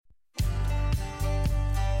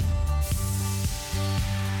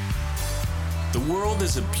The world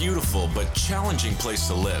is a beautiful but challenging place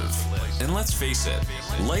to live. And let's face it,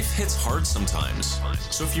 life hits hard sometimes.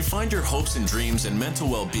 So if you find your hopes and dreams and mental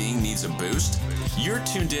well-being needs a boost, you're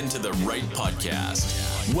tuned into the right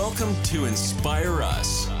podcast. Welcome to Inspire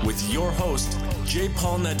Us with your host, J.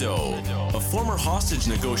 Paul Nadeau, a former hostage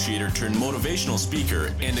negotiator turned motivational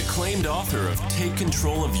speaker and acclaimed author of Take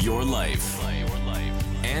Control of Your Life.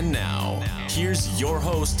 And now, here's your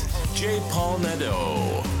host, J. Paul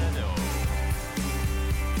Nadeau.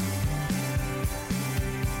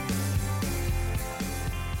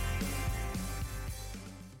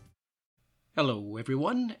 Hello,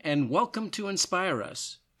 everyone, and welcome to Inspire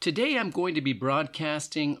Us. Today I'm going to be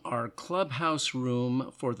broadcasting our clubhouse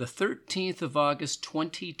room for the 13th of August,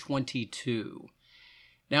 2022.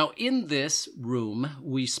 Now, in this room,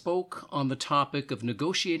 we spoke on the topic of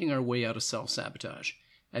negotiating our way out of self-sabotage.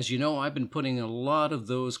 As you know, I've been putting a lot of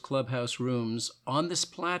those clubhouse rooms on this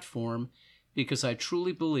platform because I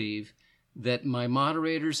truly believe that my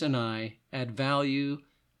moderators and I add value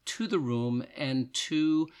to the room and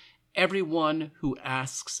to everyone who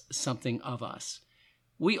asks something of us.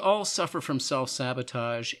 We all suffer from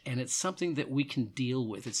self-sabotage, and it's something that we can deal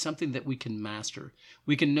with. It's something that we can master.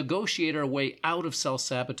 We can negotiate our way out of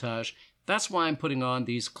self-sabotage. That's why I'm putting on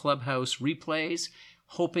these clubhouse replays,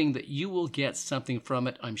 hoping that you will get something from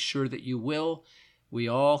it. I'm sure that you will. We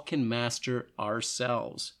all can master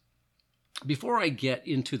ourselves. Before I get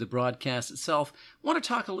into the broadcast itself, I want to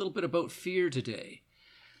talk a little bit about fear today.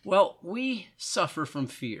 Well, we suffer from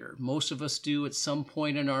fear. Most of us do at some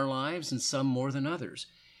point in our lives, and some more than others.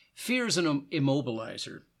 Fear is an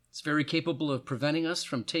immobilizer. It's very capable of preventing us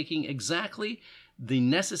from taking exactly the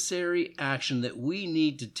necessary action that we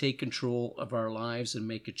need to take control of our lives and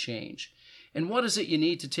make a change. And what is it you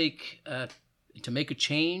need to make a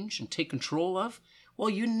change and take control of? Well,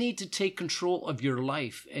 you need to take control of your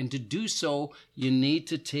life, and to do so, you need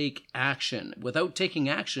to take action. Without taking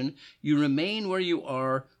action, you remain where you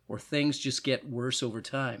are, or things just get worse over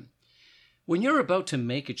time. When you're about to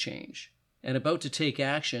make a change and about to take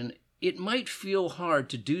action, it might feel hard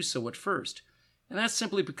to do so at first. And that's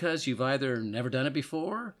simply because you've either never done it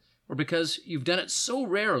before, or because you've done it so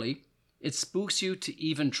rarely, it spooks you to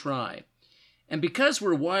even try. And because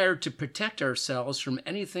we're wired to protect ourselves from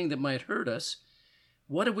anything that might hurt us,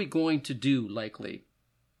 what are we going to do likely?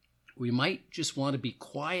 We might just want to be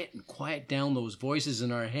quiet and quiet down those voices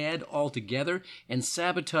in our head altogether and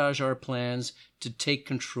sabotage our plans to take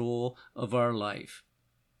control of our life.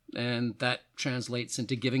 And that translates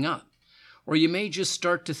into giving up. Or you may just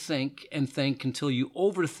start to think and think until you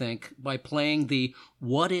overthink by playing the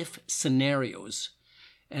what-if scenarios.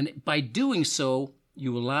 And by doing so,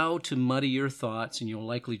 you allow to muddy your thoughts, and you'll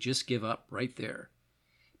likely just give up right there.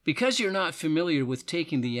 Because you're not familiar with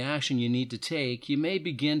taking the action you need to take, you may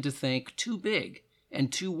begin to think too big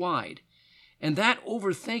and too wide. And that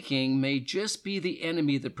overthinking may just be the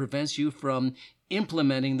enemy that prevents you from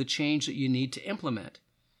implementing the change that you need to implement.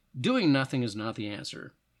 Doing nothing is not the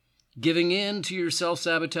answer. Giving in to your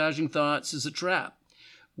self-sabotaging thoughts is a trap,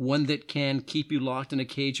 one that can keep you locked in a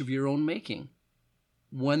cage of your own making,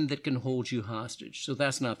 one that can hold you hostage. So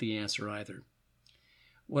that's not the answer either.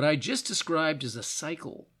 What I just described is a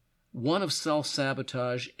cycle, one of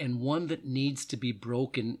self-sabotage and one that needs to be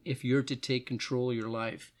broken if you're to take control of your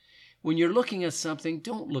life. When you're looking at something,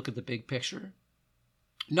 don't look at the big picture.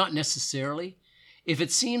 Not necessarily. If it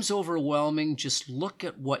seems overwhelming, just look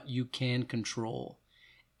at what you can control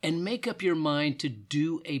and make up your mind to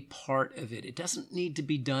do a part of it. It doesn't need to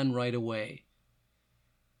be done right away.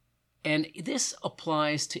 And this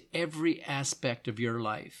applies to every aspect of your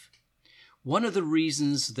life. One of the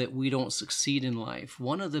reasons that we don't succeed in life,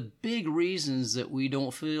 one of the big reasons that we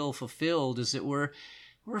don't feel fulfilled is that we're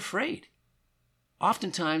afraid.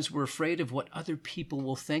 Oftentimes we're afraid of what other people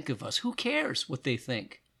will think of us. Who cares what they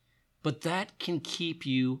think? But that can keep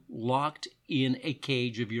you locked in a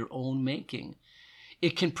cage of your own making.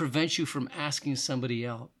 It can prevent you from asking somebody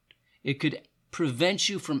out. It could prevent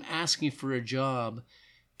you from asking for a job,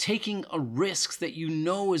 taking a risk that you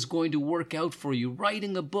know is going to work out for you,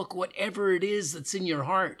 writing a book, whatever it is that's in your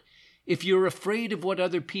heart. If you're afraid of what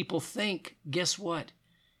other people think, guess what?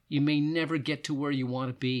 You may never get to where you want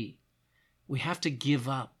to be. We have to give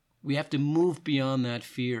up. We have to move beyond that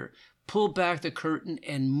fear. Pull back the curtain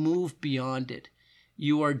and move beyond it.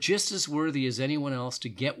 You are just as worthy as anyone else to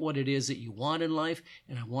get what it is that you want in life,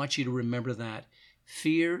 and I want you to remember that.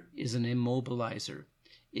 Fear is an immobilizer.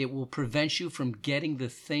 It will prevent you from getting the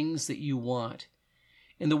things that you want.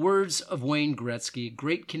 In the words of Wayne Gretzky, a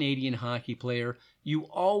great Canadian hockey player, you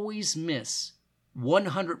always miss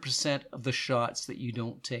 100% of the shots that you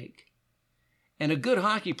don't take. And a good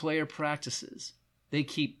hockey player practices. They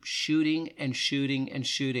keep shooting and shooting and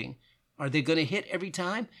shooting. Are they going to hit every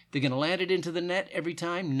time? They're going to land it into the net every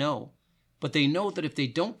time? No. But they know that if they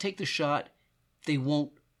don't take the shot, they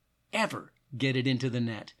won't ever get it into the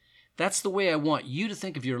net. That's the way I want you to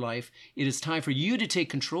think of your life. It is time for you to take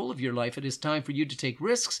control of your life. It is time for you to take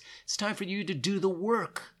risks. It's time for you to do the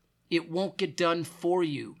work. It won't get done for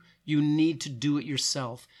you. You need to do it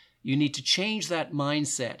yourself. You need to change that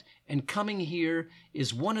mindset. And coming here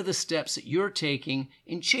is one of the steps that you're taking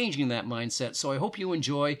in changing that mindset. So I hope you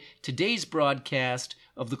enjoy today's broadcast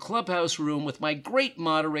of the Clubhouse Room with my great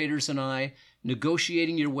moderators and I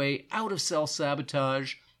negotiating your way out of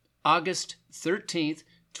self-sabotage, August 13th,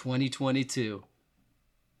 2022.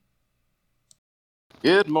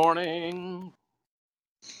 Good morning.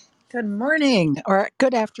 Good morning, or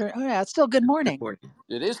good afternoon. Oh, yeah, it's still good morning.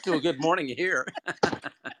 It is still good morning here.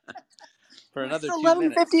 For another It's 2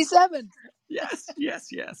 minutes. 11:57.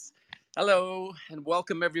 Yes. Hello and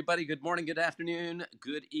welcome everybody. Good morning, good afternoon,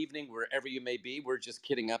 good evening, wherever you may be. We're just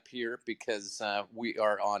kidding up here because we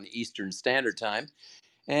are on Eastern Standard Time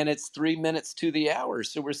and it's 3 minutes to the hour,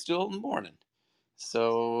 so we're still in the morning.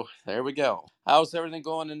 So there we go. How's everything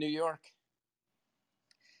going in New York?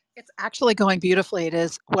 It's actually going beautifully. It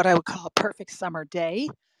is what I would call a perfect summer day.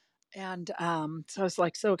 And so I was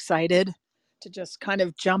like so excited to just kind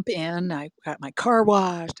of jump in. I got my car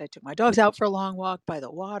washed. I took my dogs out for a long walk by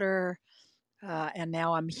the water. And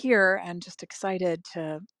now I'm here and just excited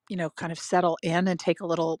to, kind of settle in and take a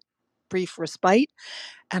little brief respite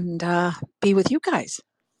and be with you guys.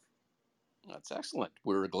 That's excellent.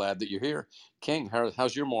 We're glad that you're here. King,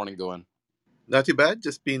 how's your morning going? Not too bad.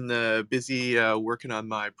 Just been busy working on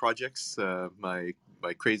my projects, my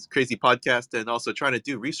crazy podcast, and also trying to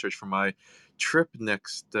do research for my trip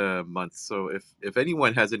next month. So if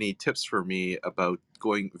anyone has any tips for me about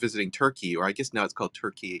visiting Turkey, or I guess now it's called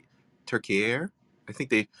Turkey Air. I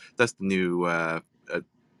think that's the new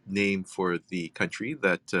name for the country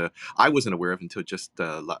that I wasn't aware of until just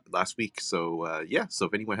last week. So so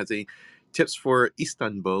if anyone has any tips for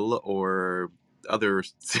Istanbul or other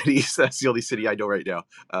cities, that's the only city I know right now.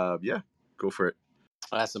 Go for it.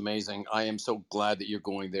 That's amazing. I am so glad that you're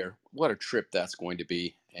going there. What a trip that's going to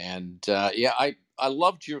be. And I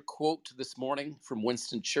loved your quote this morning from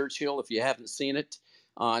Winston Churchill. If you haven't seen it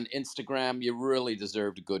on Instagram, you really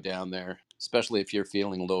deserve to go down there, especially if you're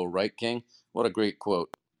feeling low, right, King? What a great quote.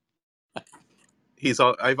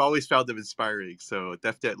 I've always found him inspiring, so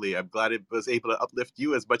definitely I'm glad it was able to uplift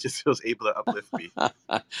you as much as it was able to uplift me.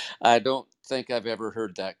 I don't think I've ever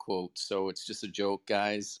heard that quote, so it's just a joke,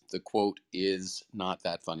 guys. The quote is not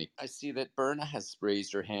that funny. I see that Berna has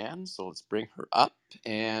raised her hand, so let's bring her up.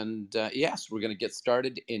 And yes, we're going to get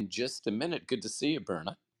started in just a minute. Good to see you,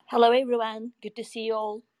 Berna. Hello, everyone. Good to see you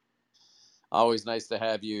all. Always nice to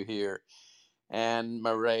have you here. And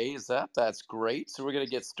Marae is up. That's great. So we're going to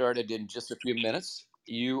get started in just a few minutes.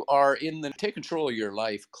 You are in the Take Control of Your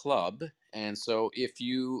Life Club. And so if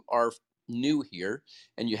you are new here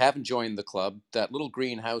and you haven't joined the club, that little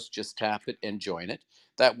greenhouse, just tap it and join it.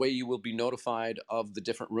 That way you will be notified of the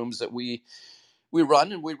different rooms that we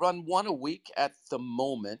run, and we run one a week at the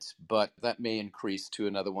moment, but that may increase to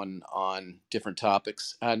another one on different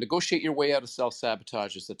topics. Negotiate your way out of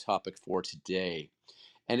self-sabotage is the topic for today.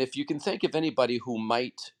 And if you can think of anybody who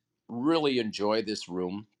might really enjoy this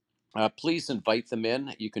room, please invite them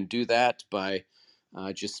in. You can do that by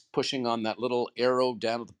just pushing on that little arrow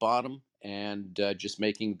down at the bottom and just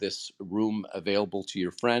making this room available to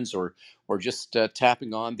your friends, or just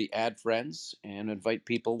tapping on the add friends and invite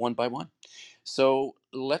people one by one. So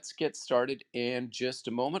let's get started in just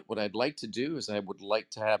a moment. What I'd like to do is I would like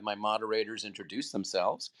to have my moderators introduce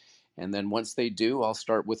themselves. And then once they do, I'll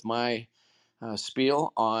start with my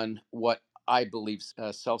spiel on what I believe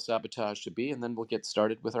self-sabotage to be, and then we'll get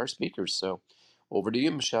started with our speakers. So over to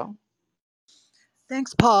you, Michelle.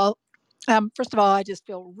 Thanks, Paul. First of all, I just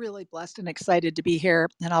feel really blessed and excited to be here,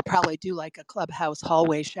 and I'll probably do like a Clubhouse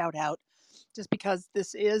hallway shout out, just because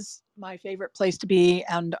this is my favorite place to be,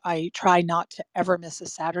 and I try not to ever miss a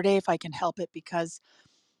Saturday if I can help it, because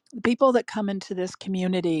the people that come into this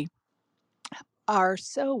community are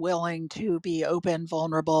so willing to be open,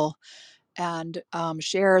 vulnerable, and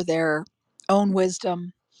share their own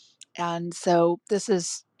wisdom. And so this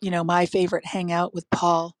is, my favorite hangout with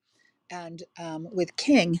Paul and with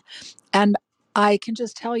King. And I can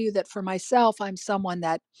just tell you that for myself, I'm someone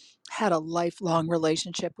that had a lifelong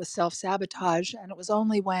relationship with self-sabotage. And it was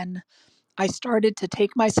only when I started to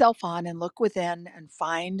take myself on and look within and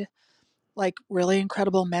find like really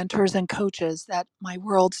incredible mentors and coaches that my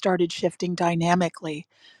world started shifting dynamically.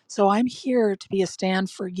 So I'm here to be a stand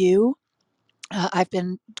for you I've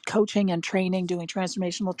been coaching and training, doing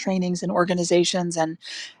transformational trainings in organizations and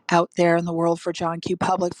out there in the world for John Q.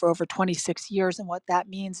 Public for over 26 years. And what that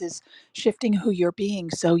means is shifting who you're being.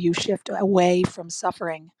 So you shift away from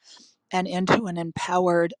suffering and into an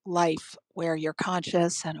empowered life where you're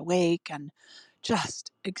conscious and awake and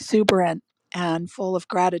just exuberant and full of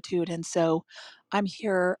gratitude. And so I'm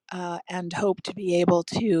here and hope to be able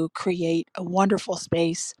to create a wonderful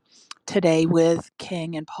space today with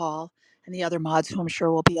King and Paul and the other mods who I'm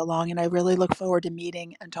sure will be along. And I really look forward to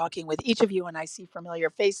meeting and talking with each of you. And I see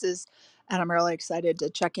familiar faces, and I'm really excited to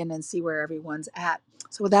check in and see where everyone's at.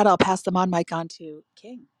 So with that, I'll pass the mod mic on to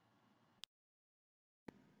King.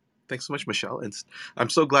 Thanks so much, Michelle. And I'm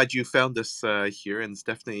so glad you found us here. And it's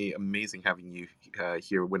definitely amazing having you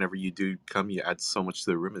here. Whenever you do come, you add so much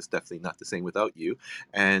to the room. It's definitely not the same without you.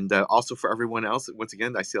 And also for everyone else, once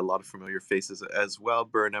again, I see a lot of familiar faces as well.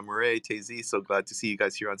 Berna Murray, Tazy, so glad to see you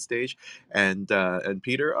guys here on stage. And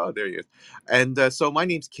Peter, oh, there you are. And so my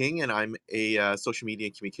name's King, and I'm a social media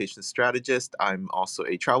and communications strategist. I'm also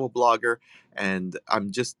a travel blogger, and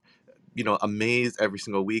I'm just amazed every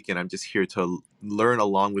single week, and I'm just here to learn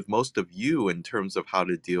along with most of you in terms of how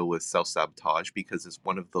to deal with self-sabotage, because it's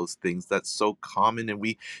one of those things that's so common and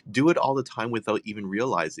we do it all the time without even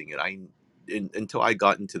realizing it. Until I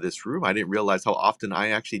got into this room, I didn't realize how often I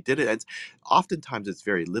actually did it. And oftentimes it's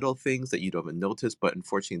very little things that you don't even notice, but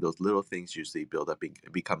unfortunately those little things usually build up and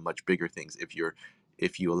become much bigger things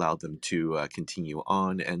if you allow them to continue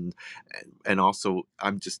on. And also,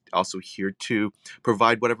 I'm just also here to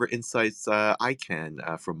provide whatever insights I can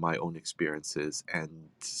from my own experiences. And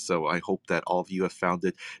so I hope that all of you have found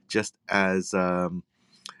it just as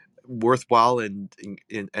worthwhile and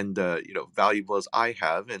valuable as I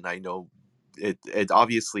have. And I know it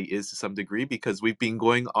obviously is to some degree, because we've been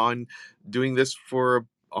going on doing this for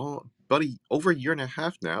about over a year and a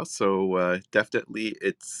half now. So definitely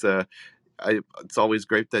it's always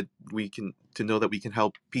great that we can to know that we can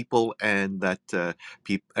help people, and that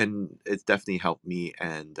and it's definitely helped me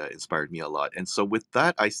and inspired me a lot. And so with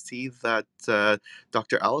that, I see that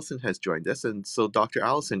Dr. Allison has joined us. And so Dr.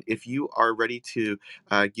 Allison, if you are ready to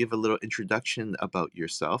give a little introduction about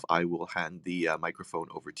yourself, I will hand the microphone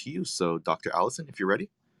over to you. So Dr. Allison, if you're ready.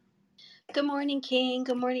 Good morning, King.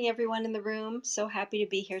 Good morning, everyone in the room. So happy to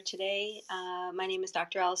be here today. My name is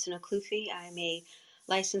Dr. Allison Oklufi. I'm a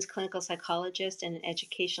licensed clinical psychologist and an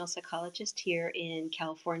educational psychologist here in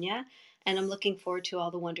California, and I'm looking forward to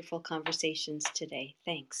all the wonderful conversations today.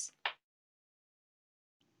 Thanks.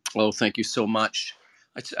 Oh, thank you so much.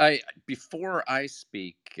 Before I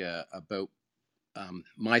speak about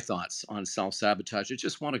my thoughts on self-sabotage, I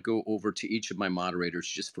just want to go over to each of my moderators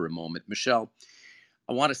just for a moment. Michelle,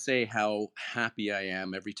 I want to say how happy I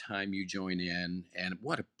am every time you join in, and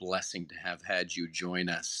what a blessing to have had you join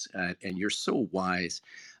us. And you're so wise.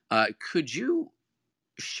 Could you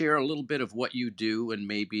share a little bit of what you do, and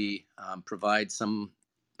maybe provide some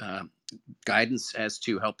uh, guidance as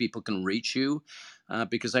to how people can reach you?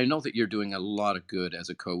 Because I know that you're doing a lot of good as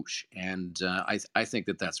a coach, and I think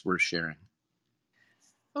that that's worth sharing.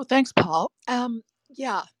 Oh, thanks, Paul.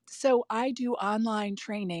 Yeah, so I do online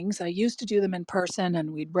trainings. I used to do them in person,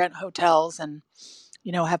 and we'd rent hotels and,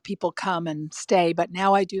 have people come and stay. But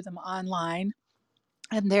now I do them online,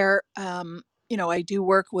 and I do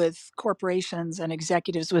work with corporations and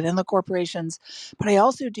executives within the corporations, but I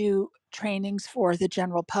also do trainings for the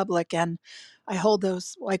general public, and I hold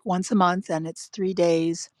those like once a month, and it's 3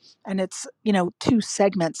 days, and it's, two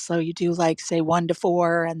segments. So you do like say 1 to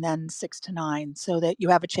 4 and then 6 to 9, so that you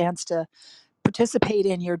have a chance to participate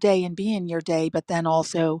in your day and be in your day, but then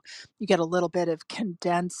also you get a little bit of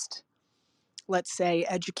condensed, let's say,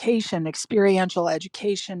 education, experiential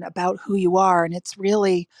education about who you are. And it's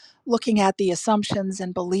really looking at the assumptions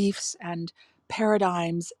and beliefs and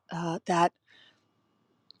paradigms that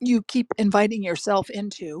you keep inviting yourself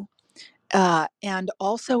into. And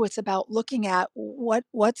also, it's about looking at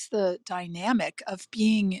what's the dynamic of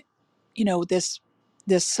being, this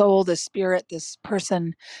soul, this spirit, this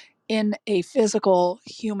person in a physical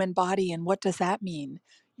human body, and what does that mean?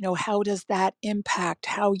 How does that impact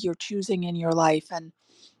how you're choosing in your life, and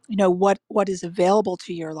what is available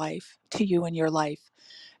to you in your life.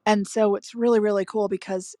 And so it's really, really cool,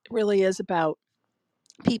 because it really is about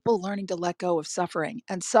people learning to let go of suffering.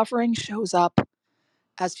 And suffering shows up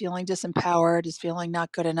as feeling disempowered, as feeling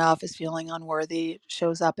not good enough, as feeling unworthy. It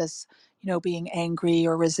shows up as, being angry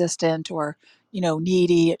or resistant or,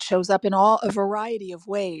 needy. It shows up in a variety of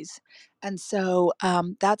ways. And so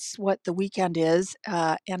that's what the weekend is.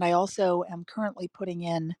 And I also am currently putting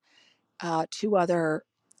in 2 other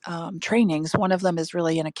trainings. One of them is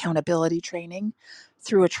really an accountability training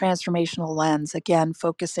through a transformational lens, again,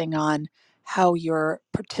 focusing on how you're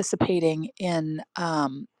participating in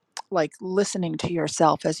like listening to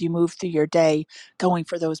yourself as you move through your day, going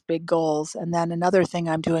for those big goals. And then another thing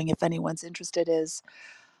I'm doing, if anyone's interested, is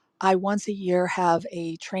I once a year have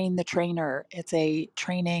a train the trainer. It's a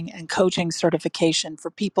training and coaching certification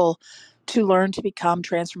for people to learn to become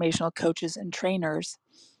transformational coaches and trainers.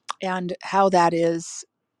 And how that is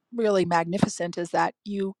really magnificent is that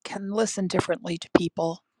you can listen differently to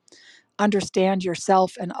people, understand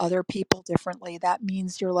yourself and other people differently. That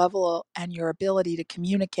means your level and your ability to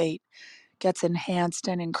communicate gets enhanced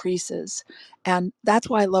and increases. And that's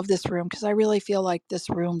why I love this room, because I really feel like this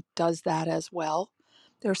room does that as well.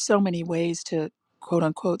 There's so many ways to quote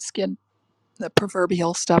unquote skin the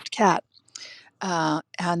proverbial stuffed cat.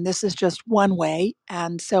 And this is just one way.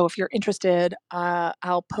 And so if you're interested,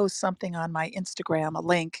 I'll post something on my Instagram, a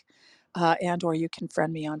link, and or you can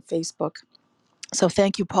friend me on Facebook. So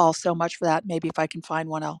thank you, Paul, so much for that. Maybe if I can find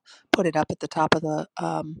one, I'll put it up at the top of the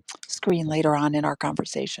screen later on in our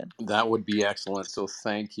conversation. That would be excellent. So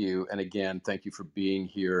thank you. And again, thank you for being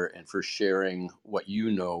here and for sharing what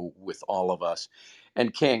you know with all of us.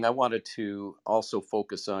 And King, I wanted to also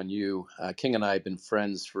focus on you. King and I have been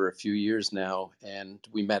friends for a few years now, and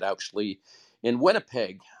we met actually in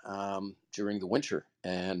Winnipeg during the winter.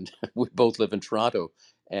 And we both live in Toronto.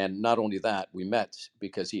 And not only that, we met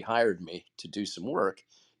because he hired me to do some work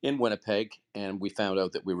in Winnipeg, and we found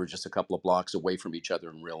out that we were just a couple of blocks away from each other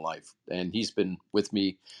in real life. And he's been with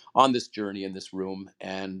me on this journey in this room,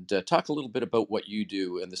 and talk a little bit about what you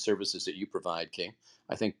do and the services that you provide, King.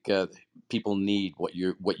 I think people need what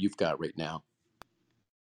you've got right now.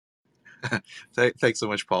 Thanks so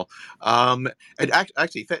much, Paul. And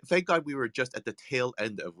actually, thank God we were just at the tail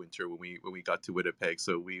end of winter when we got to Winnipeg,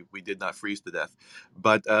 so we did not freeze to death.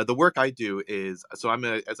 But the work I do is, so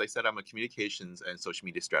as I said, I'm a communications and social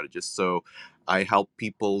media strategist. So I help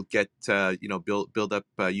people get build up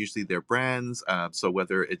usually their brands. So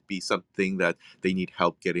whether it be something that they need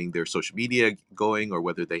help getting their social media going, or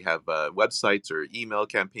whether they have websites or email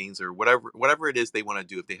campaigns or whatever it is they want to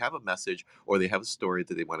do, if they have a message or they have a story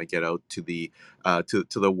that they want to get out to the to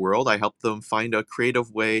the world, I help them find a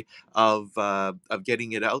creative way of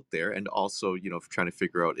getting it out there, and also trying to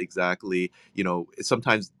figure out exactly,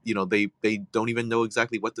 sometimes they don't even know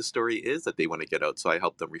exactly what the story is that they want to get out, so I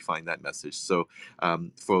help them refine that message. So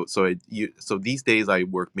so these days I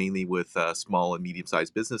work mainly with small and medium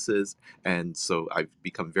sized businesses, and so I've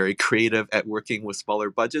become very creative at working with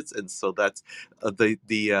smaller budgets, and so that's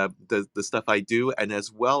the stuff I do. And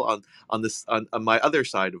as well, on my other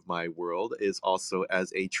side of my world is also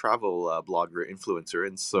as a travel blogger influencer,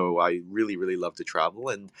 and so I really love to travel,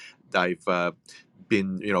 and I've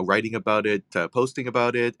been writing about it, posting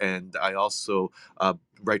about it, and I also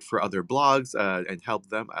write for other blogs and help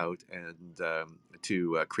them out, and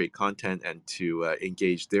to create content and to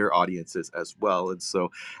engage their audiences as well. And so,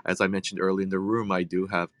 as I mentioned earlier in the room, I do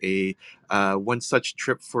have a one such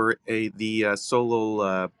trip for the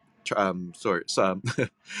solo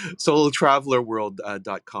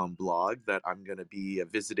solotravelerworld.com blog that I'm going to be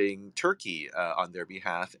visiting Turkey on their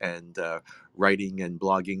behalf, and writing and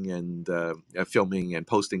blogging and filming and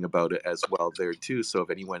posting about it as well there too. So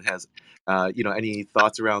if anyone has any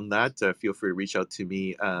thoughts around that, feel free to reach out to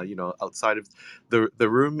me outside of the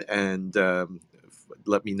room, and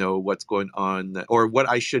let me know what's going on or what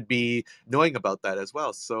I should be knowing about that as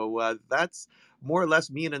well. So that's more or less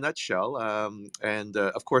me in a nutshell. And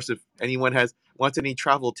of course, if anyone wants any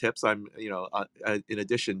travel tips, I'm in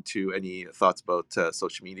addition to any thoughts about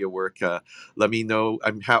social media work, let me know.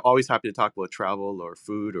 I'm always happy to talk about travel or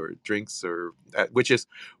food or drinks, or which is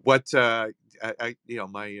what my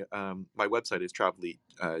website is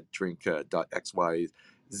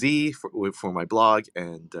traveleatdrink.xyz for my blog,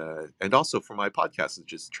 and also for my podcast,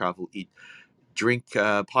 which is Travel Eat Drink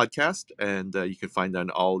podcast, and you can find on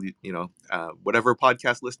all whatever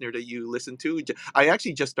podcast listener that you listen to. I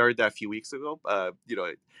actually just started that a few weeks ago,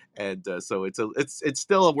 and so it's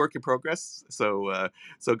still a work in progress. So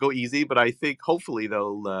go easy, but I think hopefully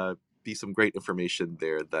there'll be some great information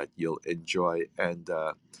there that you'll enjoy. And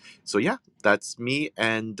so yeah, that's me,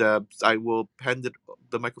 and I will hand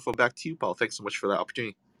the microphone back to you, Paul. Thanks so much for that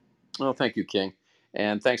opportunity. Well, thank you, King,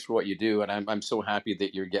 and thanks for what you do. And I'm so happy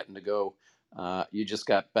that you're getting to go. You just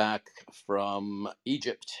got back from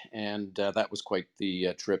Egypt, and that was quite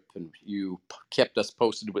the trip, and you kept us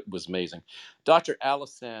posted. It was amazing. Dr.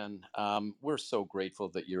 Allison, we're so grateful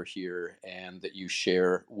that you're here and that you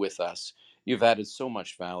share with us. You've added so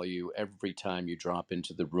much value every time you drop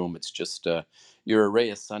into the room. It's just you're a ray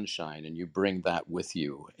of sunshine, and you bring that with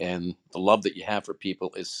you. And the love that you have for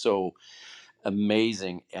people is so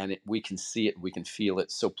amazing, and we can see it, we can feel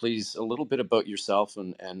it. So please, a little bit about yourself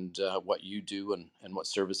and what you do and what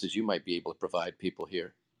services you might be able to provide people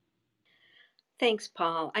here. Thanks,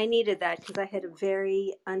 Paul. I needed that because I had a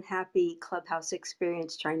very unhappy clubhouse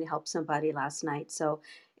experience trying to help somebody last night. So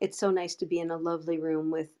it's so nice to be in a lovely room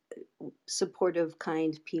with supportive,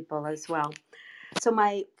 kind people as well. So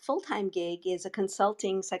my full-time gig is a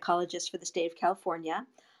consulting psychologist for the state of California.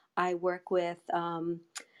 I work with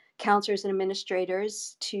counselors and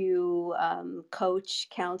administrators to coach,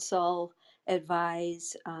 counsel,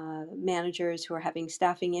 advise managers who are having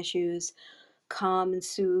staffing issues, calm and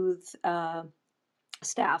soothe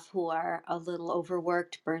staff who are a little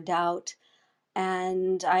overworked, burned out.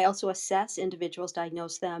 And I also assess individuals,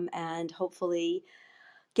 diagnose them, and hopefully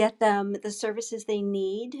get them the services they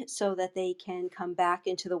need so that they can come back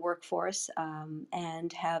into the workforce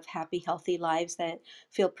and have happy, healthy lives that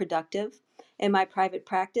feel productive. In my private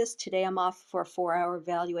practice, today I'm off for a 4-hour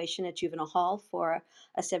evaluation at juvenile hall for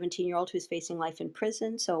a 17-year-old who's facing life in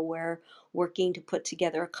prison. So we're working to put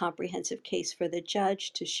together a comprehensive case for the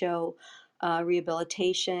judge to show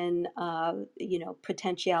rehabilitation,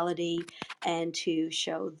 potentiality, and to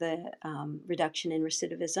show the reduction in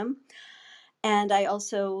recidivism. And I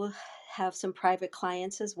also have some private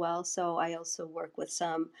clients as well. So I also work with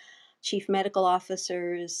some chief medical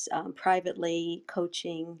officers privately,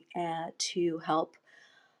 coaching to help,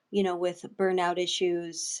 with burnout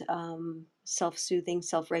issues, self-soothing,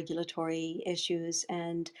 self-regulatory issues.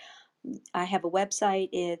 And I have a website.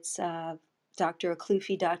 It's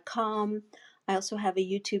draclufi.com. I also have a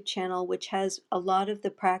YouTube channel which has a lot of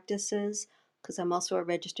the practices because I'm also a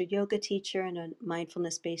registered yoga teacher and a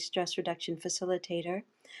mindfulness-based stress reduction facilitator.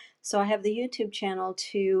 So I have the YouTube channel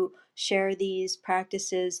to share these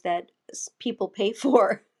practices that people pay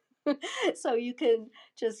for. So you can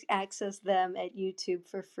just access them at YouTube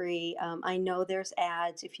for free. I know there's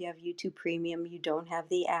ads. If you have YouTube Premium, you don't have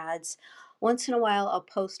the ads. Once in a while, I'll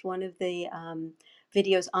post one of the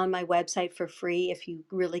videos on my website for free if you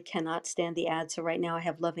really cannot stand the ads. So right now I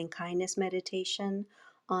have loving kindness meditation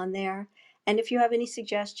on there. And if you have any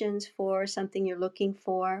suggestions for something you're looking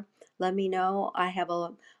for, let me know. I have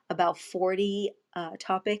about 40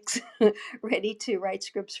 topics ready to write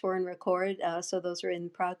scripts for and record. So those are in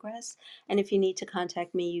progress. And if you need to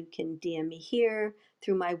contact me, you can DM me here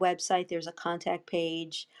through my website. There's a contact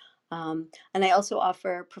page. And I also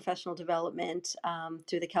offer professional development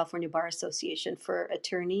through the California Bar Association for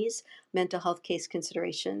attorneys, mental health case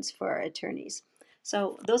considerations for attorneys.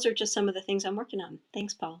 So those are just some of the things I'm working on.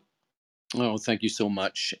 Thanks, Paul. Oh, thank you so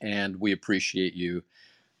much, and we appreciate you.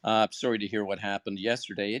 Sorry to hear what happened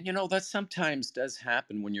yesterday. And that sometimes does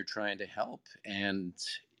happen when you're trying to help, and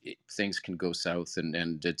things can go south,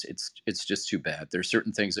 and it's just too bad. There are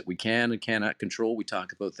certain things that we can and cannot control. We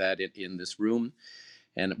talk about that in this room,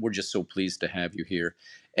 and we're just so pleased to have you here.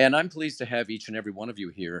 And I'm pleased to have each and every one of you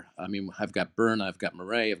here. I mean, I've got Berna, I've got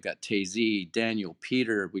Murray, I've got Tazy, Daniel,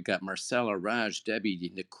 Peter, we've got Marcella, Raj,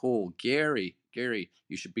 Debbie, Nicole, Gary,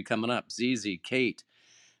 you should be coming up, Zizi, Kate.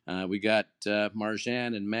 We got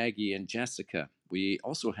Marjan and Maggie and Jessica. We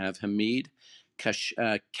also have Hamid,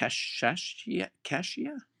 Kashia.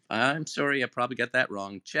 I'm sorry, I probably got that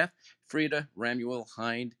wrong. Jeff, Frida, Ramuel,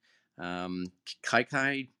 Hind, Kai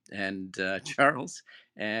Kai, and Charles.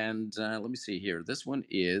 And let me see here. This one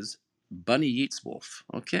is Bunny Eats Wolf.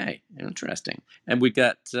 Okay, interesting. And we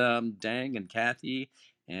got Dang and Kathy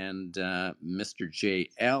and Mr.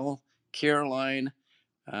 JL, Caroline,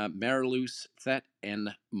 Mariluz, Thet,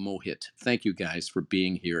 and Mohit. Thank you guys for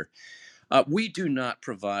being here. We do not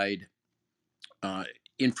provide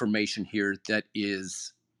information here that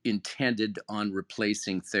is intended on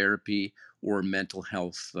replacing therapy or mental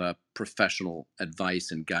health professional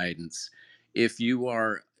advice and guidance. If you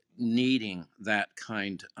are needing that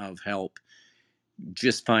kind of help,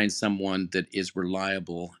 just find someone that is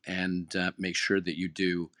reliable and make sure that you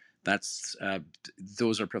do. That's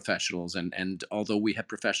those are professionals, and although we have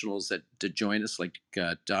professionals that join us, like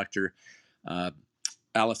Dr.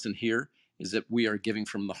 Allison here, is that we are giving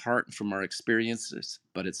from the heart and from our experiences,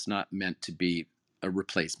 but it's not meant to be a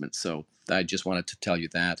replacement. So I just wanted to tell you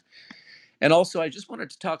that. And also, I just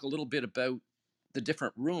wanted to talk a little bit about the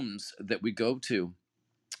different rooms that we go to.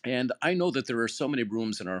 And I know that there are so many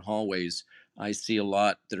rooms in our hallways. I see a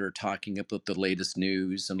lot that are talking about the latest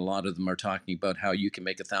news, and a lot of them are talking about how you can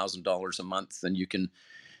make $1,000 a month, and you can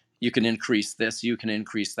increase this, you can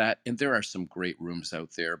increase that. And there are some great rooms out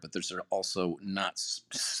there, but there's also not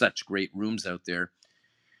such great rooms out there.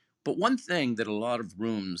 But one thing that a lot of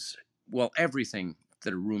rooms, well, everything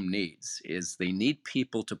that a room needs is they need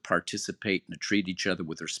people to participate and to treat each other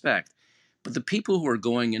with respect. But the people who are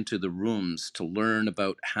going into the rooms to learn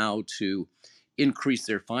about how to increase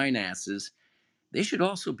their finances, they should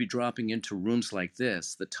also be dropping into rooms like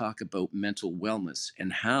this that talk about mental wellness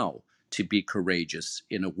and how to be courageous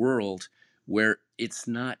in a world where it's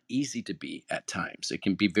not easy to be at times. It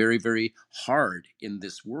can be very, very hard in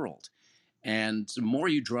this world. And the more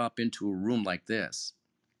you drop into a room like this,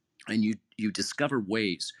 and you discover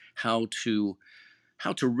ways how to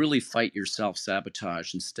really fight your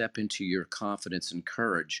self-sabotage and step into your confidence and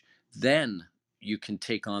courage, then you can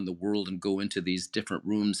take on the world and go into these different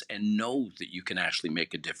rooms and know that you can actually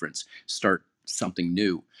make a difference, start something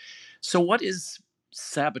new. So, what is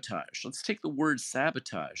sabotage? Let's take the word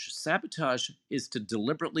sabotage. Sabotage is to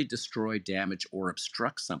deliberately destroy, damage, or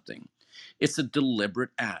obstruct something. It's a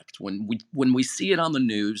deliberate act. When we see it on the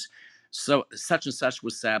news, so such and such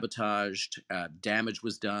was sabotaged, damage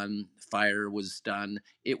was done, fire was done.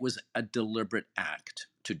 It was a deliberate act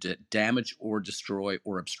to damage or destroy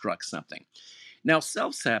or obstruct something. Now,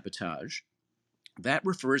 self sabotage, that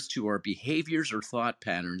refers to our behaviors or thought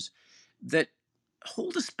patterns that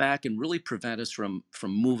hold us back and really prevent us from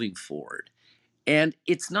moving forward. And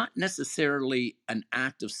it's not necessarily an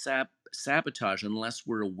act of sabotage unless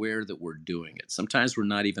we're aware that we're doing it. Sometimes we're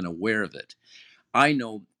not even aware of it. I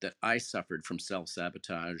know that I suffered from self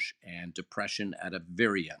sabotage and depression at a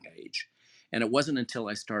very young age. And it wasn't until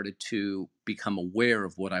I started to become aware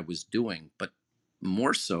of what I was doing, but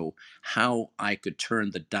more so how I could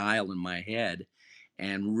turn the dial in my head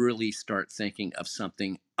and really start thinking of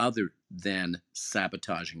something other than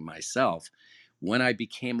sabotaging myself. When I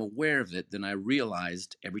became aware of it, then I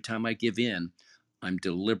realized every time I give in, I'm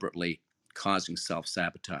deliberately causing self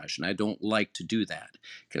sabotage. And I don't like to do that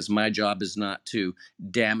because my job is not to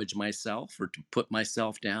damage myself or to put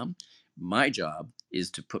myself down. My job is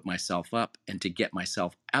to put myself up and to get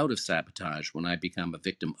myself out of sabotage when I become a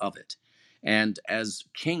victim of it. And as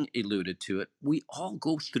King alluded to it, we all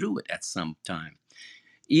go through it at some time.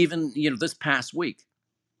 Even, this past week,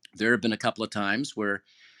 there have been a couple of times where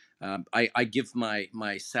I give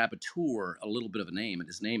my saboteur a little bit of a name, and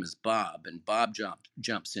his name is Bob. And Bob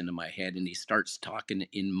jumps into my head, and he starts talking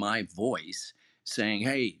in my voice, saying,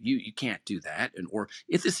 "Hey, you can't do that," and or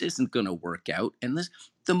if this isn't going to work out. And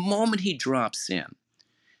the moment he drops in,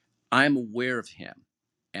 I'm aware of him,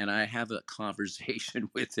 and I have a conversation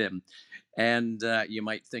with him. And you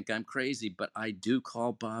might think I'm crazy, but I do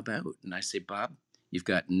call Bob out, and I say, "Bob, you've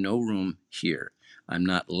got no room here. I'm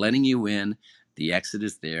not letting you in. The exit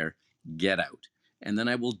is there. Get out." And then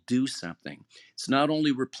I will do something. It's not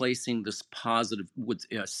only replacing this positive with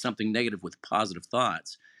something negative with positive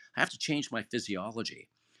thoughts. I have to change my physiology.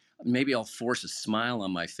 Maybe I'll force a smile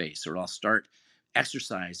on my face, or I'll start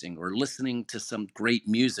exercising or listening to some great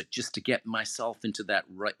music just to get myself into that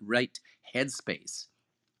right headspace.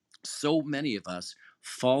 So many of us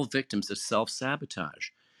fall victims of self sabotage.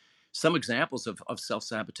 Some examples of self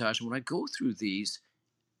sabotage. And when I go through these,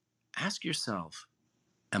 ask yourself,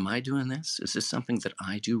 am I doing this? Is this something that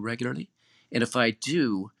I do regularly? And if I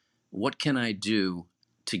do, what can I do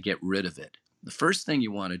to get rid of it? The first thing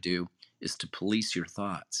you want to do is to police your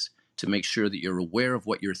thoughts, to make sure that you're aware of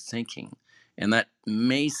what you're thinking. And that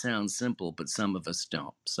may sound simple, but some of us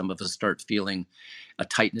don't. Some of us start feeling a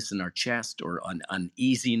tightness in our chest or an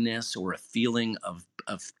uneasiness or a feeling of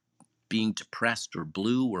being depressed or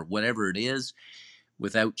blue or whatever it is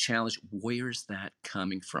without challenge. Where's that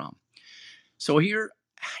coming from? So here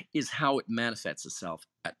is how it manifests itself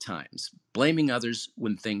at times. Blaming others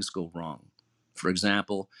when things go wrong. For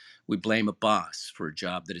example, we blame a boss for a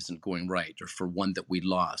job that isn't going right, or for one that we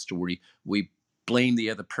lost, or we blame the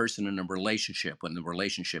other person in a relationship when the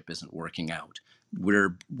relationship isn't working out.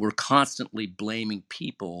 We're constantly blaming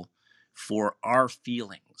people for our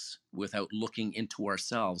feelings without looking into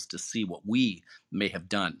ourselves to see what we may have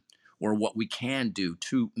done or what we can do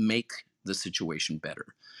to make the situation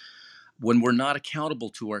better. When we're not accountable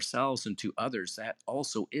to ourselves and to others, that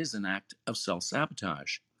also is an act of self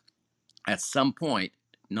sabotage. At some point,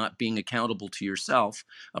 not being accountable to yourself,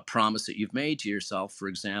 a promise that you've made to yourself, for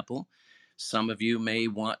example, some of you may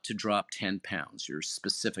want to drop 10 pounds. You're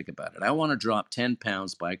specific about it. I want to drop 10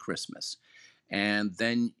 pounds by Christmas. And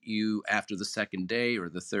then you, after the second day or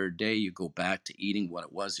the third day, you go back to eating what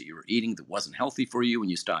it was that you were eating that wasn't healthy for you, and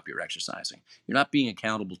you stop your exercising. You're not being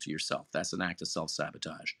accountable to yourself. That's an act of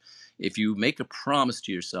self-sabotage. If you make a promise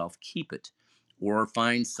to yourself, keep it, or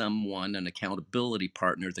find someone, an accountability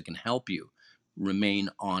partner that can help you remain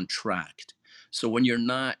on track. So when you're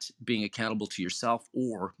not being accountable to yourself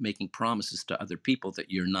or making promises to other people that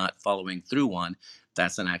you're not following through on,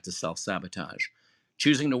 that's an act of self-sabotage.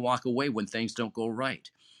 Choosing to walk away when things don't go right.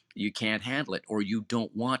 You can't handle it or you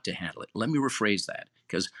don't want to handle it. Let me rephrase that,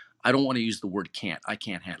 because I don't want to use the word can't. I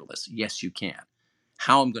can't handle this. Yes, you can.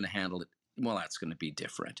 How I'm going to handle it, well, that's going to be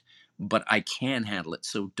different. But I can handle it,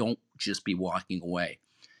 so don't just be walking away.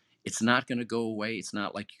 It's not going to go away. It's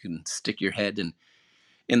not like you can stick your head in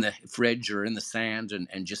the fridge or in the sand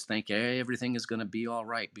and just think, hey, everything is going to be all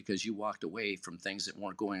right because you walked away from things that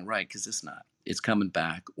weren't going right, because it's not. It's coming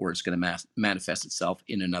back, or it's going to manifest itself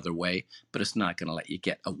in another way, but it's not going to let you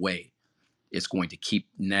get away. It's going to keep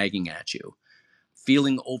nagging at you.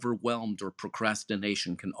 Feeling overwhelmed or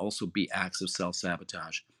procrastination can also be acts of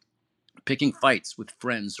self-sabotage. Picking fights with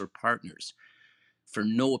friends or partners for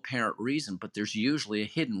no apparent reason, but there's usually a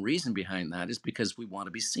hidden reason behind that, is because we want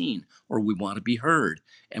to be seen or we want to be heard,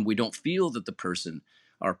 and we don't feel that the person,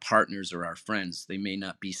 our partners or our friends, they may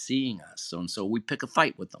not be seeing us. So we pick a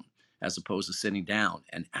fight with them as opposed to sitting down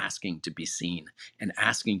and asking to be seen and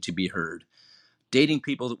asking to be heard. Dating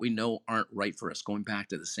people that we know aren't right for us, going back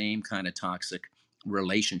to the same kind of toxic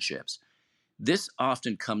relationships. This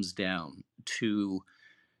often comes down to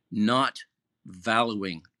not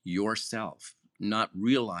valuing yourself, not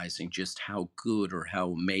realizing just how good or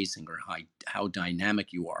how amazing or how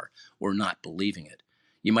dynamic you are, or not believing it.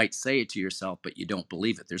 You might say it to yourself, but you don't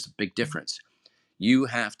believe it. There's a big difference. You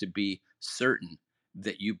have to be certain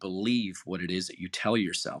that you believe what it is that you tell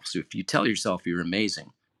yourself. So if you tell yourself you're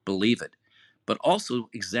amazing, believe it, but also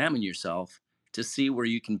examine yourself to see where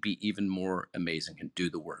you can be even more amazing and do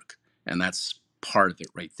the work. And that's part of it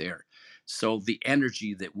right there. So the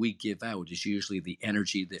energy that we give out is usually the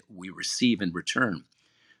energy that we receive in return.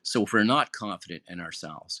 So if we're not confident in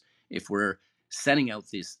ourselves, if we're sending out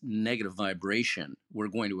this negative vibration, we're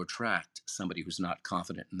going to attract somebody who's not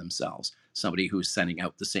confident in themselves, somebody who's sending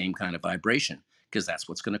out the same kind of vibration, because that's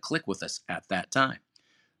what's going to click with us at that time.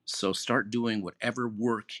 So start doing whatever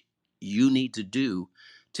work you need to do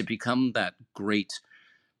to become that great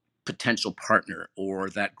potential partner or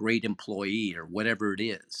that great employee or whatever it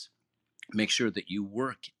is. Make sure that you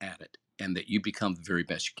work at it and that you become the very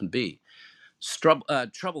best you can be.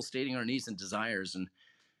 Trouble stating our needs and desires, and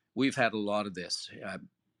we've had a lot of this.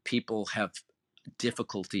 People have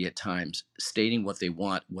difficulty at times stating what they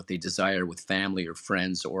want, what they desire with family or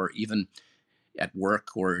friends, or even at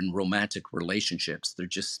work or in romantic relationships.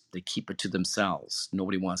 They keep it to themselves.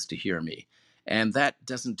 Nobody wants to hear me. And that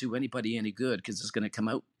doesn't do anybody any good, because it's going to come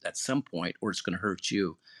out at some point, or it's going to hurt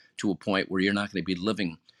you to a point where you're not going to be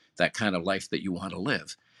living that kind of life that you want to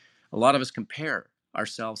live. A lot of us compare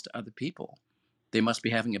ourselves to other people. They must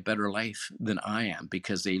be having a better life than I am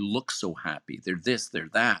because they look so happy. They're this, they're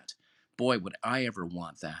that. Boy, would I ever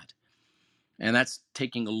want that. And that's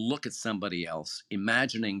taking a look at somebody else,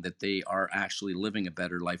 imagining that they are actually living a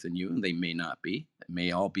better life than you, and they may not be. It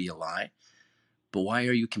may all be a lie. But why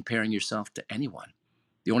are you comparing yourself to anyone?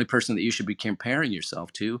 The only person that you should be comparing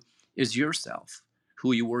yourself to is yourself,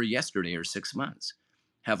 who you were yesterday or 6 months.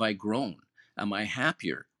 Have I grown? Am I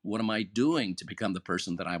happier? What am I doing to become the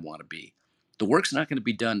person that I want to be? The work's not going to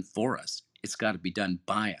be done for us. It's got to be done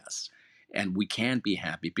by us. And we can be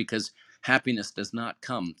happy because happiness does not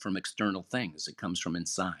come from external things. It comes from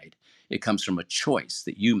inside. It comes from a choice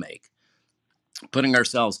that you make. Putting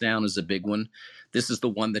ourselves down is a big one. This is the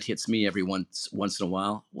one that hits me every once in a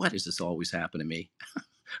while. Why does this always happen to me?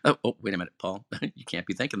 Oh, wait a minute, Paul. You can't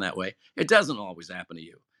be thinking that way. It doesn't always happen to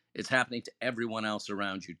you. It's happening to everyone else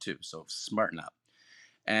around you too. So smarten up.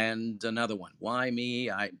 And another one. Why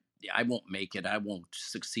me? I won't make it. I won't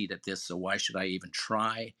succeed at this. So why should I even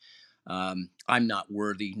try? I'm not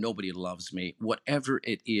worthy. Nobody loves me. Whatever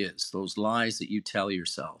it is, those lies that you tell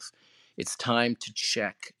yourself, it's time to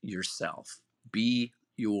check yourself. Be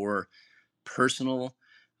your personal,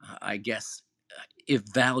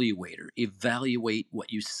 evaluator. Evaluate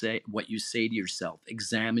what you say to yourself.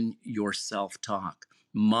 Examine your self-talk.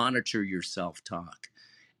 Monitor your self-talk,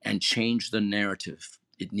 and change the narrative.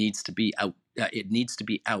 It needs to be out.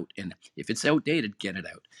 And if it's outdated, get it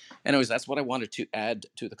out. Anyways, that's what I wanted to add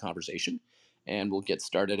to the conversation, and we'll get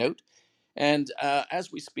started out. And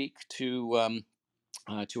as we speak to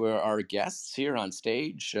our guests here on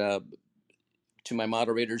stage, to my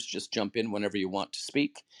moderators, just jump in whenever you want to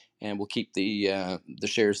speak, and we'll keep the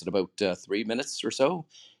shares at about 3 minutes or so,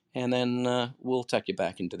 and then we'll tuck you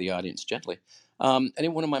back into the audience gently. Any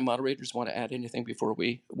one of my moderators want to add anything before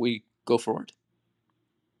we go forward?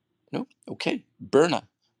 No? Okay. Berna,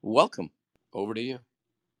 welcome. Over to you.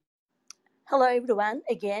 Hello everyone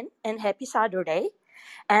again, and happy Saturday.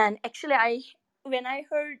 And actually, when I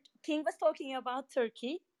heard King was talking about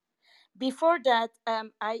Turkey. Before that,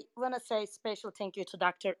 I want to say special thank you to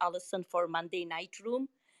Dr. Allison for Monday Night Room.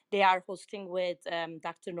 They are hosting with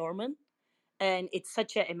Dr. Norman, and it's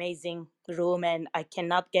such an amazing room, and I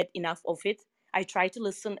cannot get enough of it. I try to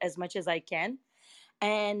listen as much as I can.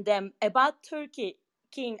 And about Turkey,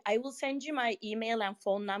 King, I will send you my email and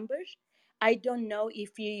phone number. I don't know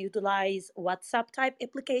if you utilize WhatsApp type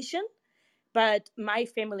application, but my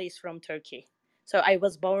family is from Turkey. So I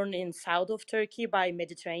was born in south of Turkey by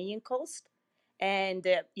Mediterranean coast. And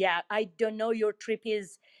yeah, I don't know your trip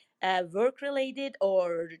is work related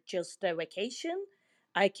or just a vacation.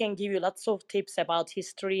 I can give you lots of tips about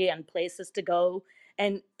history and places to go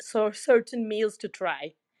and so certain meals to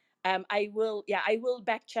try. I will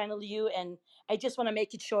back channel you, and I just want to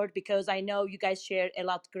make it short because I know you guys share a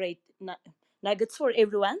lot great nuggets for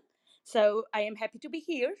everyone. So I am happy to be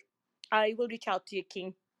here. I will reach out to you,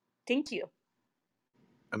 King. Thank you.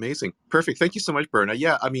 Amazing. Perfect. Thank you so much, Berna.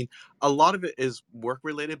 Yeah, I mean, a lot of it is work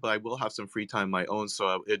related, but I will have some free time of my own,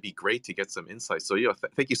 so it'd be great to get some insights. So, yeah,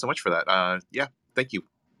 thank you so much for that. Yeah, thank you.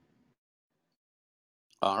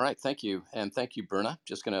 All right, thank you. And thank you, Berna.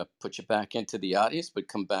 Just going to put you back into the audience, but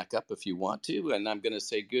come back up if you want to. And I'm going to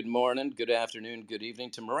say good morning, good afternoon, good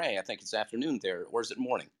evening to Murray. I think it's afternoon there, or is it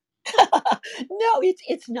morning? No,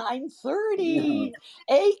 it's 9:30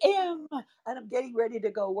 a.m. and I'm getting ready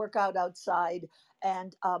to go work out outside.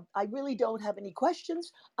 And I really don't have any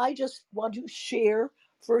questions. I just want to share.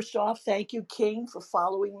 First off, thank you, King, for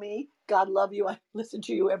following me. God love you. I listen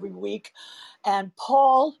to you every week. And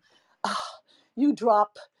Paul, you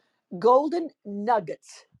drop golden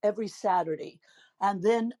nuggets every Saturday. And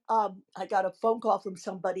then I got a phone call from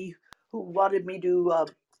somebody who wanted me to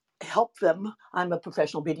help them. I'm a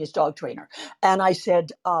professional obedience dog trainer. And I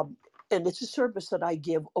said, and it's a service that I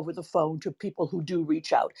give over the phone to people who do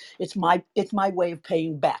reach out. It's my way of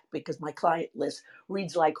paying back because my client list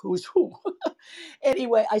reads like who's who.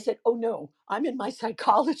 Anyway, I said, "Oh no, I'm in my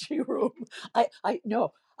psychology room." I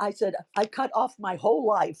no, I said I cut off my whole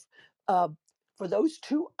life uh, for those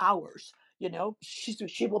 2 hours.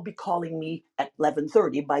 She will be calling me at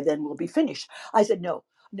 11:30. By then, we'll be finished. I said, "No,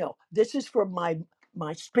 no, this is for my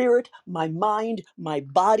spirit, my mind, my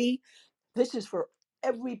body. This is for."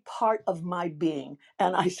 Every part of my being.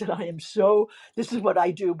 And I said, this is what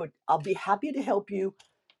I do, but I'll be happy to help you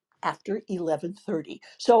after 11:30.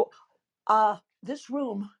 So this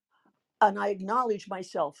room, and I acknowledge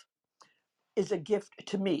myself, is a gift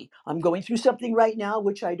to me. I'm going through something right now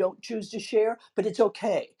which I don't choose to share, but it's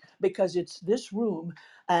okay because it's this room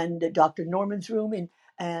and Dr. Norman's room,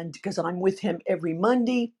 and because I'm with him every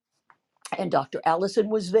Monday, and Dr. Allison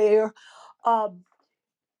was there. Um,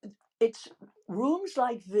 it's rooms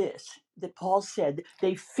like this that Paul said,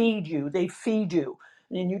 they feed you,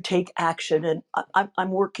 and you take action. And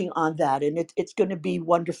I'm working on that, and it's going to be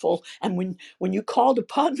wonderful. And when you called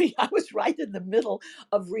upon me, I was right in the middle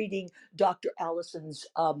of reading Dr. Allison's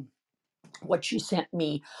what she sent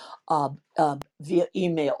me via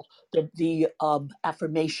email, the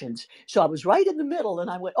affirmations. So I was right in the middle, and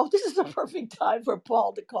I went, "Oh, this is a perfect time for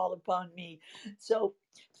Paul to call upon me." So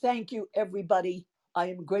thank you, everybody. I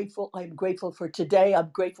am grateful. I am grateful for today.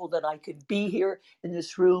 I'm grateful that I could be here in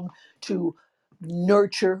this room to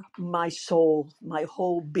nurture my soul, my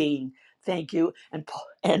whole being. Thank you,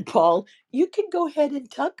 and Paul, you can go ahead and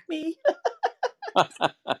tuck me.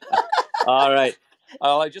 All right.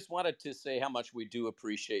 I just wanted to say how much we do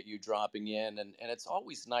appreciate you dropping in. And it's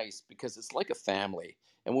always nice because it's like a family.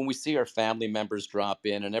 And when we see our family members drop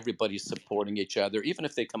in and everybody's supporting each other, even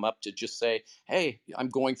if they come up to just say, "Hey, I'm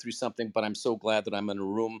going through something, but I'm so glad that I'm in a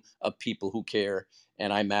room of people who care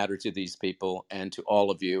and I matter to these people and to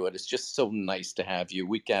all of you." And it's just so nice to have you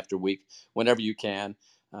week after week, whenever you can,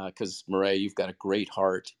 because Murray, you've got a great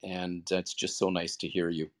heart and it's just so nice to hear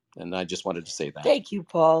you. And I just wanted to say that. Thank you,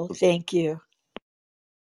 Paul. Thank you.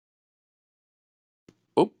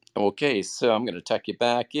 Oh, okay. So I'm going to tuck you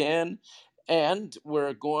back in, and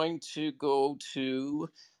we're going to go to.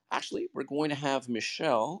 Actually, we're going to have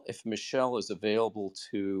Michelle. If Michelle is available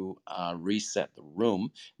to reset the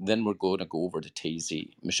room, then we're going to go over to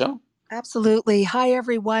Tazy. Michelle? Absolutely. Hi,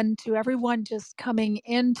 everyone. To everyone just coming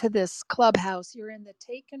into this clubhouse, you're in the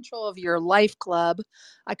Take Control of Your Life Club.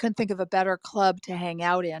 I couldn't think of a better club to hang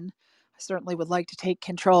out in. I certainly would like to take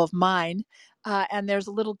control of mine. And there's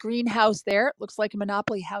a little greenhouse there. It looks like a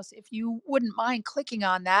Monopoly house. If you wouldn't mind clicking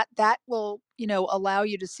on that, that will, allow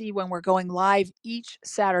you to see when we're going live each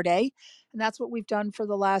Saturday. And that's what we've done for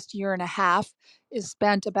the last year and a half, is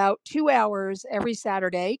spent about 2 hours every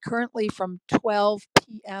Saturday, currently from 12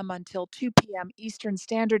 p.m. until 2 p.m. Eastern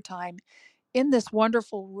Standard Time, in this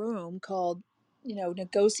wonderful room called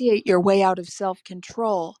negotiate your way out of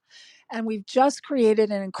self-control. And we've just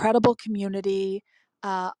created an incredible community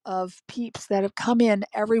of peeps that have come in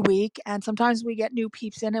every week. And sometimes we get new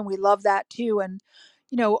peeps in, and we love that too. And,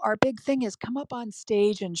 our big thing is come up on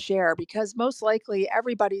stage and share, because most likely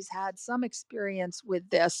everybody's had some experience with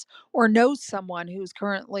this or knows someone who's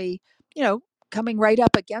currently, coming right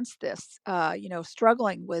up against this,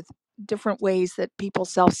 struggling with different ways that people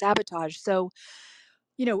self sabotage. So,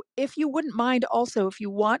 if you wouldn't mind, also, if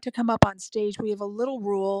you want to come up on stage, we have a little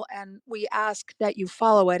rule and we ask that you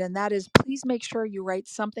follow it. And that is, please make sure you write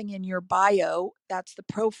something in your bio. That's the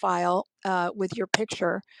profile with your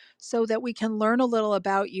picture, so that we can learn a little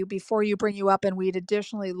about you before you bring you up. And we'd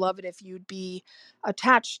additionally love it if you'd be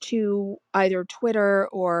attached to either Twitter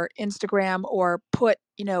or Instagram, or put,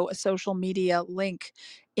 a social media link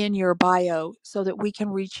in your bio so that we can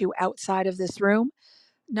reach you outside of this room.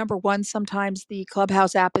 Number one, sometimes the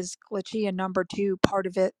Clubhouse app is glitchy, and number two, part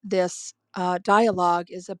of it, this dialogue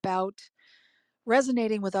is about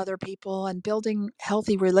resonating with other people and building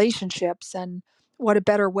healthy relationships. And what a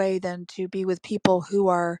better way than to be with people who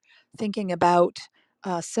are thinking about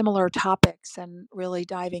similar topics and really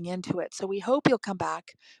diving into it. So we hope you'll come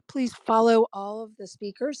back. Please follow all of the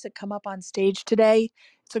speakers that come up on stage today.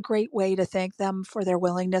 It's a great way to thank them for their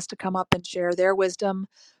willingness to come up and share their wisdom.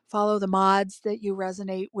 Follow the mods that you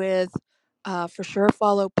resonate with. For sure,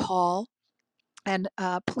 follow Paul. And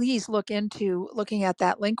please look into looking at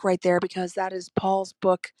that link right there, because that is Paul's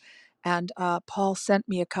book. And Paul sent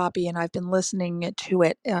me a copy, and I've been listening to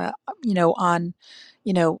it,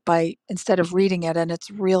 by instead of reading it, and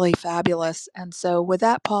it's really fabulous. And so with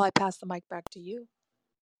that, Paul, I pass the mic back to you.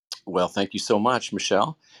 Well, thank you so much,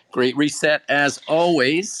 Michelle. Great reset as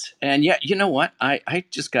always. And yeah, you know what? I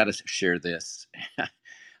just got to share this.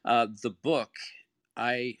 The book,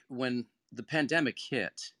 when the pandemic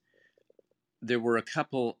hit, there were a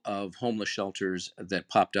couple of homeless shelters that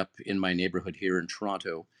popped up in my neighborhood here in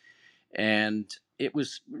Toronto. And we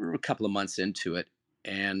were a couple of months into it,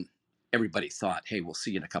 and everybody thought, hey, we'll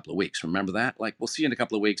see you in a couple of weeks. Remember that? Like, we'll see you in a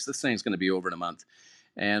couple of weeks. This thing's going to be over in a month.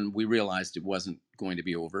 And we realized it wasn't going to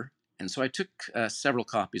be over. And so I took several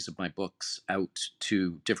copies of my books out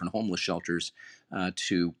to different homeless shelters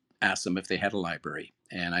to ask them if they had a library.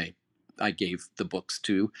 And I gave the books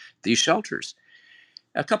to these shelters.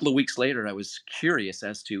 A couple of weeks later, I was curious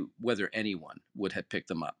as to whether anyone would have picked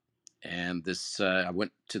them up. And I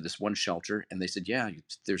went to this one shelter, and they said, yeah,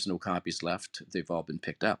 there's no copies left. They've all been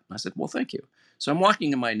picked up. And I said, well, thank you. So I'm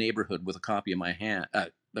walking in my neighborhood with a copy of my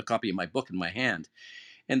book in my hand.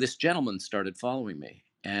 And this gentleman started following me.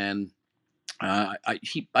 And I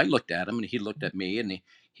looked at him, and he looked at me, and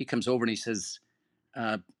he comes over and he says,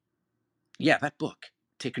 yeah, that book,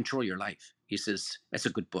 Take Control of Your Life. He says, that's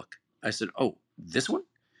a good book. I said, oh, this one?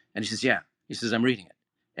 And he says, yeah. He says, I'm reading it.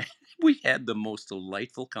 And we had the most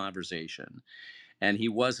delightful conversation. And he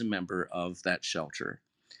was a member of that shelter.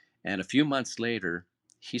 And a few months later,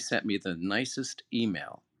 he sent me the nicest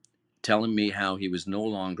email telling me how he was no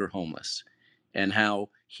longer homeless and how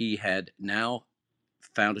he had now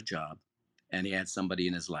found a job and he had somebody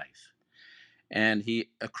in his life. And he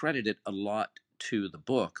accredited a lot to the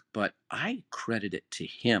book, but I credit it to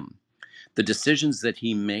him, the decisions that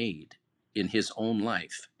he made in his own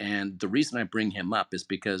life. And the reason I bring him up is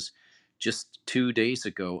because just 2 days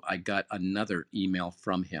ago, I got another email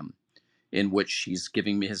from him in which he's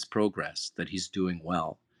giving me his progress, that he's doing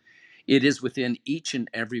well. It is within each and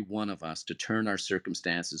every one of us to turn our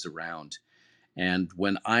circumstances around. And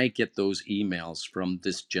when I get those emails from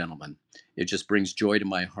this gentleman, it just brings joy to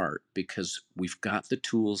my heart, because we've got the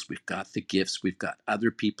tools, we've got the gifts, we've got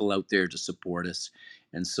other people out there to support us.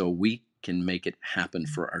 And so we can make it happen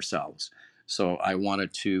for ourselves. So I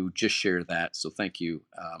wanted to just share that. So thank you.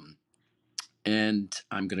 And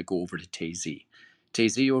I'm going to go over to Tazy.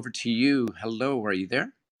 Tazy, over to you. Hello, are you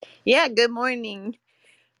there? Yeah, good morning.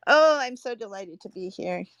 Oh, I'm so delighted to be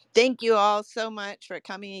here. Thank you all so much for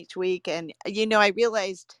coming each week. And, I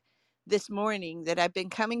realized this morning that I've been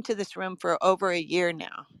coming to this room for over a year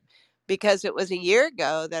now, because it was a year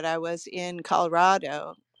ago that I was in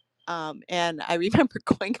Colorado. And I remember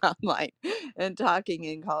going online and talking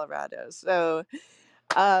in Colorado. So,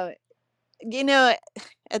 at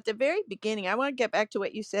the very beginning, I want to get back to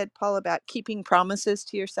what you said, Paul, about keeping promises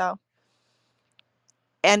to yourself.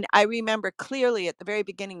 And I remember clearly at the very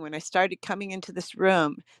beginning when I started coming into this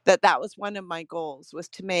room that was one of my goals, was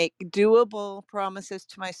to make doable promises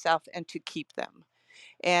to myself and to keep them.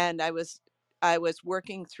 And I was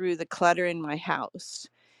working through the clutter in my house,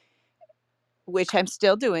 which I'm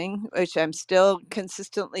still doing, which I'm still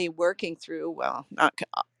consistently working through. Well, not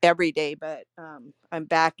every day, but I'm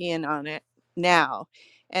back in on it. now.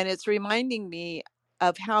 And it's reminding me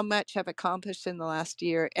of how much I've accomplished in the last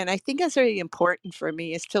year. And I think that's very important for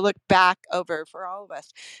me, is to look back over, for all of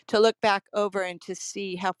us, to look back over and to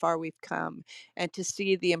see how far we've come and to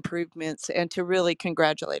see the improvements and to really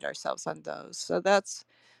congratulate ourselves on those. So that's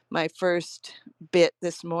my first bit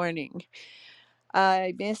this morning.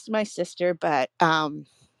 I missed my sister, but I'm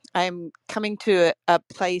coming to a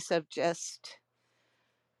place of just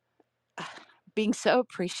being so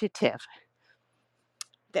appreciative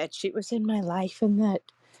that she was in my life, and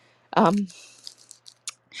um,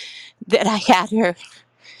 that I had her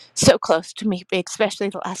so close to me, especially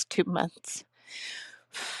the last 2 months.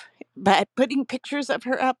 But putting pictures of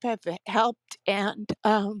her up have helped, and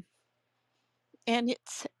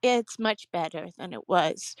it's much better than it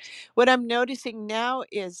was. What I'm noticing now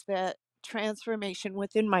is that transformation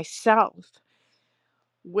within myself,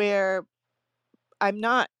 where I'm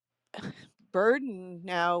not burdened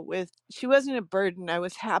now with, she wasn't a burden. I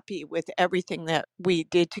was happy with everything that we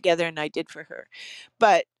did together and I did for her.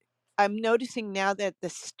 But I'm noticing now that the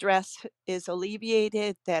stress is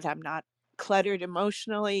alleviated, that I'm not cluttered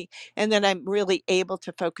emotionally, and that I'm really able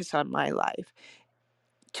to focus on my life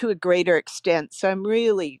to a greater extent. So I'm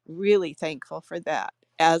really, really thankful for that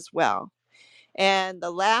as well. And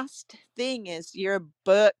the last thing is your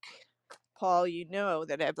book, Paul. You know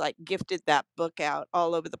that I've like gifted that book out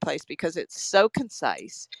all over the place because it's so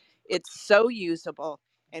concise, it's so usable,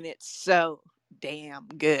 and it's so damn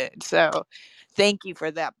good. So thank you for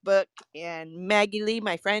that book. And Maggie Lee,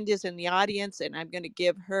 my friend, is in the audience, and I'm going to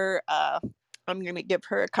give her a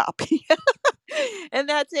copy. And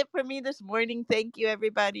that's it for me this morning. Thank you,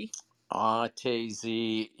 everybody.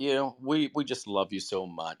 Tazy, we just love you so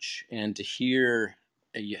much, and to hear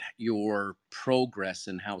your progress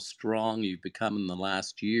and how strong you've become in the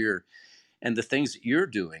last year, and the things that you're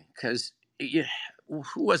doing. Because who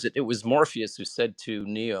was it? It was Morpheus who said to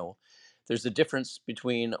Neo, "There's a difference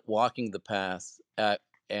between walking the path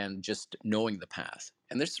and just knowing the path."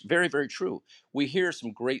 And that's very, very true. We hear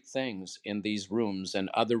some great things in these rooms and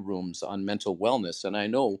other rooms on mental wellness. And I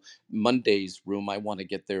know Monday's room, I want to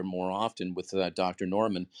get there more often with Dr.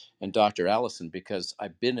 Norman and Dr. Allison, because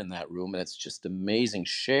I've been in that room and it's just amazing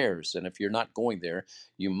shares. And if you're not going there,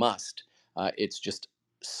 you must. It's just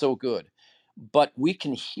so good. But we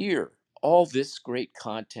can hear all this great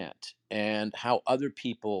content and how other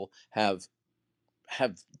people have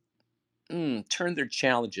turned their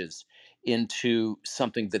challenges into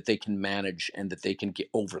something that they can manage and that they can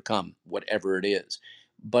overcome whatever it is.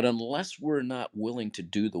 But unless we're not willing to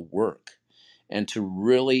do the work and to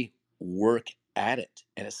really work at it,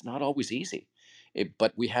 and it's not always easy,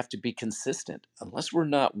 but we have to be consistent. Unless we're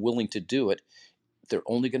not willing to do it, they're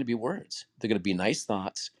only going to be words. They're going to be nice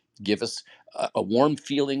thoughts, give us a warm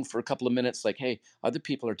feeling for a couple of minutes, like, hey, other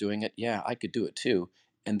people are doing it. Yeah, I could do it too.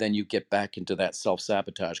 And then you get back into that self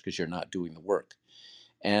sabotage because you're not doing the work.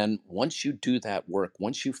 And once you do that work,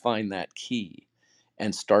 once you find that key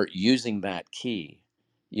and start using that key,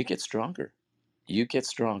 you get stronger. You get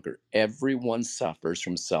stronger. Everyone suffers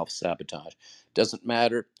from self sabotage. Doesn't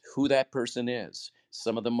matter who that person is.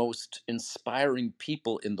 Some of the most inspiring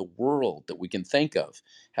people in the world that we can think of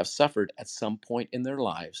have suffered at some point in their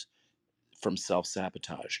lives from self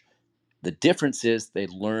sabotage. The difference is they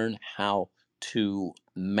learn how to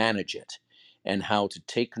manage it and how to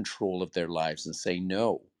take control of their lives and say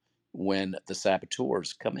no when the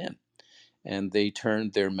saboteurs come in. And they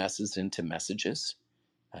turn their messes into messages.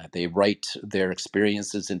 They write their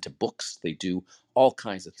experiences into books. They do all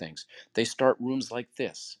kinds of things. They start rooms like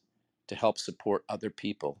this to help support other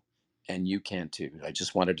people. And you can too. I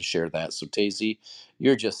just wanted to share that. So, Tazy,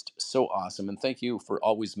 you're just so awesome. And thank you for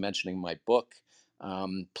always mentioning my book.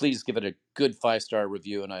 Please give it a good 5-star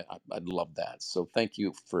review. And I'd love that. So, thank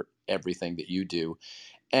you for everything that you do.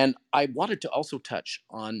 And I wanted to also touch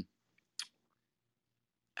on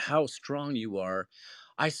how strong you are.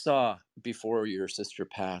 I saw before your sister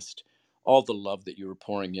passed all the love that you were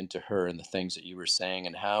pouring into her and the things that you were saying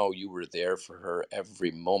and how you were there for her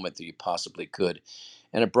every moment that you possibly could.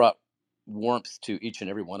 And it brought warmth to each and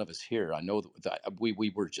every one of us here. I know that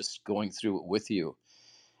we were just going through it with you.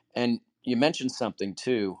 And you mentioned something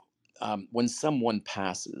too. When someone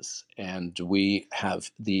passes and we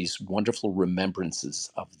have these wonderful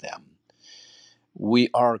remembrances of them, we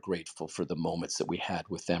are grateful for the moments that we had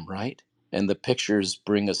with them, right? And the pictures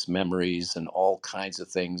bring us memories and all kinds of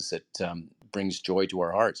things that brings joy to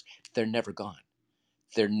our hearts. They're never gone.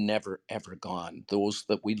 They're never, ever gone. Those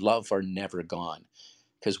that we love are never gone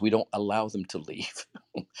because we don't allow them to leave.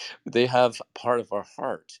 They have part of our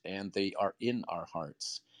heart and they are in our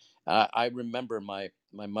hearts. I remember my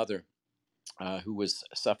mother. who was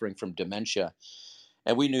suffering from dementia.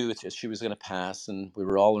 And we knew that she was going to pass, and we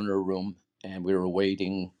were all in her room and we were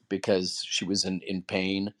waiting because she was in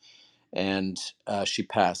pain. And she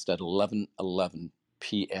passed at 11:11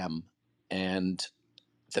 p.m. And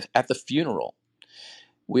at the funeral,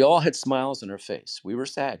 we all had smiles on our face. We were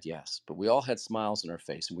sad, yes, but we all had smiles on our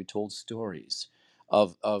face, and we told stories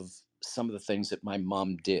of some of the things that my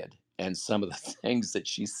mom did and some of the things that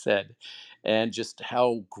she said, and just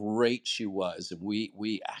how great she was. And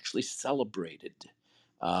we actually celebrated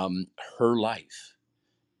um, her life,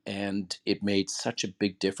 and it made such a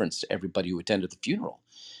big difference to everybody who attended the funeral.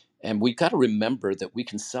 And we got to remember that we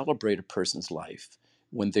can celebrate a person's life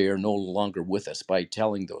when they are no longer with us by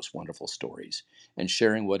telling those wonderful stories and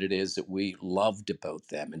sharing what it is that we loved about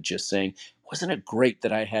them, and just saying, wasn't it great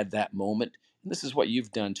that I had that moment? And this is what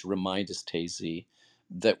you've done to remind us, Tazy,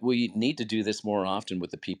 that we need to do this more often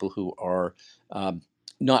with the people who are um,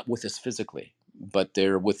 not with us physically, but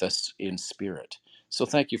they're with us in spirit. So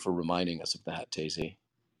thank you for reminding us of that, Tazy.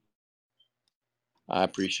 I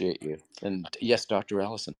appreciate you. And yes, Dr.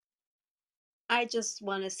 Allison. I just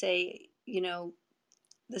want to say,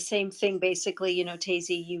 the same thing basically.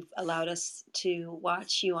 Tazy, you've allowed us to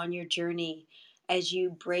watch you on your journey as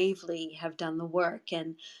you bravely have done the work.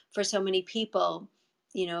 And for so many people,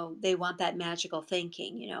 they want that magical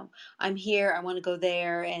thinking. I'm here, I want to go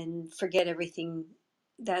there and forget everything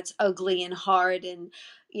that's ugly and hard and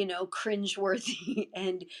cringeworthy.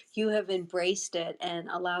 And you have embraced it and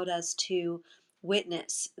allowed us to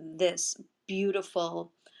witness this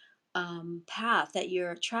beautiful path that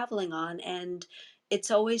you're traveling on. And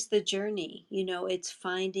it's always the journey, it's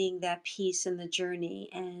finding that peace in the journey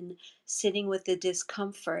and sitting with the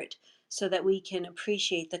discomfort so that we can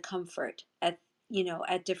appreciate the comfort at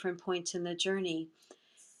different points in the journey.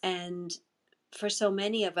 And for so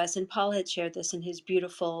many of us, and Paul had shared this in his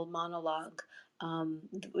beautiful monologue,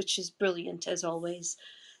 which is brilliant as always,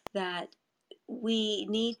 that we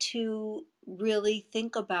need to really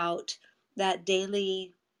think about that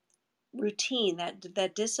daily routine,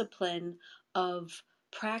 that discipline of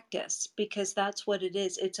practice, because that's what it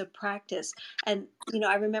is. It's a practice. And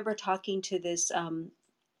I remember talking to this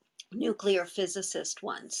nuclear physicist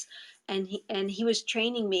once, and he was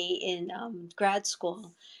training me in grad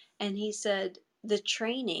school, and he said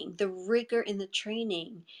the rigor in the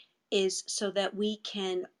training is so that we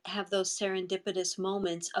can have those serendipitous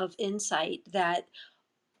moments of insight that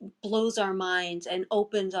blows our minds and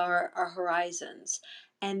opens our horizons.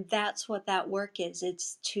 And that's what that work is.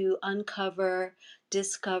 It's to uncover,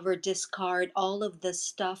 discover, discard all of the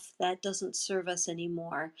stuff that doesn't serve us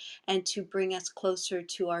anymore, and to bring us closer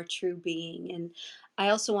to our true being. And I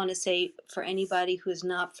also want to say, for anybody who's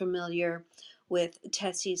not familiar with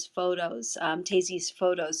Tazy's photos,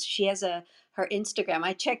 she has her Instagram.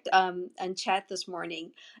 I checked on chat this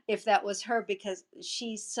morning if that was her, because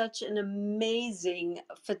she's such an amazing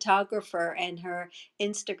photographer, and her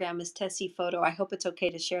Instagram is Tessie Photo. I hope it's okay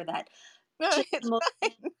to share that. No, Just the it's most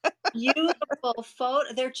fine. beautiful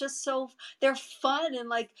photo. They're just they're fun. And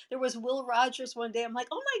like, there was Will Rogers one day. I'm like,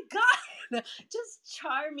 oh my God, just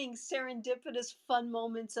charming, serendipitous, fun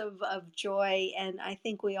moments of joy. And I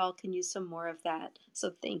think we all can use some more of that.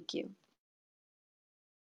 So thank you.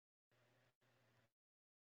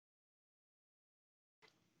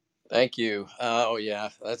 Thank you. Oh yeah,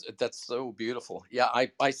 that's so beautiful. Yeah,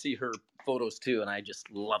 I see her photos too, and I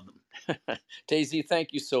just love them. Daisy,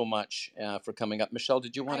 thank you so much for coming up. Michelle,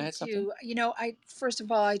 did you want to I add something? do. I first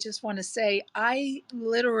of all, I just want to say, I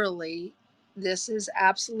literally, this is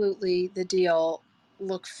absolutely the deal.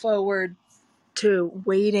 Look forward to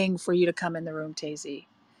waiting for you to come in the room, Tazy.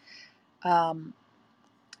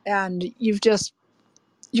 And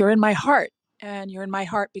you're in my heart, and you're in my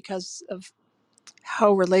heart because of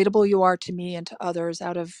how relatable you are to me and to others,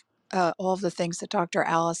 out of all of the things that Dr.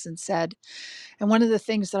 Allison said. And one of the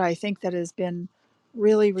things that I think that has been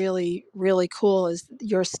really, really, really cool is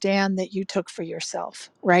your stand that you took for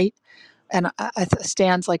yourself, right? And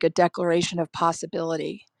stands like a declaration of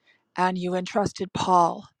possibility. And you entrusted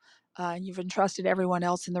Paul, and you've entrusted everyone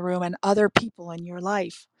else in the room and other people in your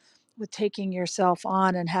life with taking yourself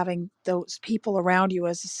on and having those people around you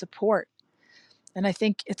as a support. And I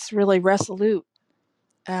think it's really resolute.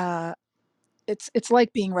 Uh, it's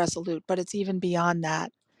like being resolute, but it's even beyond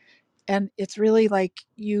that. And it's really like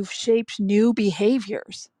you've shaped new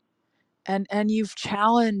behaviors, and you've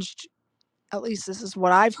challenged, at least this is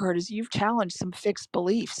what I've heard, is you've challenged some fixed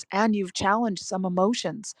beliefs, and you've challenged some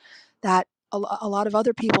emotions that a lot of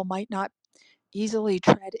other people might not easily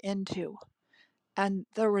tread into. And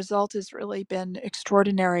the result has really been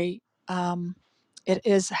extraordinary.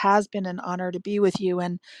 has been an honor to be with you,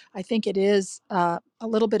 and I think it is a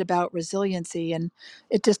little bit about resiliency, and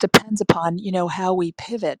it just depends upon how we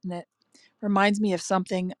pivot. And it reminds me of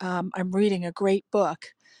something. I'm reading a great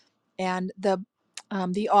book, and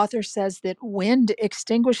the author says that wind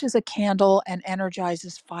extinguishes a candle and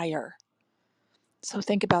energizes fire. So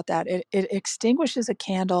think about that. It extinguishes a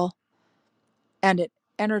candle and it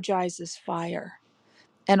energizes fire.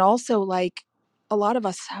 And also, like, a lot of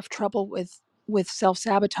us have trouble with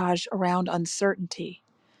self-sabotage around uncertainty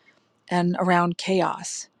and around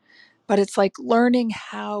chaos. But it's like learning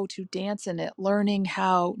how to dance in it, learning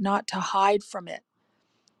how not to hide from it,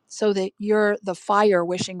 so that you're the fire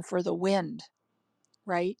wishing for the wind,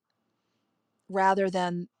 right? Rather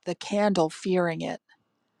than the candle fearing it.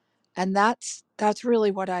 And that's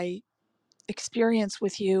really what I experience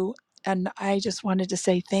with you. And I just wanted to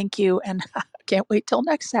say thank you, and I can't wait till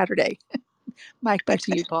next Saturday. Mike, back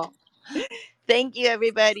to you, Paul. Thank you,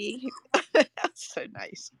 everybody. That's so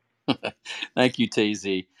nice. Thank you,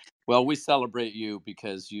 Tazy. Well, we celebrate you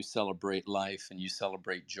because you celebrate life and you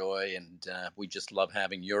celebrate joy, and we just love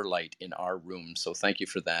having your light in our room. So thank you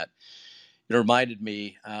for that. It reminded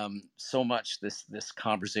me so much this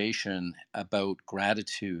conversation about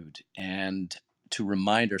gratitude, and to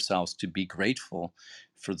remind ourselves to be grateful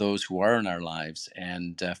for those who are in our lives,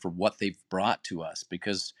 and for what they've brought to us,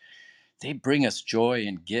 because they bring us joy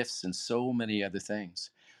and gifts and so many other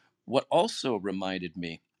things. What also reminded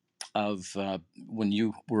me of when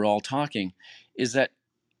you were all talking is that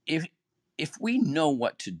if we know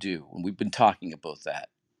what to do, and we've been talking about that,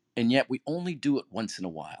 and yet we only do it once in a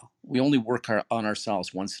while, we only work on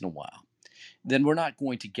ourselves once in a while, then we're not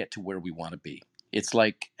going to get to where we want to be. It's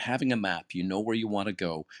like having a map. You know where you want to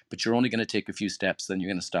go, but you're only going to take a few steps, then you're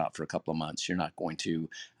going to stop for a couple of months. You're not going to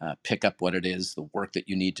pick up what it is, the work that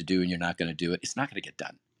you need to do, and you're not going to do it. It's not going to get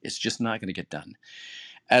done. It's just not going to get done.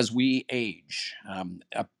 As we age,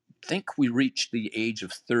 I think we reach the age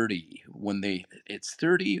of 30 when it's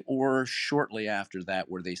 30 or shortly after that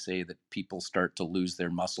where they say that people start to lose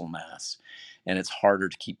their muscle mass, and it's harder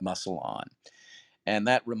to keep muscle on. And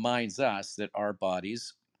that reminds us that our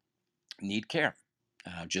bodies need care.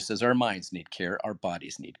 Just as our minds need care, our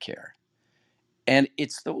bodies need care. And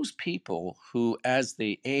it's those people who, as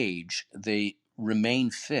they age, they remain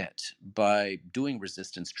fit by doing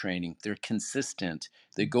resistance training. They're consistent.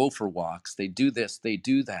 They go for walks. They do this, they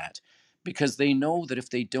do that, because they know that if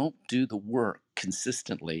they don't do the work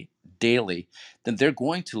consistently, daily, then they're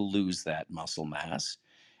going to lose that muscle mass,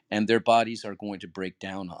 and their bodies are going to break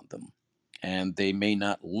down on them. And they may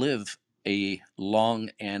not live a long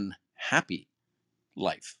and happy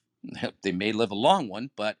life. They may live a long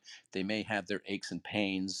one, but they may have their aches and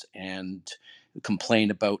pains and complain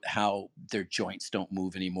about how their joints don't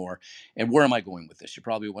move anymore. And where am I going with this? You're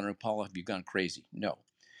probably wondering, Paula, have you gone crazy? No.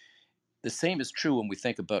 The same is true when we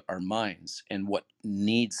think about our minds and what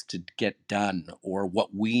needs to get done, or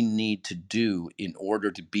what we need to do in order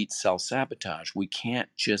to beat self sabotage. We can't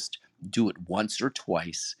just do it once or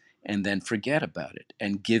twice and then forget about it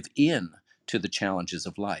and give in to the challenges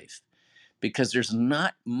of life, because there's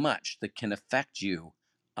not much that can affect you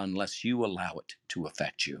unless you allow it to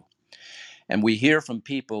affect you. And we hear from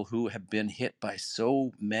people who have been hit by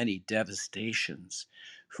so many devastations,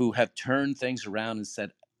 who have turned things around and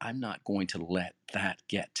said, I'm not going to let that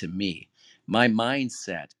get to me. My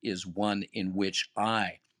mindset is one in which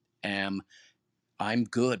I'm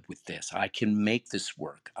good with this. I can make this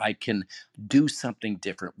work. I can do something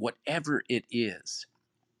different. Whatever it is,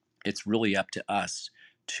 it's really up to us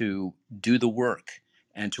to do the work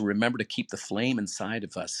and to remember to keep the flame inside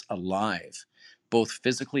of us alive, both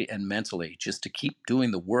physically and mentally, just to keep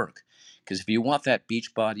doing the work. Because if you want that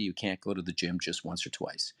beach body, you can't go to the gym just once or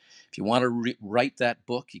twice. If you want to write that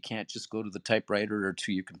book, you can't just go to the typewriter or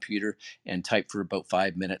to your computer and type for about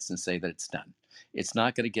 5 minutes and say that it's done. It's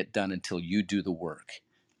not going to get done until you do the work.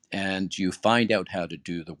 And you find out how to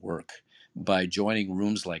do the work by joining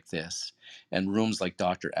rooms like this, and rooms like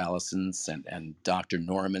Dr. Allison's and Dr.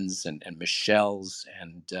 Norman's and Michelle's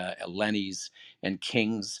and Eleni's and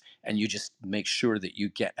King's, and you just make sure that you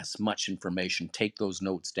get as much information, take those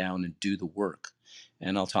notes down, and do the work.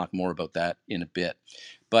 And I'll talk more about that in a bit.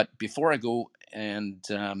 But before I go and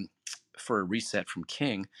for a reset from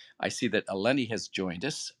King, I see that Eleni has joined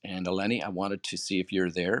us. And Eleni, I wanted to see if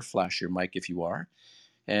you're there. Flash your mic if you are.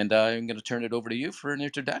 And I'm going to turn it over to you for an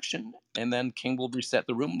introduction, and then King will reset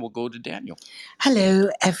the room. We'll go to Daniel. Hello,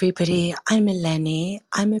 everybody. I'm Eleni.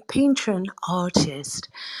 I'm a painter and artist.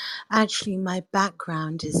 Actually, my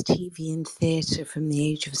background is TV and theatre from the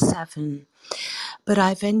age of 7. But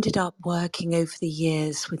I've ended up working over the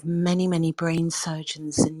years with many, many brain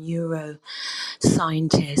surgeons and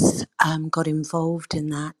neuroscientists, got involved in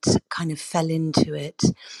that, kind of fell into it.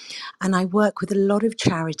 And I work with a lot of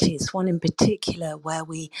charities, one in particular where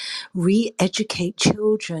we re-educate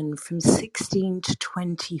children from 16 to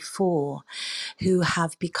 24 who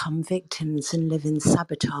have become victims and live in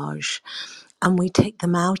sabotage. And we take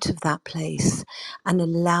them out of that place and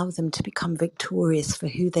allow them to become victorious for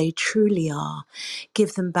who they truly are,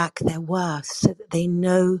 give them back their worth so that they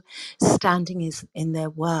know standing is in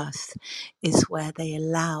their worth is where they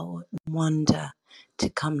allow wonder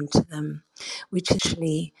to come to them, which is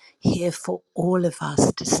actually here for all of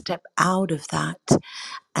us to step out of that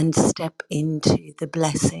and step into the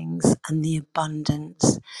blessings and the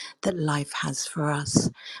abundance that life has for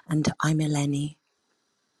us. And I'm Eleni.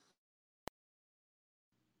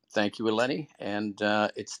 Thank you, Eleni. And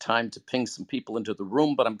it's time to ping some people into the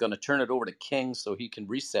room, but I'm going to turn it over to King so he can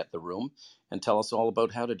reset the room and tell us all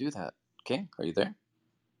about how to do that. King, are you there?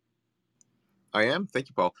 I am. Thank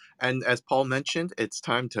you, Paul. And as Paul mentioned, it's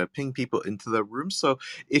time to ping people into the room. So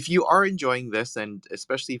if you are enjoying this, and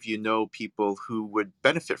especially if you know people who would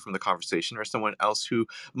benefit from the conversation or someone else who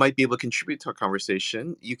might be able to contribute to a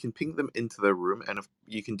conversation, you can ping them into the room. And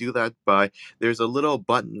you can do that by, there's a little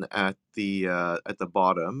button at the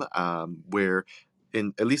bottom where,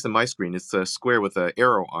 at least in my screen, it's a square with an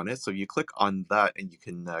arrow on it. So you click on that, and you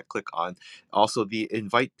can click on also the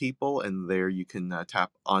invite people, and there you can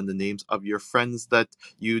tap on the names of your friends that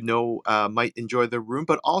you know might enjoy the room.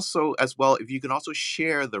 But also, as well, if you can also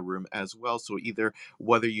share the room as well. So either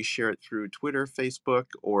whether you share it through Twitter, Facebook,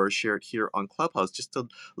 or share it here on Clubhouse, just to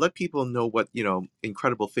let people know what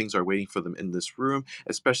incredible things are waiting for them in this room,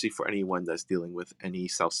 especially for anyone that's dealing with any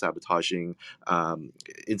self-sabotaging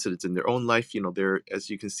incidents in their own life. There,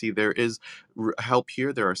 as you can see, there is help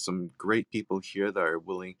here. There are some great people here that are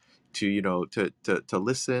willing to to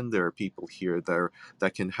listen. There are people here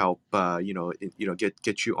that can help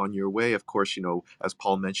get you on your way. Of course, as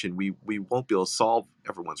Paul mentioned, we won't be able to solve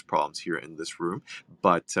everyone's problems here in this room,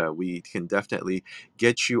 but we can definitely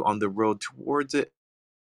get you on the road towards it.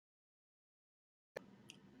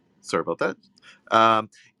 Sorry about that.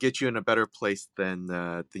 Get you in a better place than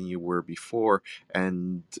you were before.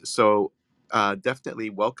 And so definitely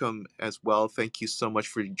welcome as well. Thank you so much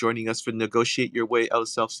for joining us for Negotiate Your Way Out of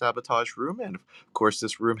Self-Sabotage Room. And of course,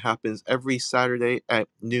 this room happens every Saturday at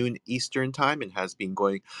noon Eastern Time and has been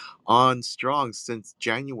going on strong since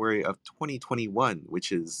January of 2021,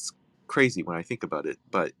 which is crazy when I think about it.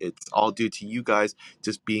 But it's all due to you guys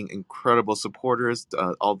just being incredible supporters,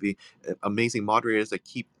 all the amazing moderators that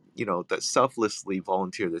keep that selflessly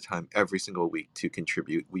volunteer their time every single week to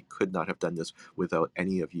contribute. We could not have done this without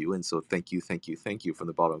any of you, and so thank you from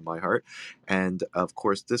the bottom of my heart. And of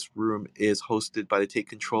course, this room is hosted by the Take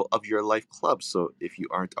Control of Your Life Club. So if you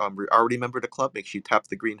aren't already a member of the club, make sure you tap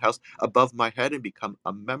the greenhouse above my head and become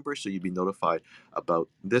a member, so you'll be notified about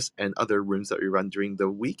this and other rooms that we run during the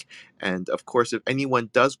week. And of course, if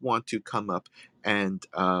anyone does want to come up and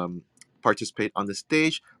participate on the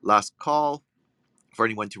stage, last call for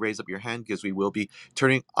anyone to raise up your hand, because we will be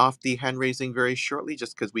turning off the hand raising very shortly,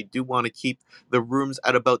 just because we do want to keep the rooms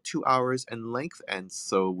at about 2 hours in length. And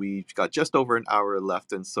so we've got just over an hour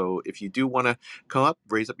left. And so if you do want to come up,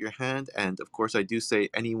 raise up your hand. And of course, I do say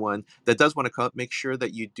anyone that does want to come up, make sure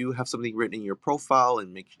that you do have something written in your profile,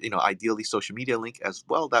 and make, ideally social media link as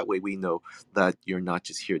well. That way we know that you're not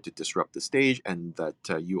just here to disrupt the stage, and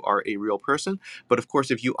that you are a real person. But of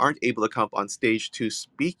course, if you aren't able to come up on stage to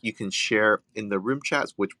speak, you can share in the room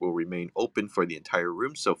chats, which will remain open for the entire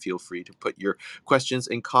room. So feel free to put your questions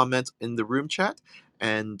and comments in the room chat.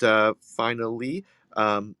 And finally,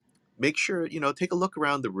 make sure, take a look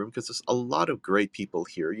around the room, because there's a lot of great people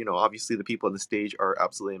here. Obviously the people on the stage are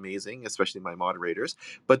absolutely amazing, especially my moderators,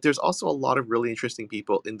 but there's also a lot of really interesting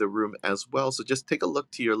people in the room as well. So just take a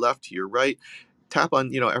look to your left, to your right, tap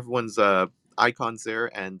on, everyone's icons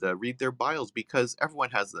there, and read their bios, because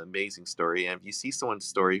everyone has an amazing story. And if you see someone's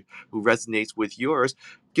story who resonates with yours,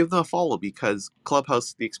 give them a follow, because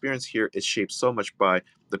Clubhouse, the experience here is shaped so much by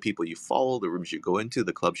the people you follow, the rooms you go into,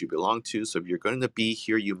 the clubs you belong to. So if you're going to be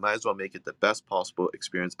here, you might as well make it the best possible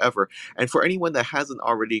experience ever. And for anyone that hasn't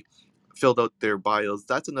already filled out their bios,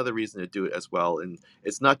 that's another reason to do it as well. And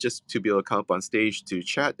it's not just to be able to come up on stage to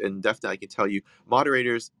chat. And definitely I can tell you,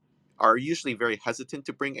 moderators are usually very hesitant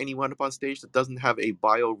to bring anyone up on stage that doesn't have a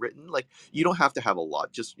bio written. Like, you don't have to have a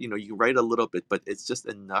lot, just, you write a little bit, but it's just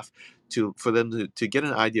enough for them to get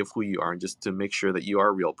an idea of who you are, and just to make sure that you are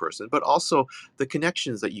a real person. But also the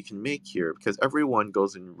connections that you can make here, because everyone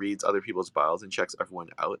goes and reads other people's bios and checks everyone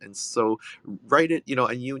out. And so write it,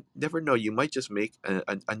 and you never know, you might just make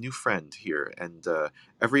a new friend here. And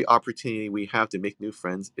every opportunity we have to make new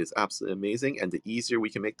friends is absolutely amazing. And the easier we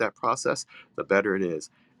can make that process, the better it is.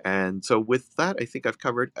 And so with that, I think I've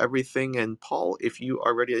covered everything. And Paul, if you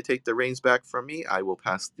are ready to take the reins back from me, I will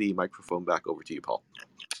pass the microphone back over to you, Paul.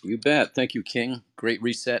 You bet. Thank you, King. Great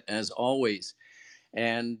reset as always.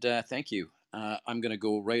 And thank you. I'm going to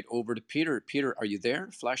go right over to Peter. Peter, are you there?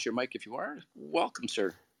 Flash your mic if you are. Welcome,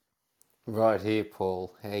 sir. Right here,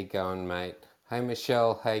 Paul. How you going, mate? Hey,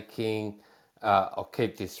 Michelle. Hey, King. I'll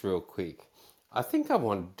keep this real quick. I think I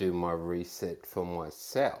want to do my reset for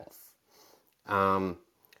myself.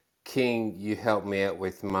 King, you helped me out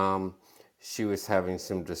with Mum. She was having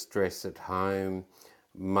some distress at home.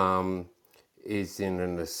 Mum is in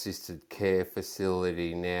an assisted care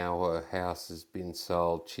facility now. Her house has been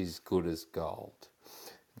sold. She's good as gold.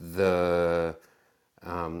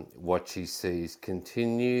 What she sees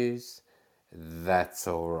continues. That's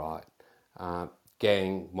all right.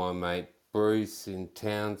 Gang, my mate Bruce in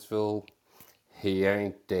Townsville, he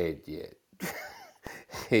ain't dead yet.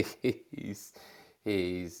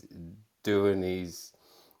 he's doing his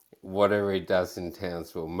whatever he does in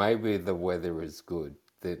Townsville. Maybe the weather is good,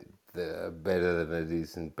 better than it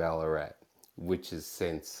is in Ballarat, which is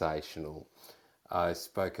sensational. I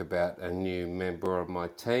spoke about a new member of my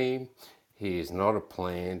team. He is not a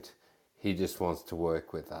plant. He just wants to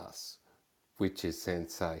work with us, which is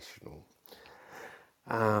sensational.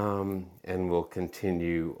 And we'll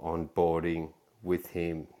continue onboarding with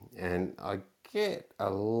him. And I get a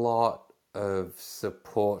lot of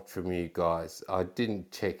support from you guys. I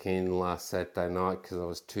didn't check in last Saturday night because I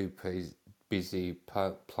was too busy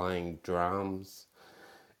playing drums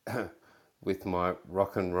with my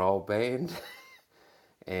rock and roll band.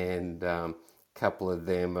 And a couple of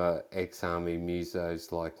them are ex-army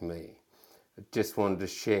musos like me. I just wanted to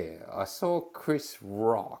share. I saw Chris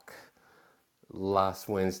Rock last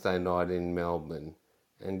Wednesday night in Melbourne,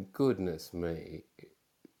 and goodness me,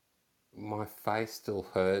 my face still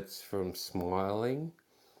hurts from smiling.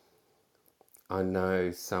 I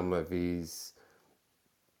know some of his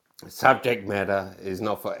subject matter is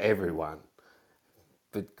not for everyone,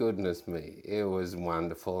 but goodness me, it was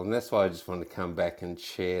wonderful. And that's why I just want to come back and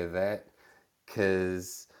share that,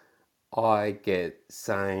 because I get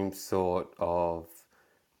same sort of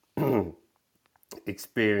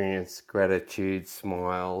experience, gratitude,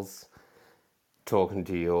 smiles, talking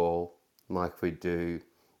to you all like we do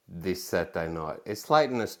this Saturday night. It's late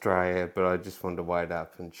in Australia, but I just wanted to wait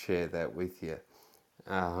up and share that with you.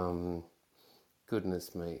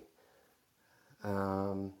 Goodness me.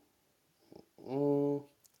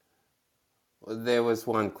 There was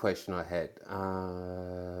one question I had.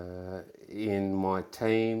 In my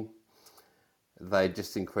team, they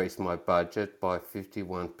just increased my budget by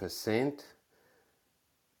 51%.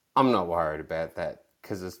 I'm not worried about that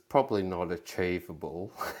because it's probably not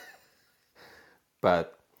achievable,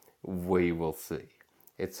 but we will see.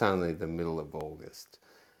 It's only the middle of August.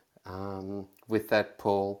 With that,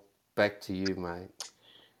 Paul, back to you, mate.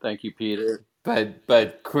 Thank you, Peter.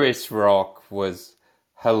 But Chris Rock was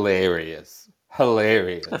hilarious.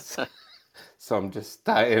 So I'm just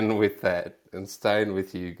staying with that and staying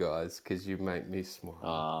with you guys because you make me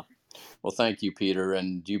smile. Well, thank you, Peter,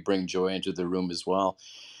 and you bring joy into the room as well.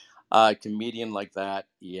 A comedian like that,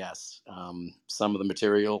 yes. Some of the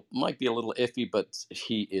material might be a little iffy, but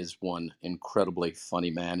he is one incredibly funny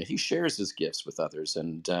man. And he shares his gifts with others.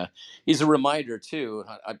 And he's a reminder, too.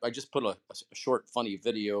 I just put a short, funny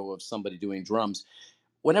video of somebody doing drums.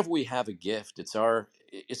 Whenever we have a gift,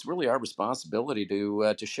 it's really our responsibility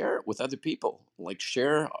to share it with other people. Like,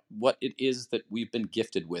 share what it is that we've been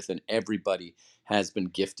gifted with, and everybody has been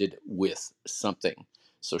gifted with something.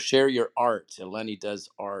 So share your art. Eleni does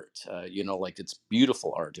art, like it's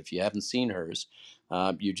beautiful art. If you haven't seen hers,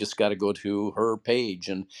 you just got to go to her page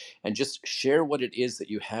and just share what it is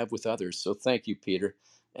that you have with others. So thank you, Peter,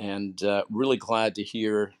 and really glad to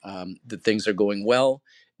hear that things are going well,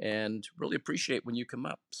 and really appreciate when you come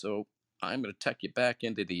up. So I'm going to tuck you back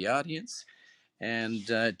into the audience and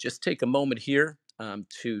just take a moment here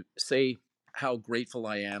to say how grateful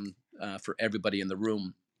I am for everybody in the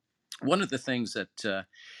room. One of the things that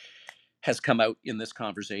has come out in this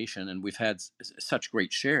conversation, and we've had such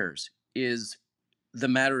great shares, is the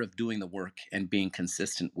matter of doing the work and being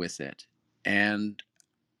consistent with it. And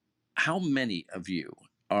how many of you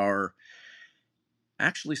are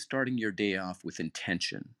actually starting your day off with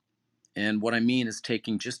intention. And what I mean is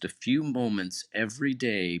taking just a few moments every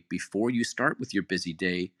day before you start with your busy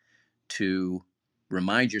day to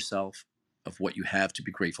remind yourself of what you have to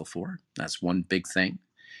be grateful for. That's one big thing.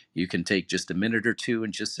 You can take just a minute or two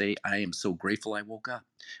and just say, I am so grateful I woke up.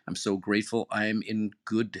 I'm so grateful I am in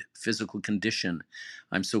good physical condition.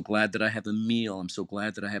 I'm so glad that I have a meal. I'm so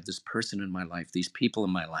glad that I have this person in my life, these people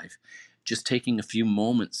in my life. Just taking a few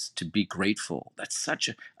moments to be grateful. That's such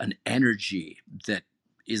an energy that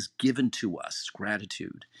is given to us,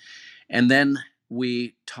 gratitude. And then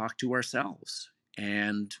we talk to ourselves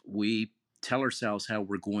and we tell ourselves how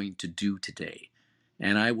we're going to do today.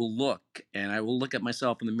 And I will look at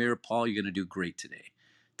myself in the mirror. Paul, you're going to do great today.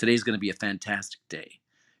 Today's going to be a fantastic day.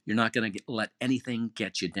 You're not going to let anything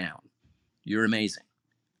get you down. You're amazing.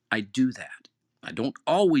 I do that. I don't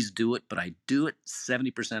always do it, but I do it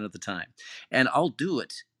 70% of the time. And I'll do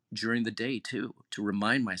it during the day too, to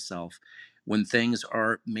remind myself when things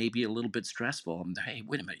are maybe a little bit stressful. Hey,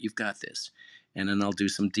 wait a minute, you've got this. And then I'll do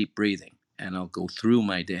some deep breathing and I'll go through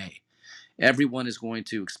my day. Everyone is going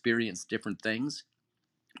to experience different things,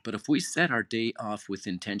 but if we set our day off with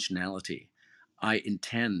intentionality, I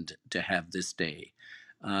intend to have this day.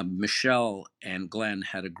 Michelle and Glenn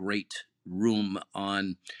had a great room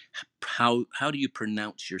on how do you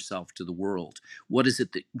pronounce yourself to the world? What is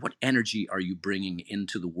it that what energy are you bringing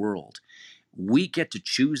into the world? We get to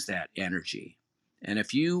choose that energy. And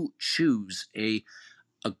if you choose a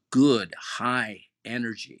good high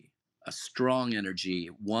energy, a strong energy,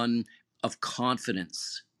 one of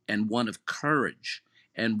confidence and one of courage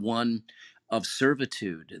and one of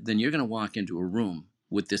servitude, then you're going to walk into a room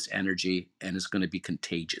with this energy and it's going to be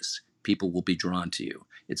contagious. People will be drawn to you.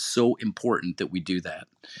 It's so important that we do that.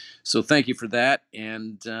 So thank you for that.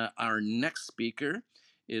 And our next speaker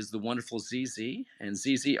is the wonderful Zizi. And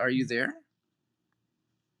Zizi, are you there?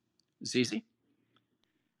 Zizi?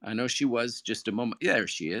 I know she was just a moment. Yeah, there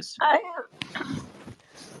she is. I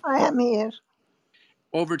am here.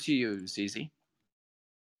 Over to you, Zizi.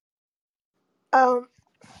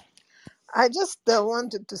 I just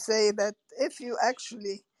wanted to say that if you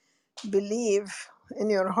actually believe in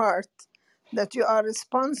your heart that you are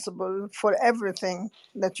responsible for everything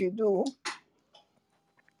that you do,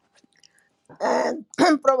 and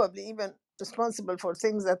probably even responsible for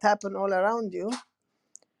things that happen all around you,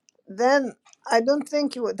 then I don't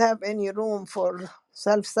think you would have any room for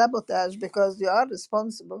self-sabotage because you are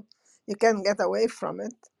responsible. You can't get away from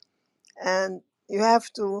it. And you have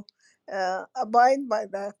to abide by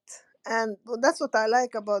that. And that's what I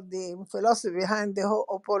like about the philosophy behind the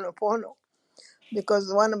Ho'oponopono,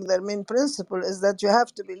 because one of their main principles is that you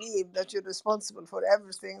have to believe that you're responsible for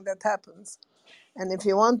everything that happens. And if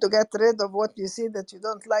you want to get rid of what you see that you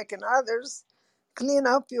don't like in others, clean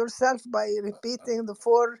up yourself by repeating the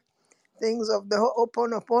 4 things of the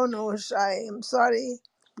Ho'oponopono, which I am sorry,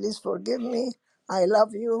 please forgive me, I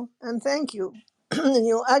love you, and thank you.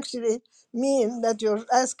 You actually mean that you're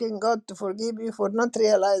asking God to forgive you for not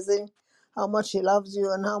realizing how much He loves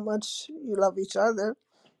you and how much you love each other.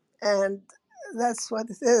 And that's what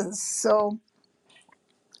it is. So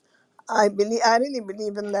I really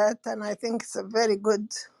believe in that, and I think it's a very good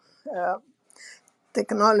uh,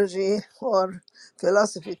 technology or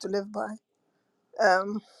philosophy to live by.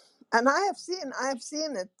 And I have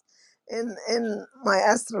seen it in my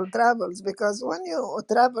astral travels, because when you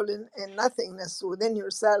travel in nothingness within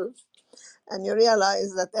yourself and you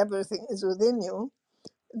realize that everything is within you,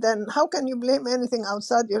 then how can you blame anything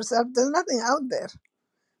outside yourself? There's nothing out there.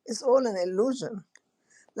 It's all an illusion.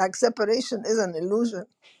 Like separation is an illusion.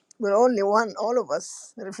 We're only one, all of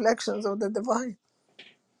us, reflections of the divine.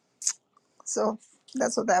 So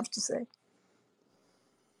that's what I have to say.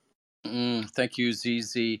 Thank you,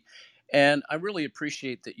 Zizi. And I really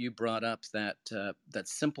appreciate that you brought up that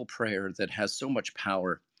simple prayer that has so much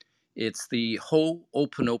power. It's the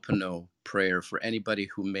Ho'oponopono prayer for anybody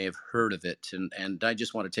who may have heard of it. And I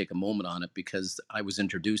just want to take a moment on it because I was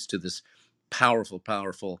introduced to this powerful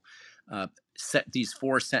these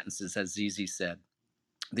 4 sentences, as Zizi said.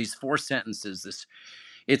 These 4 sentences,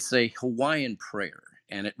 it's a Hawaiian prayer,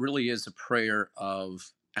 and it really is a prayer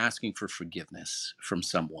of asking for forgiveness from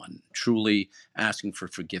someone, truly asking for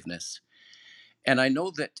forgiveness. And I know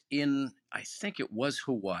that I think it was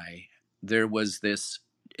Hawaii, there is this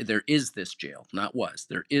jail,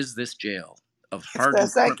 there is this jail of It's the hardened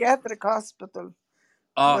psychiatric hospital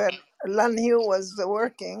where Lan Hu was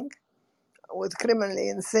working with criminally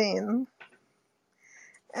insane,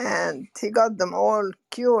 and he got them all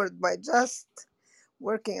cured by just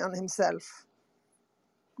working on himself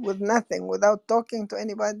with nothing, without talking to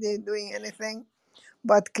anybody, doing anything,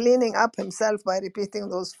 but cleaning up himself by repeating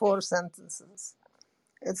those 4 sentences.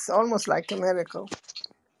 It's almost like a miracle.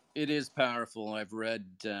 It is powerful. I've read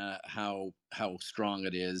how strong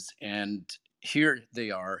it is, and here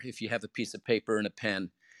they are. If you have a piece of paper and a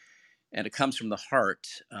pen, and it comes from the heart,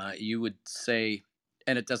 you would say,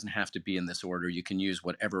 and it doesn't have to be in this order. You can use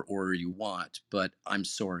whatever order you want. But I'm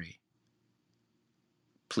sorry.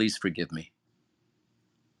 Please forgive me.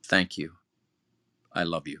 Thank you. I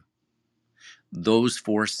love you. Those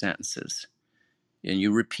 4 sentences, and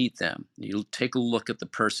you repeat them. You'll take a look at the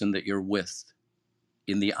person that you're with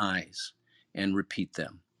in the eyes and repeat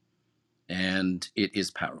them. And it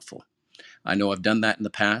is powerful. I know I've done that in the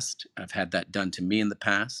past. I've had that done to me in the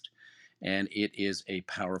past, and it is a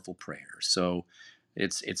powerful prayer. So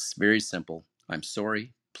it's very simple. I'm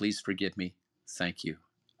sorry. Please forgive me. Thank you.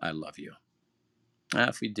 I love you.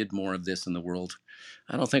 If we did more of this in the world,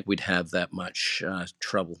 I don't think we'd have that much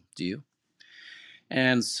trouble. Do you?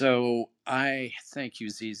 And so I thank you,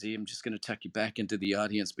 Zizi. I'm just going to tuck you back into the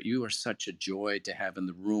audience, but you are such a joy to have in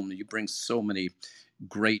the room. You bring so many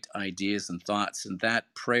great ideas and thoughts, and that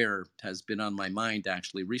prayer has been on my mind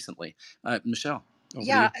actually recently. Michelle, over to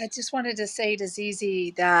Yeah, you. I just wanted to say to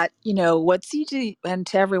Zizi that, what Zizi and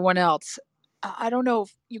to everyone else, I don't know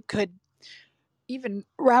if you could even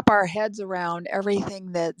wrap our heads around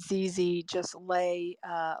everything that Zizi just lay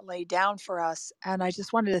down for us. And I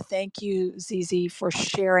just wanted to thank you, Zizi, for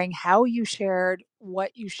sharing how you shared,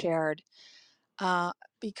 what you shared, uh,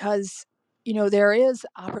 because there is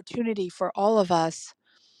opportunity for all of us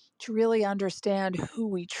to really understand who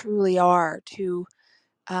we truly are, to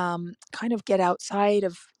kind of get outside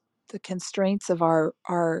of the constraints of our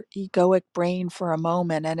egoic brain for a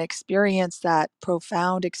moment and experience that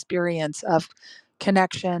profound experience of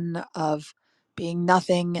connection, of being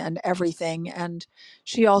nothing and everything. And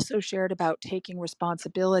she also shared about taking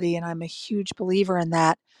responsibility, and I'm a huge believer in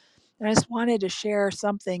that. And I just wanted to share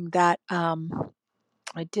something that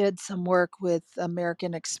I did some work with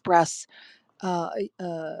American Express,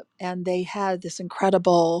 and they had this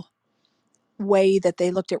incredible way that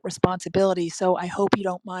they looked at responsibility. So I hope you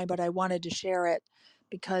don't mind, but I wanted to share it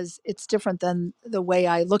because it's different than the way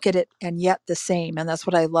I look at it and yet the same. And that's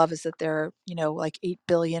what I love, is that there are, like 8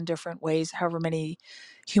 billion different ways, however many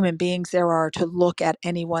human beings there are, to look at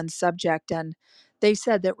any one subject. And they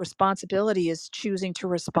said that responsibility is choosing to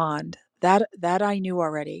respond. That I knew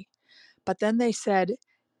already. But then they said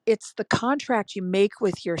it's the contract you make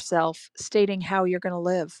with yourself stating how you're going to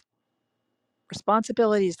live.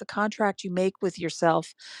 Responsibility is the contract you make with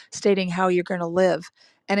yourself stating how you're going to live.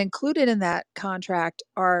 And included in that contract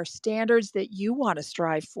are standards that you want to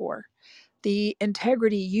strive for, the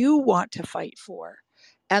integrity you want to fight for,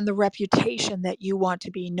 and the reputation that you want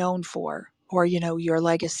to be known for, or, your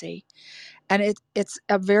legacy. And it's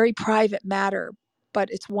a very private matter, but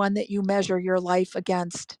it's one that you measure your life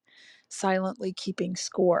against, silently keeping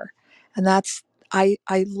score. And I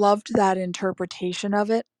loved that interpretation of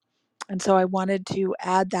it, and so I wanted to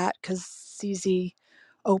add that because CZ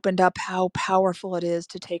opened up how powerful it is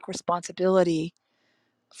to take responsibility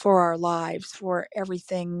for our lives, for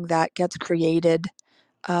everything that gets created,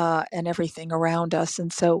 and everything around us.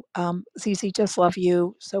 And so, CZ, just love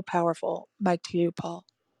you. So powerful. Mike to you, Paul.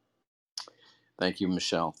 Thank you,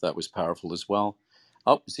 Michelle. That was powerful as well.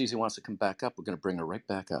 Oh, Zizi wants to come back up. We're going to bring her right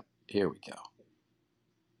back up. Here we go.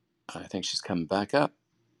 I think she's coming back up.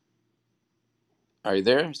 Are you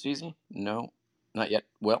there, Zizi? No, not yet.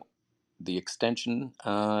 Well, the extension,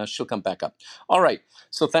 she'll come back up. All right.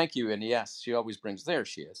 So thank you. And yes, she always brings, there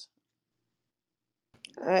she is.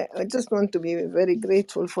 I just want to be very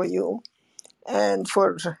grateful for you and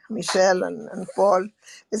for Michelle and Paul.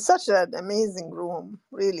 It's such an amazing room,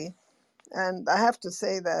 really. And I have to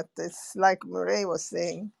say that it's like Murray was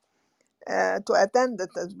saying, to attend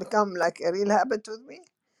it has become like a real habit with me,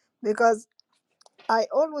 because I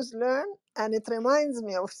always learn and it reminds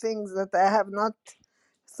me of things that I have not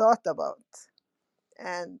thought about.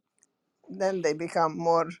 And then they become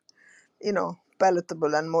more,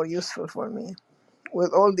 palatable and more useful for me.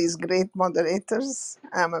 With all these great moderators,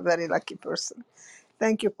 I'm a very lucky person.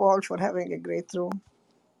 Thank you, Paul, for having a great room.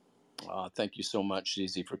 Thank you so much,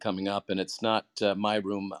 Zizi, for coming up. And it's not my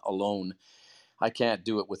room alone. I can't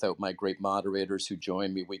do it without my great moderators who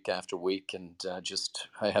join me week after week. And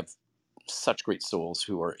I have such great souls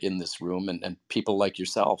who are in this room, and people like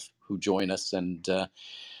yourself who join us. And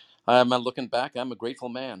I'm looking back, I'm a grateful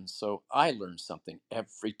man. So I learn something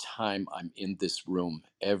every time I'm in this room,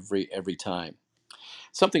 every time.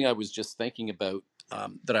 Something I was just thinking about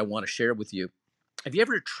that I want to share with you. Have you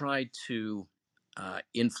ever tried to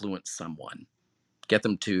influence someone? get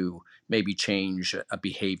them to maybe change a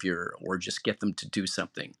behavior or just get them to do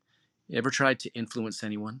something. You ever tried to influence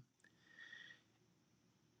anyone?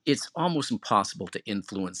 It's almost impossible to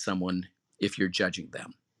influence someone if you're judging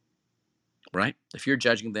them, right? If you're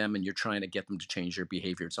judging them and you're trying to get them to change their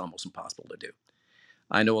behavior, it's almost impossible to do.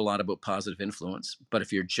 I know a lot about positive influence, but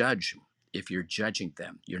if you're judging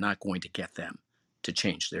them, you're not going to get them to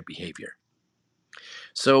change their behavior.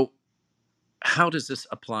 So, how does this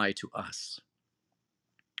apply to us?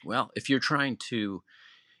 Well, if you're trying to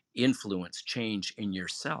influence change in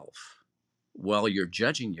yourself while you're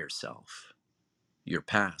judging yourself, your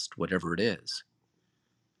past, whatever it is,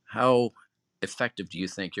 how effective do you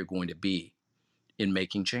think you're going to be in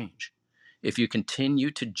making change? If you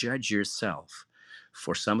continue to judge yourself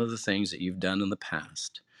for some of the things that you've done in the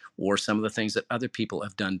past, or some of the things that other people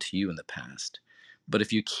have done to you in the past, but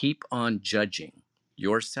if you keep on judging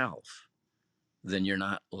yourself, then you're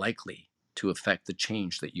not likely to affect the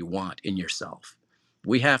change that you want in yourself.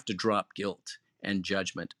 We have to drop guilt and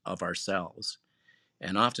judgment of ourselves.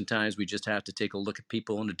 And oftentimes we just have to take a look at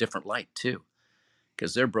people in a different light too,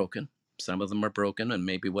 because they're broken. Some of them are broken, and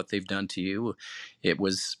maybe what they've done to you, it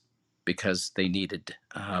was because they needed,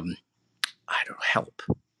 help.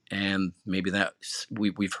 And maybe that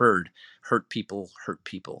we've heard hurt people,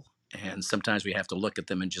 and sometimes we have to look at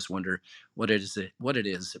them and just wonder what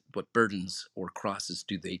burdens or crosses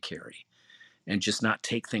do they carry, and just not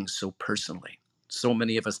take things so personally. So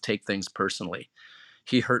many of us take things personally.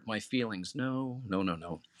 He hurt my feelings. No, no, no,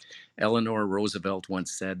 no. Eleanor Roosevelt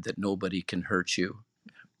once said that nobody can hurt you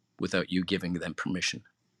without you giving them permission.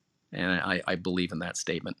 And I believe in that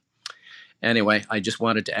statement. Anyway, I just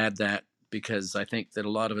wanted to add that because I think that a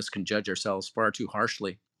lot of us can judge ourselves far too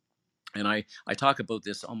harshly. And I talk about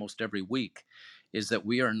this almost every week, is that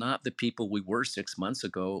we are not the people we were 6 months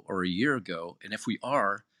ago or a year ago. And if we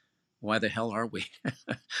are, why the hell are we?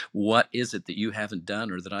 What is it that you haven't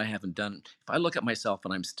done or that I haven't done? If I look at myself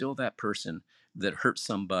and I'm still that person that hurt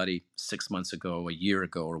somebody 6 months ago, a year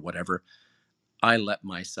ago, or whatever, I let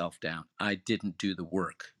myself down. I didn't do the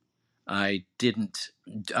work. I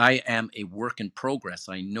am a work in progress.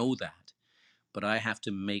 I know that, but I have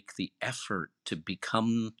to make the effort to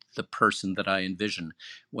become the person that I envision.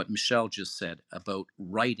 What Michelle just said about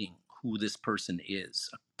writing who this person is,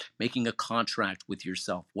 making a contract with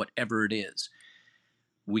yourself, whatever it is.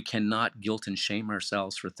 We cannot guilt and shame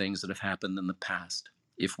ourselves for things that have happened in the past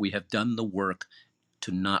if we have done the work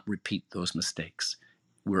to not repeat those mistakes.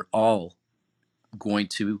 We're all going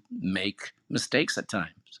to make mistakes at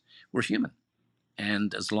times. We're human.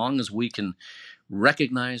 And as long as we can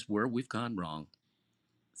recognize where we've gone wrong,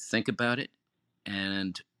 think about it,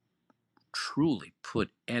 and truly put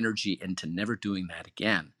energy into never doing that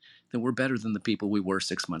again, then we're better than the people we were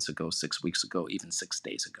 6 months ago, 6 weeks ago, even 6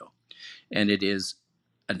 days ago. And it is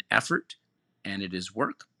an effort and it is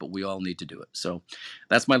work, but we all need to do it. So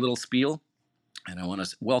that's my little spiel. And I want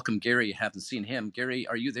to welcome Gary. You haven't seen him. Gary,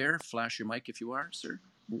 are you there? Flash your mic if you are, sir.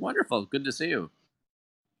 Wonderful. Good to see you.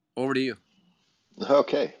 Over to you.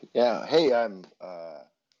 Okay. Yeah. Hey, I'm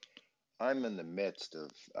in the midst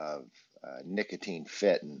of nicotine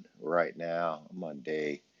fitting right now. I'm on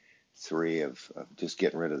day 3 of just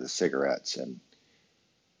getting rid of the cigarettes, and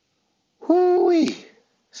whoo-wee.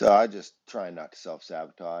 So I just try not to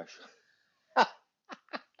self-sabotage.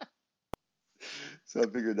 So I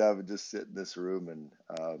figured I would just sit in this room and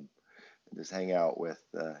just hang out with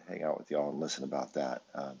y'all and listen about that.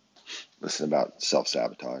 Listen about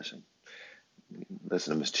self-sabotage and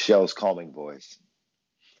listen to Mr. Shell's calming voice.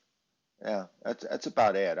 Yeah, that's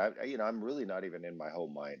about it. I'm really not even in my whole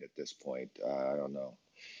mind at this point. I don't know.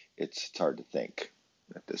 It's hard to think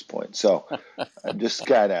at this point. So I'm just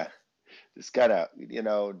kind of,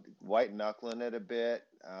 white knuckling it a bit.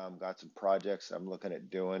 Got some projects I'm looking at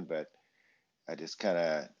doing, but I just kind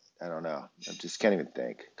of, I don't know. I just can't even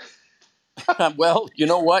think. Well, you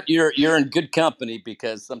know what? You're in good company,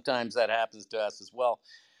 because sometimes that happens to us as well.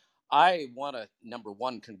 I want to, number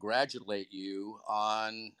one, congratulate you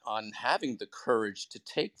on having the courage to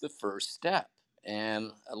take the first step.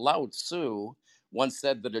 And Lao Tzu once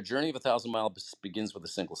said that a journey of 1,000 miles begins with a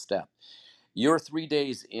single step. You're 3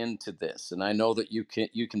 days into this, and I know that you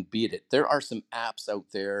can beat it. There are some apps out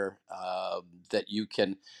there that you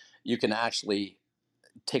can actually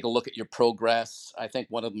take a look at your progress. I think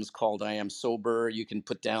one of them is called I Am Sober. You can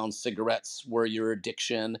put down cigarettes where your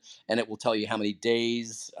addiction, and it will tell you how many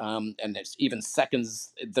days, and there's even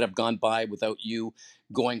seconds that have gone by without you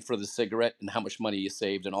going for the cigarette, and how much money you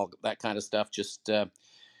saved, and all that kind of stuff. Just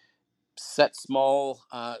set small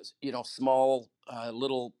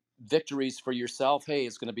little victories for yourself. Hey,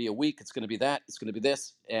 it's going to be a week. It's going to be that. It's going to be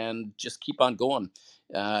this, and just keep on going.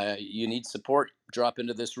 You need support. Drop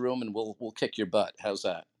into this room, and we'll kick your butt. How's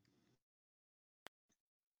that?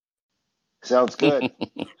 Sounds good.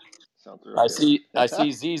 Sounds real I good.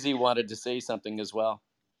 see. Zizi wanted to say something as well.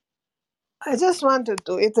 I just wanted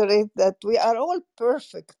to iterate that we are all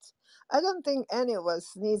perfect. I don't think any of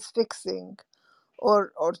us needs fixing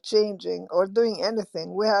or changing or doing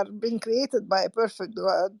anything. We are being created by a perfect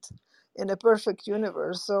God in a perfect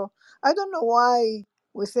universe. So I don't know why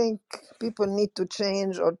we think people need to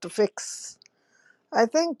change or to fix. I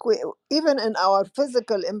think we, even in our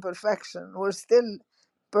physical imperfection, we're still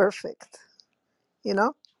perfect, you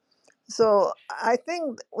know? So I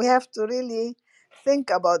think we have to really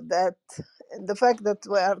think about that. The fact that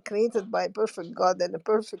we are created by a perfect God in a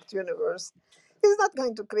perfect universe is not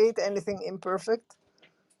going to create anything imperfect,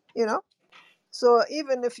 you know? So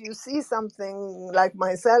even if you see something like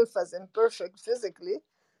myself as imperfect physically,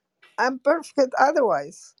 I'm perfect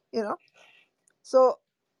otherwise, you know? So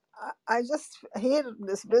I just hear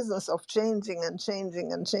this business of changing and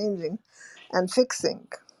changing and changing and fixing.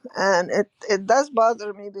 And it does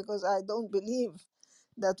bother me because I don't believe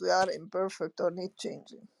that we are imperfect or need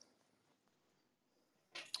changing.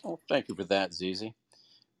 Well, thank you for that, Zizi.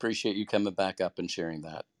 Appreciate you coming back up and sharing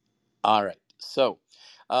that. All right. So,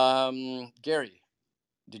 Gary,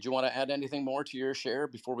 did you want to add anything more to your share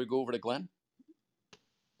before we go over to Glenn?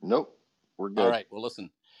 Nope, we're All good. right. Well, listen,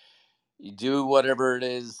 you do whatever it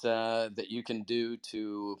is that you can do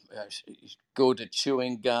to go to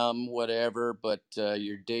chewing gum, whatever. But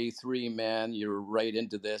you're day 3, man. You're right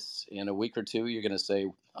into this. In a week or two, you're going to say,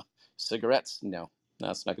 cigarettes? No,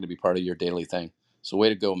 that's not going to be part of your daily thing. So, way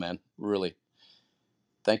to go, man. Really.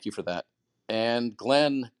 Thank you for that. And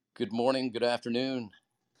Glenn, good morning, good afternoon.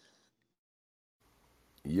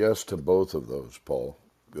 Yes to both of those, Paul.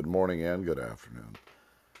 Good morning and good afternoon.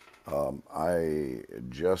 I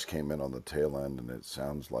just came in on the tail end, and it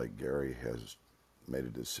sounds like Gary has made a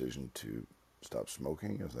decision to stop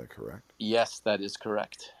smoking. Is that correct? Yes, that is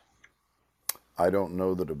correct. I don't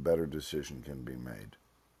know that a better decision can be made.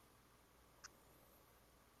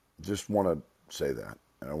 Just want to say that,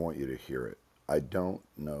 and I want you to hear it. I don't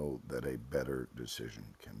know that a better decision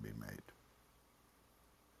can be made.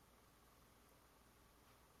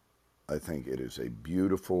 I think it is a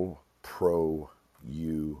beautiful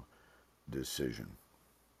pro-you decision.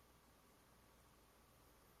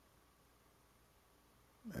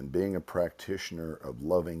 And being a practitioner of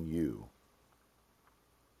loving you,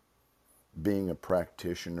 being a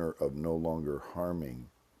practitioner of no longer harming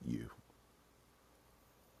you,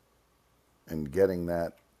 and getting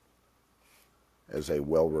that as a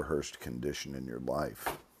well-rehearsed condition in your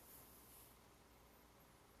life.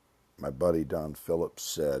 My buddy Don Phillips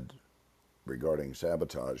said regarding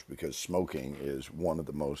sabotage, because smoking is one of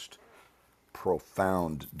the most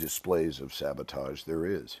profound displays of sabotage there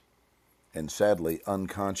is, and sadly,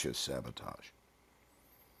 unconscious sabotage.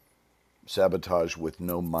 Sabotage with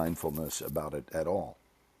no mindfulness about it at all.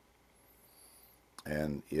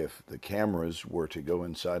 And if the cameras were to go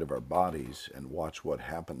inside of our bodies and watch what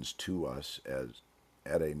happens to us as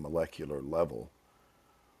at a molecular level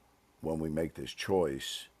when we make this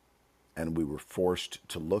choice, and we were forced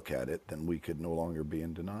to look at it, then we could no longer be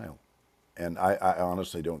in denial. And I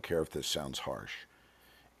honestly don't care if this sounds harsh.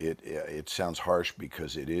 It sounds harsh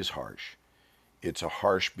because it is harsh. It's a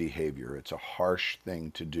harsh behavior. It's a harsh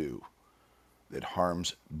thing to do that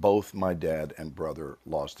harms. Both my dad and brother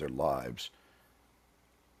lost their lives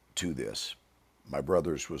to this. My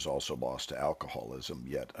brother's was also lost to alcoholism,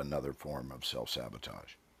 yet another form of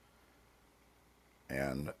self-sabotage.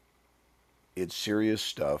 And it's serious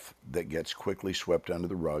stuff that gets quickly swept under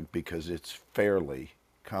the rug because it's fairly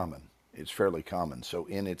common. It's fairly common. So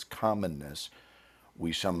in its commonness,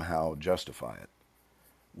 we somehow justify it,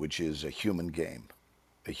 which is a human game.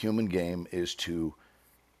 A human game is to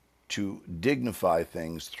dignify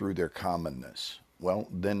things through their commonness. Well,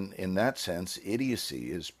 then in that sense,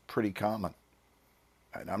 idiocy is pretty common.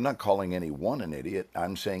 And I'm not calling anyone an idiot.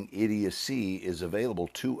 I'm saying idiocy is available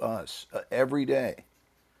to us every day.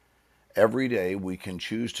 Every day we can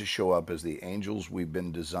choose to show up as the angels we've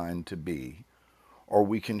been designed to be, or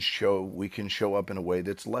we can show up in a way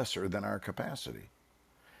that's lesser than our capacity.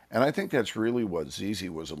 And I think that's really what Zizi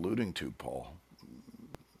was alluding to, Paul.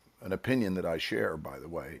 An opinion that I share, by the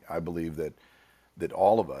way. I believe that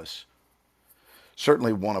all of us,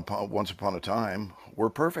 certainly once upon a time, were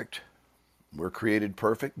perfect. We're created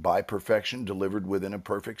perfect by perfection, delivered within a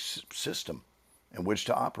perfect system in which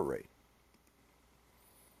to operate.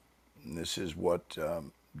 And this is what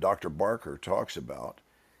Dr. Barker talks about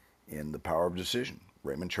in The Power of Decision.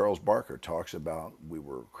 Raymond Charles Barker talks about we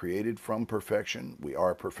were created from perfection, we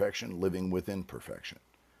are perfection, living within perfection.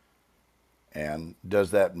 And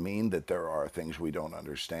does that mean that there are things we don't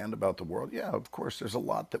understand about the world? Yeah, of course, there's a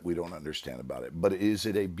lot that we don't understand about it. But is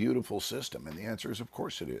it a beautiful system? And the answer is, of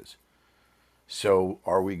course, it is. So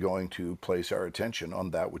are we going to place our attention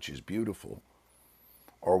on that which is beautiful?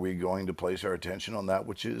 Or are we going to place our attention on that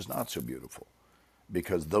which is not so beautiful?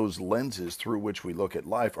 Because those lenses through which we look at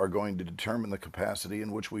life are going to determine the capacity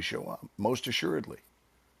in which we show up. Most assuredly,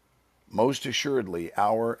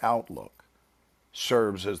 our outlook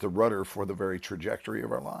serves as the rudder for the very trajectory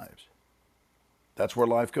of our lives. That's where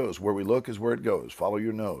life goes. Where we look is where it goes. Follow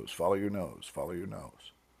your nose, follow your nose, follow your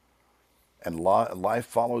nose. And life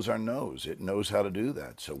follows our nose. It knows how to do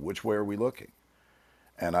that. So which way are we looking?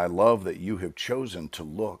 And I love that you have chosen to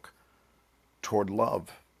look toward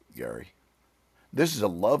love, Gary. This is a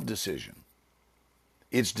love decision.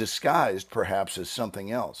 It's disguised perhaps as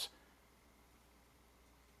something else.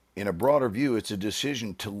 In a broader view, it's a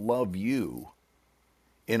decision to love you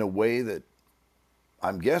in a way that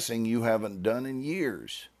I'm guessing you haven't done in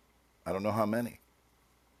years. I don't know how many.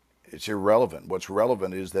 It's irrelevant. What's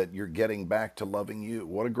relevant is that you're getting back to loving you.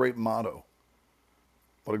 What a great motto.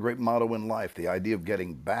 What a great motto in life, the idea of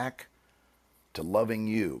getting back to loving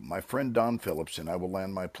you. My friend Don Phillips, and I will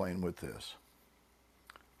land my plane with this.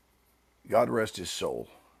 God rest his soul.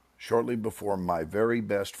 Shortly before my very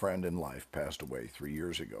best friend in life passed away 3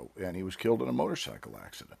 years ago, and he was killed in a motorcycle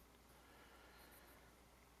accident.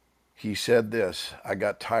 He said this, I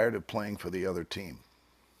got tired of playing for the other team.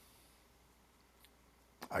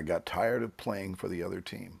 I got tired of playing for the other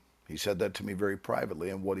team. He said that to me very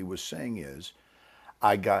privately, and what he was saying is,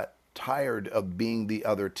 I got tired of being the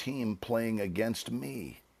other team playing against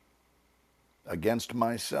me, against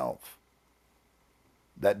myself.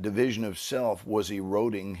 That division of self was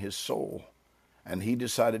eroding his soul, and he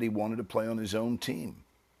decided he wanted to play on his own team,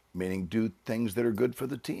 meaning do things that are good for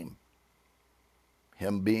the team,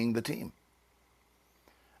 him being the team.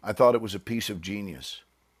 I thought it was a piece of genius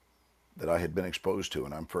that I had been exposed to,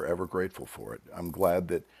 and I'm forever grateful for it. I'm glad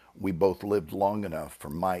that we both lived long enough for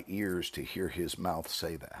my ears to hear his mouth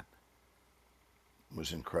say that. It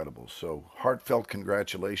was incredible. So heartfelt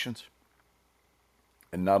congratulations.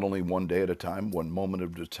 And not only one day at a time, one moment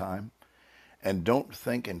at a time. And don't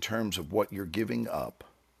think in terms of what you're giving up.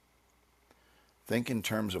 Think in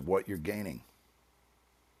terms of what you're gaining.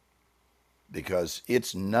 Because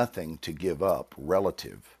it's nothing to give up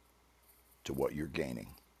relative to what you're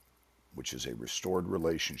gaining, which is a restored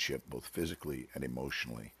relationship, both physically and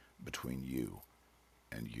emotionally, between you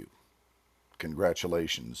and you.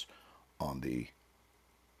 Congratulations on the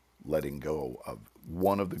letting go of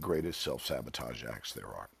one of the greatest self-sabotage acts there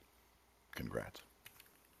are. Congrats.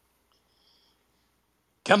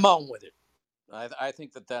 Come on with it. I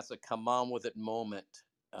think that's a come on with it moment.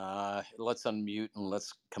 Let's unmute and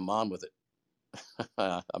let's come on with it.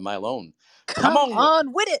 Am I alone? Come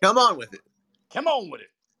on with it. Come on with it. Come on with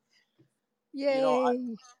it. Yay. You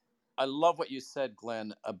know, I love what you said,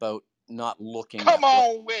 Glenn, about not looking. Come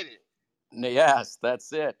on with it. Yes,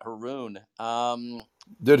 that's it, Haroon.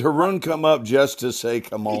 Did Haroon come up just to say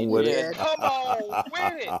come on with it? Come on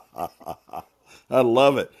with it. I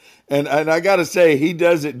love it. And I got to say, he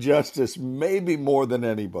does it justice maybe more than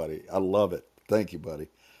anybody. I love it. Thank you, buddy.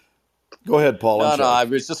 Go ahead, Paul. No, I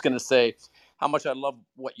was just going to say how much I love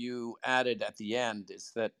what you added at the end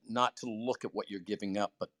is that not to look at what you're giving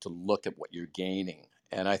up, but to look at what you're gaining.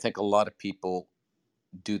 And I think a lot of people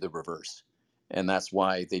do the reverse. And that's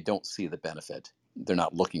why they don't see the benefit. They're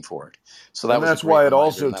not looking for it. So that's why it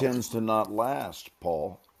also tends to not last,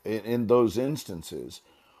 Paul. In those instances,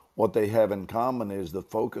 what they have in common is the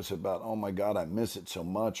focus about, oh my God, I miss it so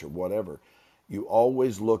much or whatever. You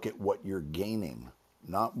always look at what you're gaining,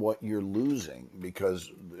 not what you're losing, because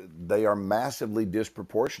they are massively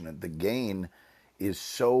disproportionate. The gain is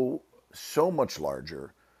so much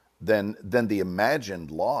larger than the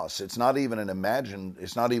imagined loss. It's not even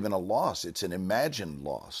a loss, it's an imagined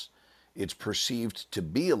loss. It's perceived to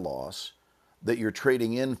be a loss that you're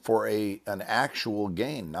trading in for an actual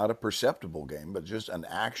gain, not a perceptible gain, but just an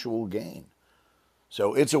actual gain.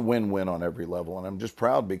 So it's a win-win on every level, and I'm just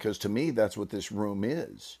proud because to me, that's what this room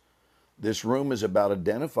is. This room is about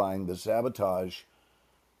identifying the sabotage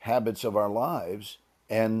habits of our lives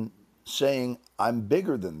and saying, I'm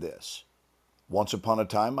bigger than this. Once upon a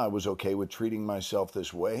time, I was okay with treating myself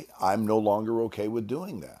this way. I'm no longer okay with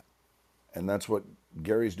doing that. And that's what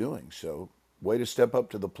Gary's doing. So, way to step up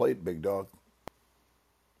to the plate, big dog.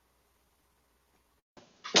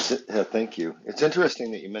 Thank you. It's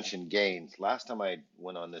interesting that you mentioned gains. Last time I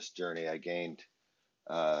went on this journey, I gained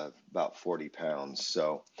about 40 pounds.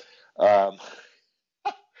 So um,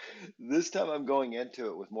 this time I'm going into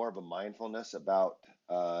it with more of a mindfulness about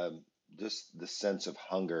just the sense of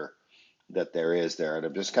hunger that there is there. And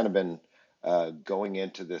I've just kind of been going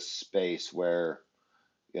into this space where,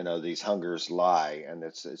 you know, these hungers lie, and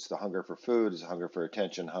it's the hunger for food, it's the hunger for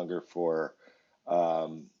attention, hunger for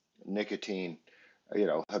um, nicotine, you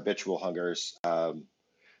know, habitual hungers.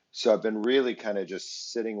 So I've been really kind of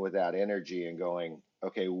just sitting with that energy and going,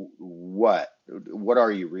 okay, what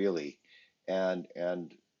are you really? And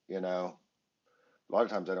you know, a lot of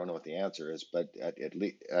times I don't know what the answer is, but at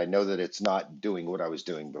least I know that it's not doing what I was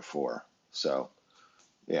doing before. So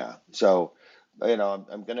yeah, so you know,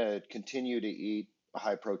 I'm gonna continue to eat a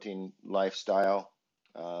high protein lifestyle,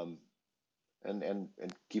 um, and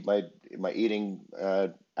keep my eating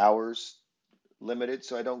hours limited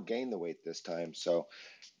so I don't gain the weight this time. So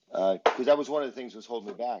because that was one of the things that was holding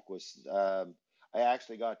me back was I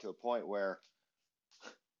actually got to a point where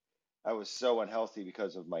I was so unhealthy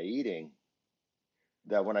because of my eating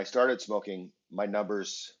that when I started smoking, my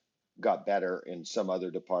numbers got better in some other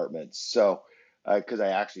departments. So because I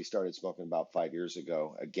actually started smoking about 5 years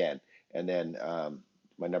ago again, and then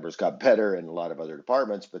my numbers got better in a lot of other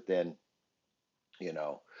departments, but then you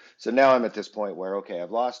know, so now I'm at this point where okay,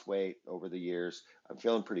 I've lost weight over the years. I'm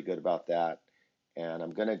feeling pretty good about that, and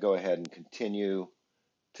I'm going to go ahead and continue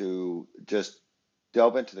to just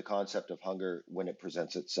delve into the concept of hunger when it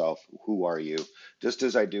presents itself. Who are you? Just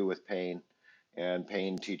as I do with pain. And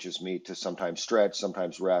pain teaches me to sometimes stretch,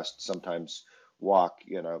 sometimes rest, sometimes walk,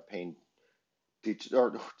 you know, pain teach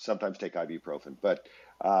or sometimes take ibuprofen, but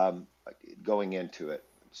going into it.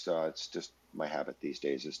 So it's just my habit these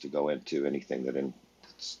days is to go into anything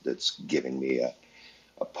that's giving me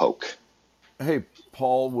a poke. Hey,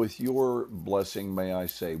 Paul, with your blessing, may I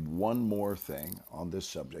say one more thing on this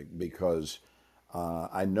subject because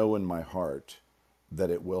I know in my heart that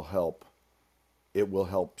it will help. It will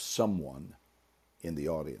help someone in the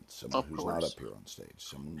audience, someone Of who's not course. up here on stage,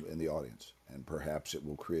 someone in the audience, and perhaps it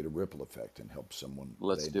will create a ripple effect and help someone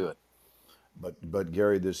Let's they do know. it. But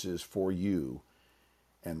Gary, this is for you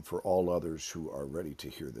and for all others who are ready to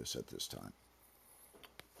hear this at this time.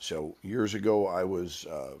 So years ago, I was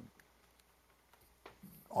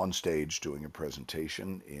on stage doing a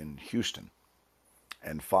presentation in Houston,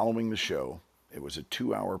 and following the show, it was a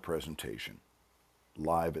 2-hour presentation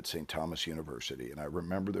live at St. Thomas University. And I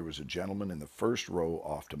remember there was a gentleman in the first row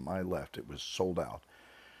off to my left. It was sold out.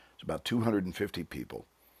 It's about 250 people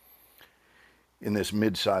in this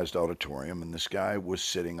mid-sized auditorium, and this guy was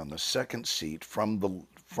sitting on the second seat from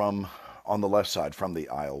on the left side from the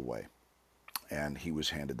aisleway, and he was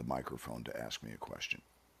handed the microphone to ask me a question.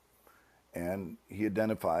 And he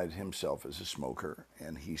identified himself as a smoker,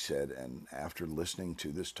 and he said, and after listening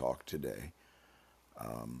to this talk today,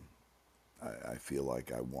 I feel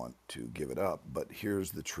like I want to give it up, but here's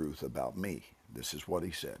the truth about me. This is what he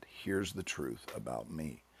said. Here's the truth about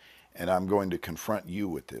me. And I'm going to confront you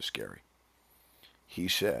with this, Gary. He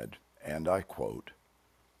said, and I quote,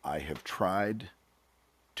 I have tried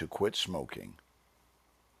to quit smoking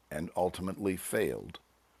and ultimately failed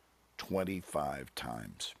 25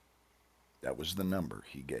 times. That was the number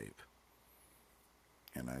he gave.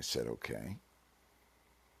 And I said, okay.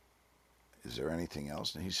 Is there anything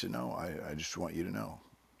else? And he said, no, I just want you to know.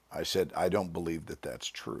 I said, I don't believe that that's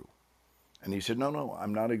true. And he said, no,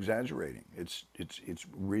 I'm not exaggerating. It's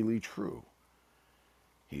really true.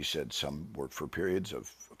 He said some worked for periods of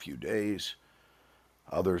a few days.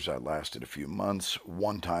 Others I lasted a few months.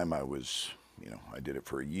 One time I was, I did it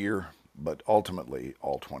for a year, but ultimately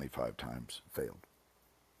all 25 times failed.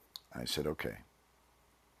 I said, okay,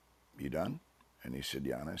 you done? And he said,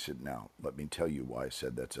 yeah. And I said, now, let me tell you why I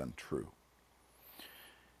said that's untrue.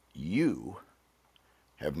 You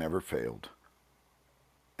have never failed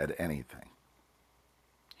at anything.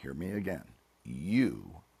 Hear me again.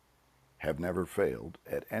 You have never failed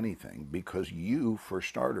at anything because you, for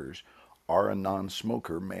starters, are a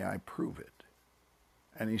non-smoker. May I prove it?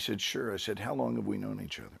 And he said, sure. I said, how long have we known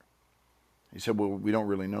each other? He said, well, we don't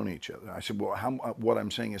really know each other. I said, well, what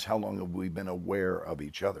I'm saying is how long have we been aware of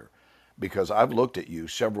each other? Because I've looked at you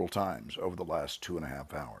several times over the last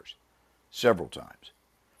 2.5 hours. Several times.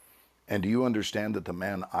 And do you understand that the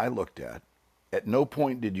man I looked at no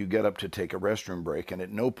point did you get up to take a restroom break, and at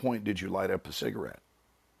no point did you light up a cigarette?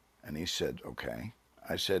 And he said, okay.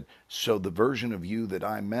 I said, so the version of you that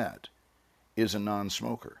I met is a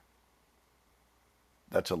non-smoker.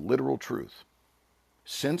 That's a literal truth.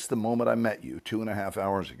 Since the moment I met you 2.5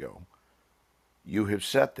 hours ago, you have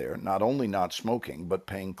sat there not only not smoking, but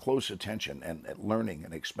paying close attention and learning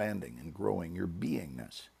and expanding and growing your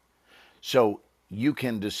beingness. So You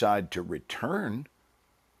can decide to return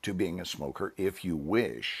to being a smoker if you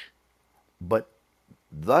wish, but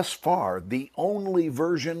thus far, the only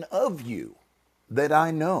version of you that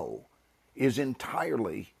I know is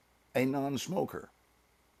entirely a non smoker.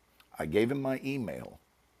 I gave him my email,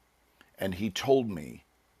 and he told me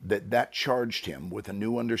that that charged him with a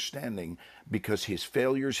new understanding because his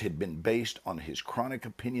failures had been based on his chronic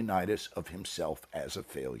opinionitis of himself as a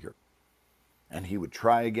failure. And he would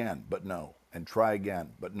try again, but no, and try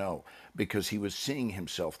again, but no, because he was seeing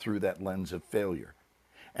himself through that lens of failure.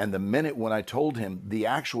 And the minute when I told him the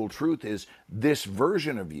actual truth is this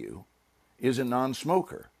version of you is a non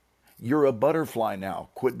smoker. You're a butterfly now.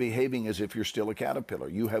 Quit behaving as if you're still a caterpillar.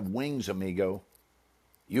 You have wings, amigo.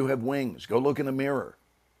 You have wings. Go look in the mirror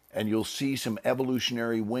and you'll see some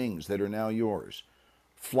evolutionary wings that are now yours.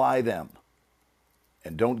 Fly them.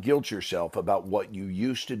 And don't guilt yourself about what you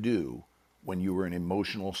used to do when you were an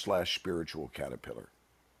emotional / spiritual caterpillar.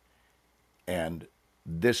 And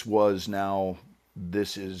this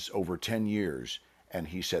is over 10 years. And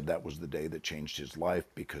he said that was the day that changed his life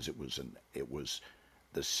because it was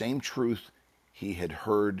the same truth he had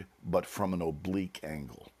heard, but from an oblique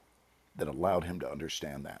angle that allowed him to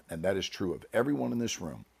understand that. And that is true of everyone in this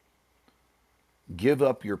room. Give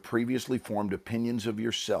up your previously formed opinions of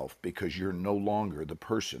yourself because you're no longer the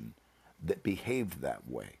person that behaved that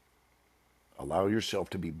way. Allow yourself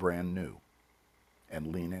to be brand new and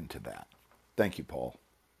lean into that. Thank you, Paul.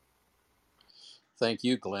 Thank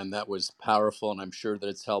you, Glenn. That was powerful, and I'm sure that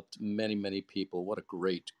it's helped many, many people. What a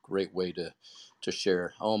great, great way to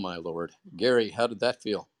share. Oh, my Lord. Gary, how did that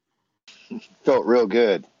feel? Felt real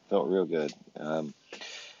good. Felt real good.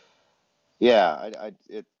 Yeah,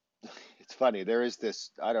 it's funny. There is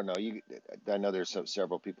this. I don't know. I know there's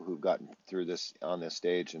several people who've gotten through this on this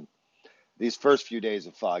stage, and these first few days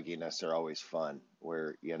of fogginess are always fun,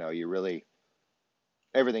 where you really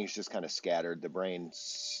everything's just kind of scattered. The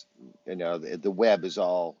brain's, the web is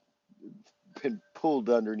all been pulled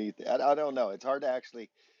underneath. I don't know. It's hard to actually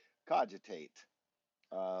cogitate.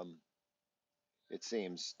 Um, it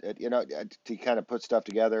seems, to kind of put stuff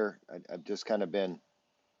together. I've just kind of been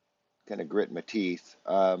gritting my teeth.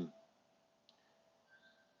 And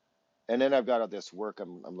then I've got all this work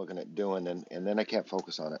I'm looking at doing, and then I can't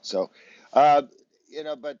focus on it. So, but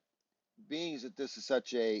being that this is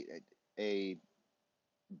such a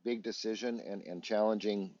big decision and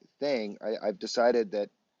challenging thing, I've decided that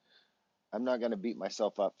I'm not going to beat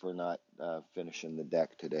myself up for not finishing the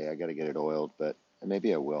deck today. I got to get it oiled, but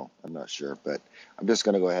maybe I will. I'm not sure, but I'm just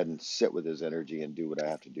going to go ahead and sit with his energy and do what I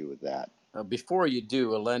have to do with that. Before you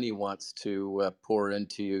do, Eleni wants to pour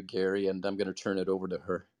into you, Gary, and I'm going to turn it over to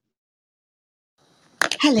her.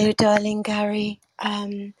 Hello, darling Gary.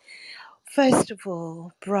 First of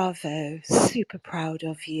all, bravo. Super proud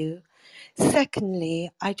of you.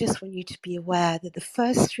 Secondly, I just want you to be aware that the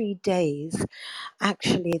first 3 days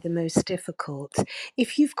actually the most difficult.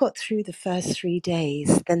 If you've got through the first 3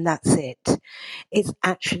 days, then that's it. It's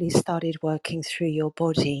actually started working through your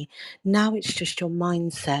body. Now it's just your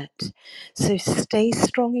mindset. So stay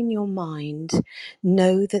strong in your mind.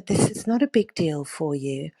 Know that this is not a big deal for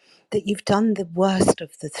you, that you've done the worst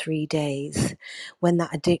of the 3 days when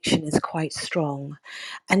that addiction is quite strong.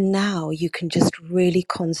 And now you can just really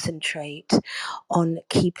concentrate on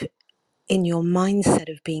keep in your mindset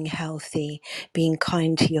of being healthy, being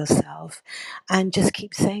kind to yourself, and just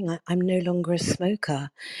keep saying, I'm no longer a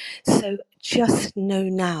smoker. So just know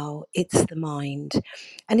now it's the mind.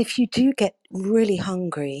 And if you do get really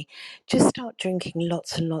hungry, just start drinking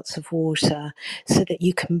lots and lots of water so that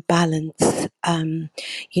you can balance,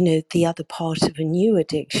 the other part of a new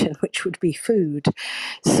addiction, which would be food.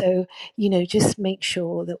 So, just make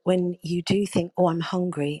sure that when you do think, oh, I'm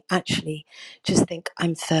hungry, actually just think,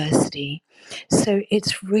 I'm thirsty. So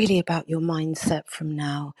it's really about your mindset from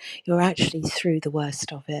now. You're actually through the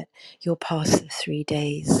worst of it. You're past the 3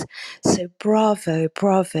 days. So bravo,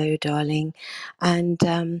 bravo, darling. And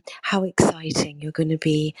how exciting. You're going to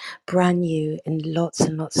be brand new in lots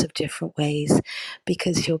and lots of different ways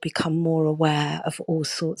because you'll become more aware of all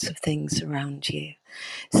sorts of things around you.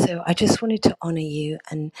 So I just wanted to honour you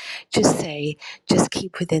and just say, just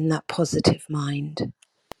keep within that positive mind.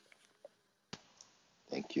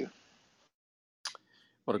 Thank you.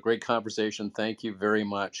 What a great conversation. Thank you very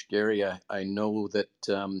much, Gary. I know that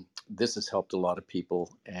this has helped a lot of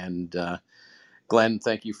people. And Glenn,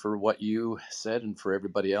 thank you for what you said and for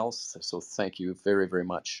everybody else. So thank you very, very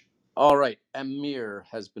much. All right. Amir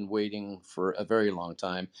has been waiting for a very long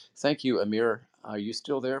time. Thank you, Amir. Are you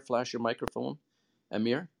still there? Flash your microphone.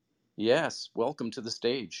 Amir? Yes. Welcome to the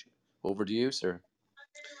stage. Over to you, sir.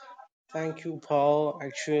 Thank you, Paul.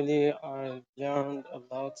 Actually, I learned a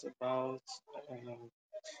lot about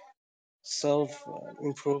self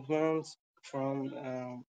improvement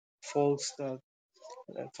from folks that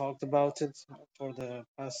talked about it for the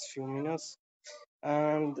past few minutes.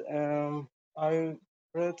 And I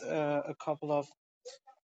read a couple of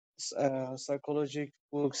psychological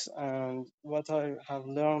books, and what I have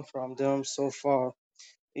learned from them so far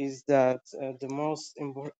is that the most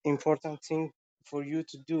important thing for you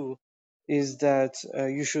to do is that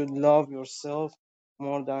you should love yourself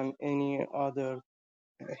more than any other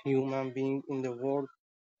human being in the world,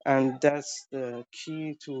 and that's the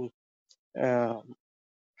key to uh,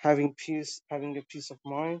 having a peace of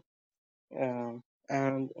mind.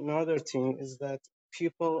 And another thing is that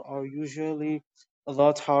people are usually a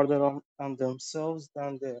lot harder on themselves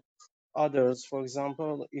than the others. For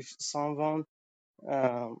example, if someone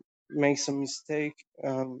makes a mistake,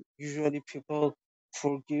 usually people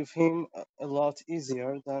forgive him a lot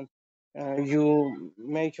easier than you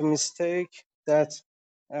make a mistake that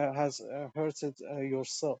has hurted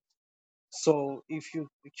yourself. So if you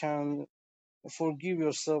can forgive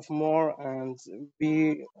yourself more and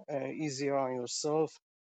be easier on yourself,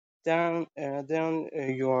 then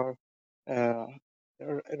you are uh,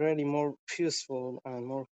 really more peaceful and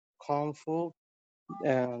more calmful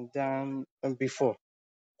than before.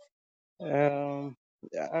 Um,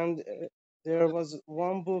 and there was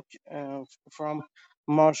one book from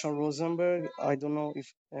Marshall Rosenberg. I don't know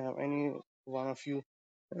if any one of you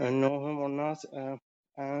know him or not.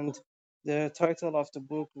 And the title of the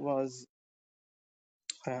book was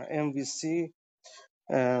MVC,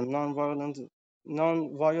 Nonviolent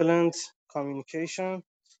Nonviolent Communication.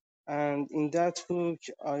 And in that book,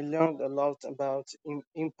 I learned a lot about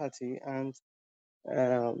empathy. And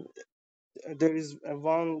um, there is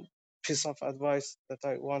one piece of advice that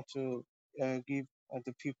I want to give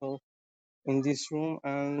the people in this room,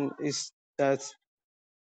 and is that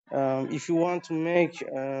if you want to make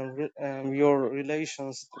your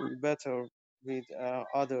relations better with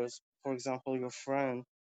others, for example, your friend,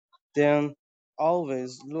 then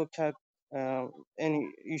always look at uh, any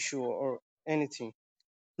issue or anything.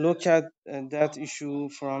 Look at that issue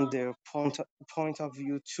from their point of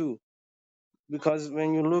view too, because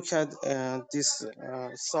when you look at this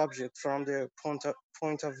subject from their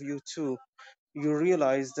point of view too, you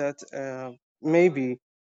realize that maybe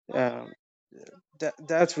uh,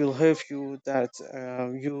 that will help you, that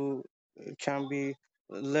you can be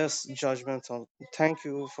less judgmental. Thank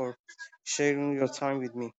you for sharing your time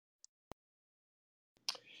with me.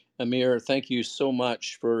 Amir, thank you so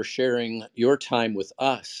much for sharing your time with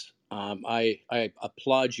us. I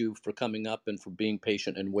applaud you for coming up and for being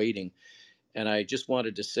patient and waiting. And I just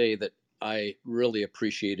wanted to say that I really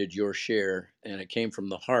appreciated your share, and it came from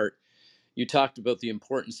the heart. You talked about the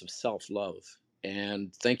importance of self love,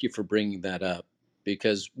 and thank you for bringing that up,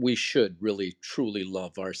 because we should really truly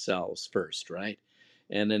love ourselves first, right?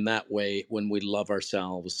 And in that way, when we love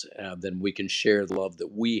ourselves, then we can share the love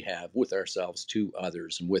that we have with ourselves to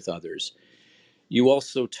others and with others. You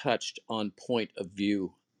also touched on point of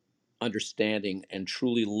view, understanding and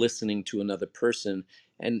truly listening to another person,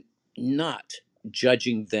 and not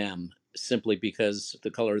judging them simply because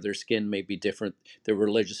the color of their skin may be different, their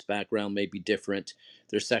religious background may be different,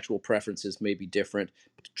 their sexual preferences may be different,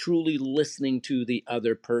 but truly listening to the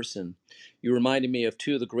other person. You reminded me of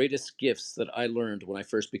two of the greatest gifts that I learned when I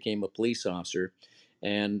first became a police officer,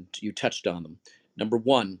 and you touched on them. Number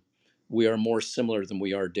one, we are more similar than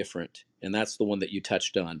we are different, and that's the one that you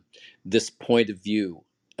touched on. This point of view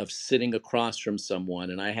of sitting across from someone,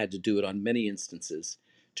 and I had to do it on many instances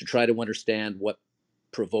to try to understand what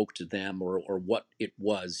provoked them, or what it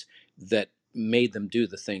was that made them do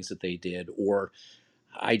the things that they did, or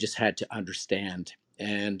I just had to understand,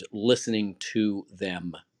 and listening to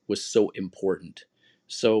them was so important.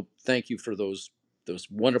 So thank you for those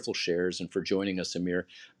wonderful shares and for joining us, Amir.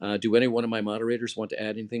 Do any one of my moderators want to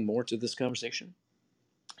add anything more to this conversation?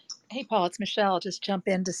 Hey, Paul, it's Michelle. I'll just jump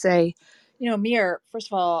in to say, Mir, first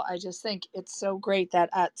of all, I just think it's so great that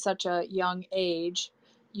at such a young age,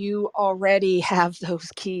 you already have those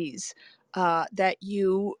keys, that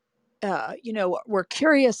were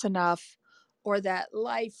curious enough, or that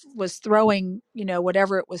life was throwing,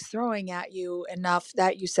 whatever it was throwing at you enough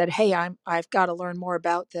that you said, hey, I've got to learn more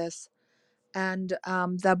about this. And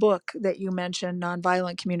the book that you mentioned,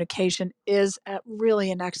 Nonviolent Communication, is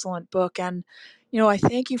really an excellent book. And, I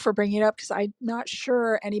thank you for bringing it up, because I'm not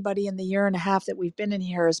sure anybody in the year and a half that we've been in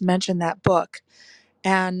here has mentioned that book.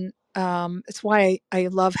 And it's why I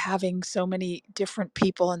love having so many different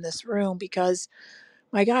people in this room, because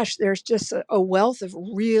my gosh, there's just a wealth of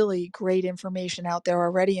really great information out there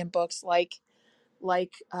already in books like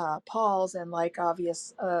Paul's, and like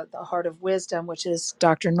obvious the Heart of Wisdom, which is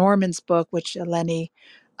Dr. Norman's book, which Eleni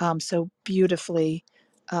so beautifully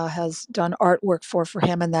has done artwork for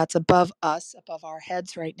him, and that's above us, above our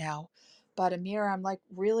heads right now. But Amir, I'm like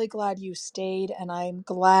really glad you stayed, and I'm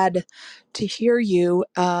glad to hear you.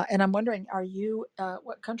 And I'm wondering, are you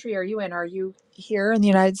what country are you in? Are you here in the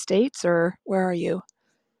United States, or where are you?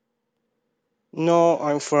 No,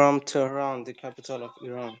 I'm from Tehran, the capital of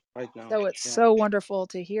Iran, right now. So it's Yeah. so wonderful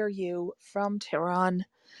to hear you from Tehran,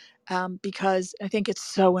 because I think it's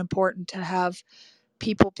so important to have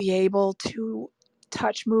people be able to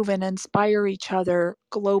touch, move, and inspire each other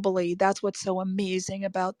globally. That's what's so amazing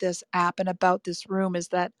about this app and about this room, is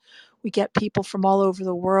that we get people from all over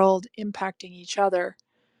the world impacting each other.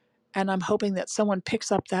 And I'm hoping that someone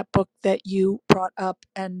picks up that book that you brought up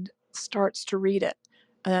and starts to read it.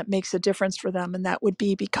 And that makes a difference for them. And that would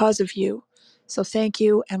be because of you. So thank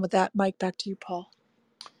you. And with that, Mike, back to you, Paul.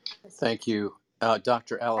 Thank you,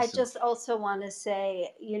 Dr. I Allison. just also want to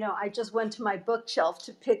say, I just went to my bookshelf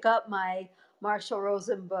to pick up my Marshall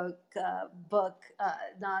Rosen book,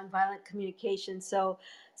 Nonviolent Communication. So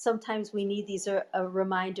sometimes we need these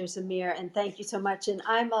reminders, Amir, and thank you so much. And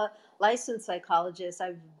I'm a licensed psychologist.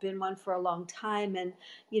 I've been one for a long time. And,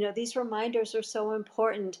 these reminders are so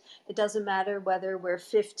important. It doesn't matter whether we're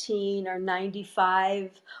 15 or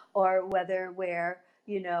 95 or whether we're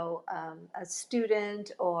a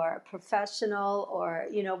student or a professional or,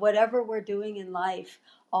 whatever we're doing in life,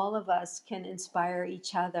 all of us can inspire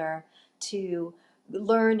each other to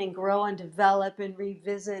learn and grow and develop and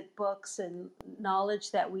revisit books and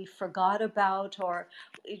knowledge that we forgot about, or,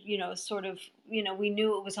 sort of, we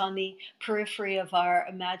knew it was on the periphery of our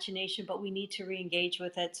imagination, but we need to re-engage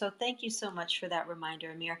with it. So thank you so much for that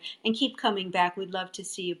reminder, Amir, and keep coming back. We'd love to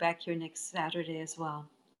see you back here next Saturday as well.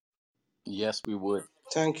 Yes, we would.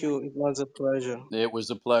 Thank you. It was a pleasure. It was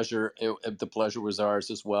a pleasure. The pleasure was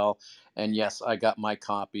ours as well. And yes, I got my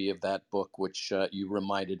copy of that book, which you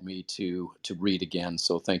reminded me to read again.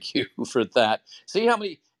 So thank you for that. See how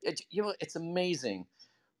many? It's amazing.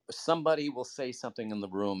 Somebody will say something in the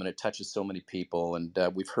room and it touches so many people, and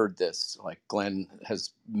we've heard this. Like Glenn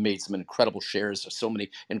has made some incredible shares, so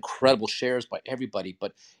many incredible shares by everybody,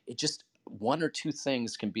 but it just one or two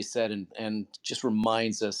things can be said and just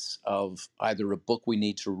reminds us of either a book we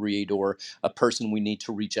need to read or a person we need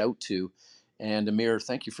to reach out to. And Amir,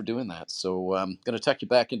 thank you for doing that. So I'm going to tuck you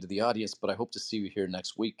back into the audience, but I hope to see you here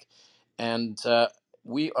next week. And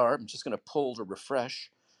I'm just going to pull to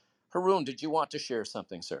refresh. Haroon, did you want to share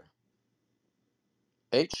something, sir?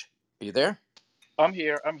 H, are you there? I'm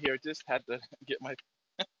here. I'm here. Just had to get my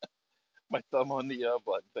thumb on the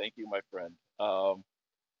button. Thank you, my friend.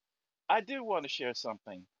 I do want to share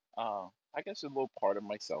something. I guess a little part of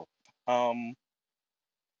myself. Um,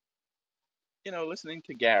 listening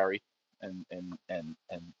to Gary and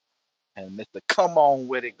Mr. Come On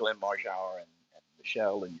With It, Glenn Marshall and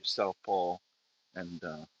Michelle and yourself, Paul, and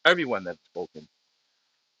everyone that's spoken,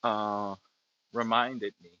 uh,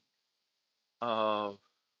 reminded me of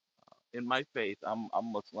in my faith. I'm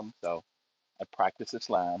Muslim, so I practice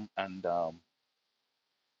Islam, and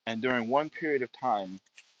during one period of time,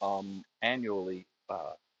 annually,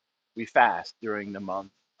 we fast during the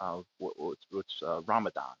month of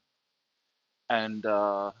Ramadan, and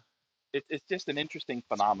it's just an interesting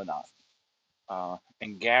phenomenon.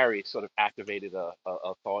 And Gary sort of activated a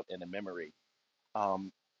thought and a memory.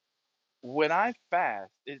 Um, when I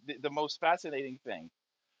fast, the most fascinating thing.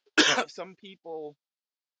 Some people,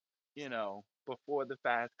 before the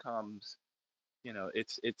fast comes,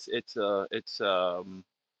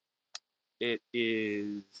 it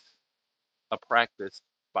is a practice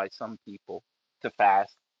by some people to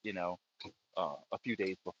fast, a few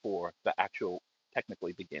days before the actual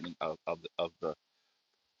technically beginning of the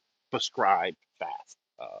prescribed fast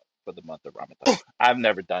for the month of Ramadan. I've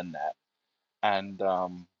never done that, and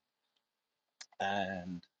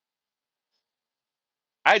and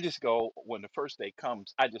I just go when the first day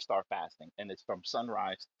comes. I just start fasting, and it's from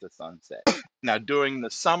sunrise to sunset. Now, during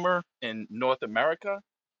the summer in North America,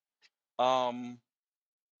 um,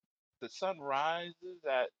 the sun rises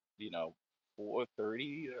at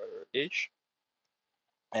 4:30 or ish,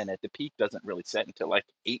 and at the peak doesn't really set until like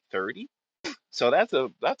 8:30. So that's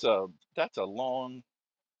a long,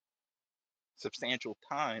 substantial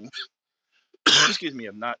time. Excuse me,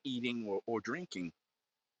 of not eating or drinking,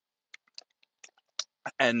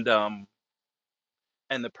 and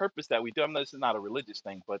and the purpose that we do. This is not a religious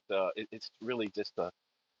thing, but it's really just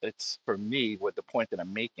it's for me what the point that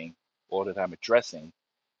I'm making or that I'm addressing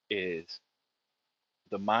is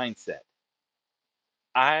the mindset.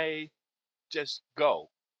 I just go,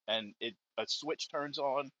 and a switch turns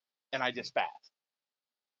on, and I just fast,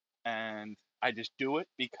 and I just do it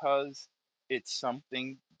because it's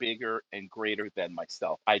something bigger and greater than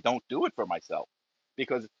myself. I don't do it for myself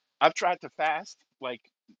because I've tried to fast, like,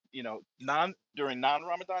 non during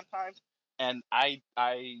non-Ramadan times, and I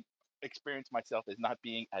experience myself as not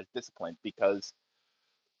being as disciplined because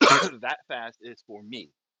that fast is for me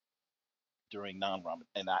during non-Ramadan,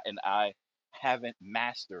 and I haven't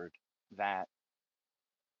mastered that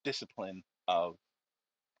discipline of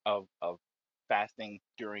fasting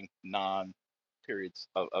during non periods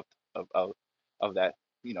of that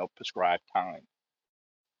prescribed time.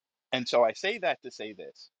 And so I say that to say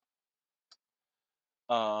this.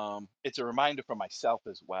 It's a reminder for myself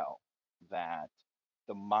as well that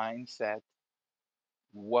the mindset,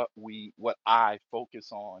 what I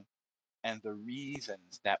focus on, and the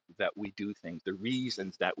reasons that we do things, the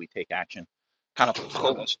reasons that we take action, kind of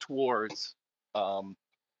pull us towards um,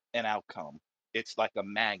 an outcome. It's like a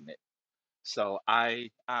magnet. So I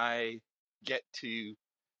get to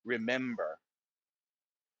remember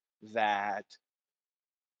that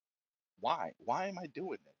why am I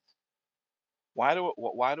doing this? Why do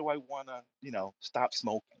I want to stop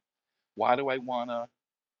smoking? Why do I want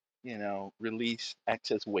to release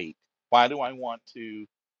excess weight? Why do I want to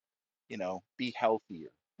be healthier?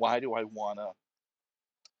 Why do I want to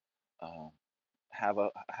um, have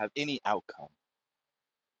any outcome?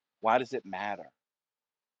 Why does it matter?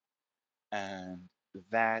 And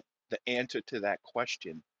that the answer to that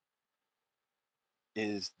question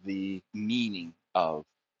is the meaning of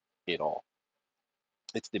it all.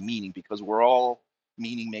 It's the meaning because we're all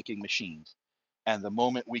meaning making machines. And the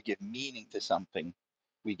moment we give meaning to something,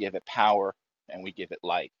 we give it power and we give it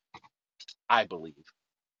life. I believe.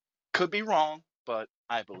 Could be wrong, but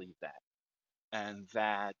I believe that. And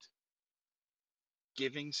that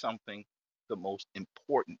giving something the most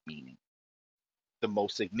important meaning, the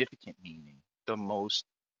most significant meaning, the most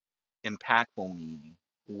impactful meaning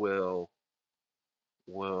will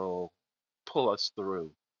pull us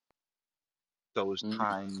through those Mm.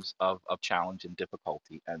 times of challenge and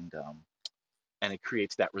difficulty, and it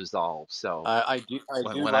creates that resolve. So I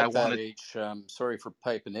do when I like that, wanted, H. Sorry for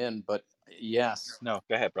piping in, but yes, no,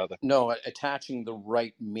 go ahead, brother. no, attaching the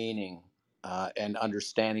right meaning and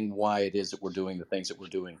understanding why it is that we're doing the things that we're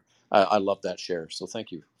doing. I love that share. So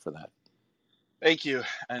thank you for that. Thank you.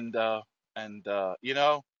 And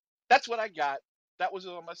that's what I got. That was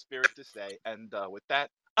on my spirit to say. And with that,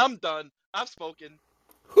 I'm done. I've spoken.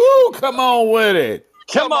 Maybe you Whoo, could come cut me. on with it.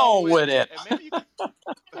 Come Come on on with with it. it. And maybe you could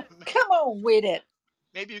Come on with it.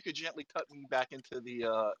 maybe you could gently cut me back into the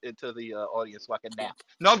audience so I can nap.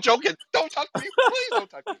 No, I'm joking. Don't touch me. Please don't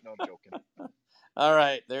touch me. No, I'm joking. All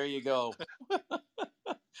right, there you go.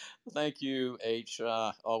 Thank you, H.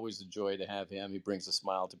 Always a joy to have him. He brings a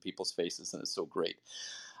smile to people's faces, and it's so great.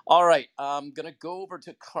 All right, I'm going to go over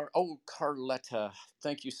to Carletta.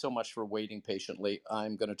 Thank you so much for waiting patiently.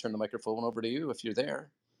 I'm going to turn the microphone over to you if you're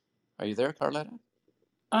there. Are you there, Carletta?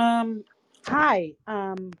 Um, Hi.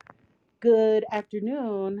 Good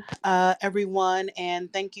afternoon, everyone,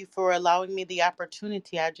 and thank you for allowing me the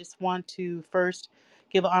opportunity. I just want to first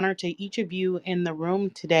give honor to each of you in the room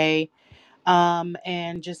today,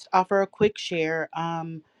 and just offer a quick share.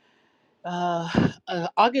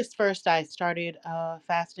 August 1st, I started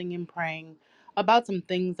fasting and praying about some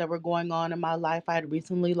things that were going on in my life. I had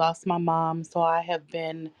recently lost my mom, so I have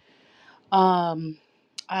been,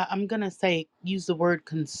 I'm going to say, use the word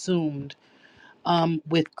consumed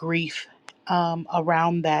with grief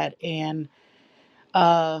around that and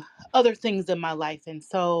uh, other things in my life. And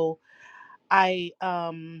so I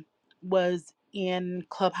was in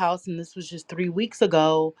Clubhouse, and this was just 3 weeks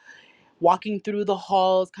ago, walking through the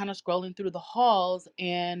halls, kind of scrolling through the halls,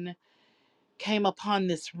 and came upon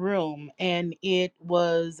this room. And it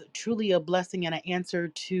was truly a blessing and an answer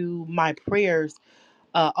to my prayers.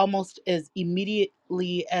 Almost as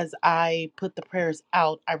immediately as I put the prayers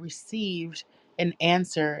out, I received an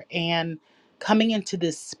answer. And coming into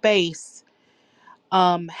this space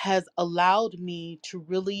has allowed me to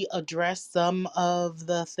really address some of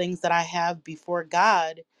the things that I have before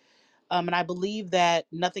God. And I believe that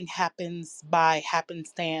nothing happens by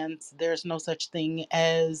happenstance. There's no such thing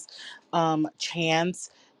as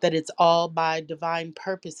chance, that it's all by divine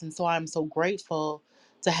purpose. And so I'm so grateful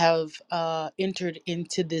to have entered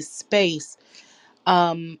into this space.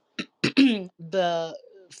 Um, the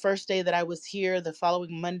first day that I was here, the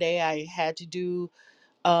following Monday, I had to do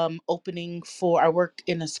opening for, I work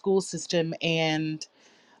in a school system, and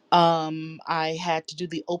I had to do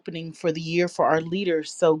the opening for the year for our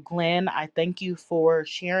leaders. So, Glenn, I thank you for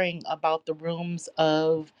sharing about the rooms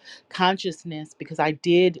of consciousness, because I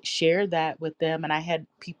did share that with them. And I had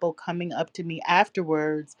people coming up to me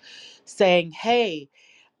afterwards saying, hey,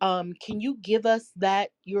 can you give us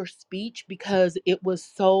your speech? Because it was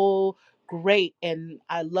so great. And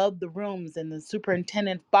I love the rooms. And the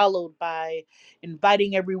superintendent followed by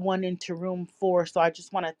inviting everyone into room 4. So I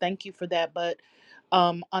just want to thank you for that. But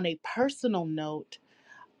on a personal note,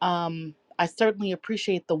 I certainly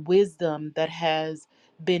appreciate the wisdom that has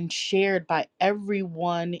been shared by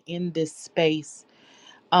everyone in this space.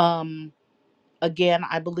 Um, Again,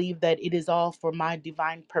 I believe that it is all for my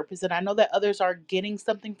divine purpose. And I know that others are getting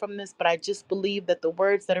something from this, but I just believe that the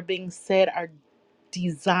words that are being said are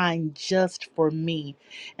designed just for me.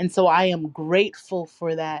 And so I am grateful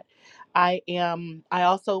for that. I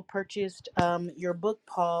also purchased your book,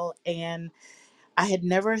 Paul, and I had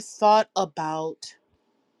never thought about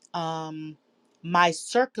um, my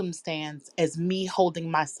circumstance as me holding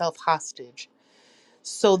myself hostage.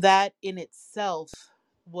 So that in itself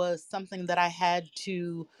was something that I had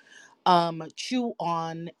to chew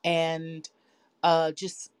on and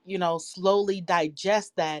just slowly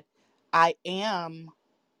digest, that I am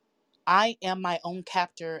I am my own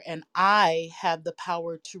captor and I have the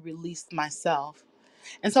power to release myself.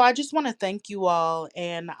 And so I just want to thank you all.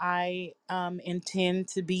 And I intend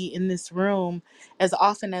to be in this room as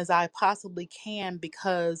often as I possibly can,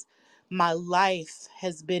 because my life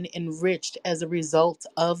has been enriched as a result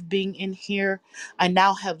of being in here. I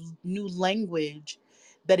now have new language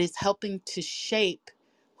that is helping to shape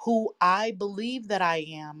who I believe that I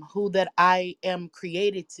am, who that I am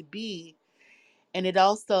created to be. And it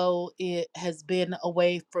has been a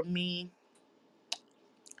way for me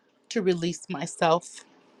to release myself.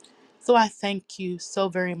 So I thank you so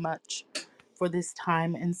very much for this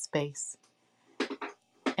time and space.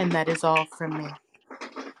 And that is all from me.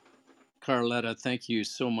 Carletta, thank you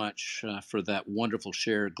so much for that wonderful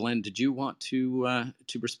share. Glenn, did you want to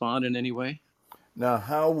respond in any way? Now,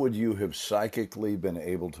 how would you have psychically been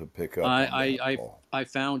able to pick up I on that, I I, Paul? I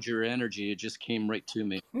found your energy; it just came right to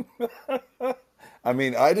me. I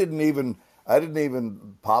mean, I didn't even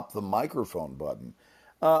pop the microphone button.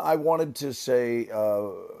 I wanted to say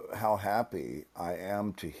how happy I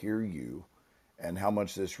am to hear you, and how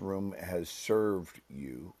much this room has served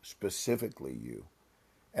you, specifically you.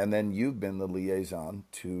 And then you've been the liaison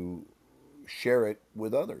to share it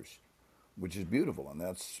with others, which is beautiful. And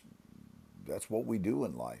that's what we do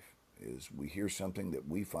in life, is we hear something that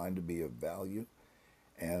we find to be of value,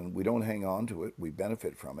 and we don't hang on to it. We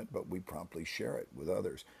benefit from it, but we promptly share it with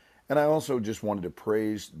others. And I also just wanted to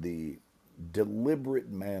praise the deliberate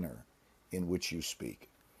manner in which you speak.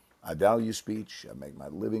 I value speech. I make my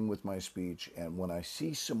living with my speech. And when I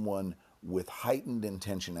see someone with heightened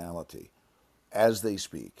intentionality as they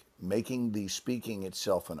speak, making the speaking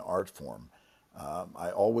itself an art form,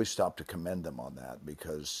 I always stop to commend them on that,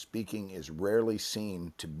 because speaking is rarely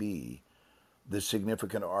seen to be the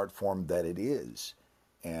significant art form that it is.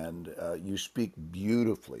 And you speak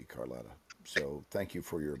beautifully, Carletta. So thank you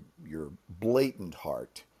for your blatant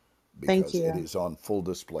heart, Thank because it you. is on full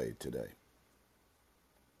display today.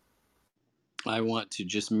 I want to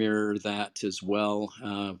just mirror that as well.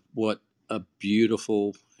 What a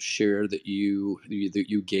beautiful share that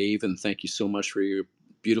you gave, and thank you so much for your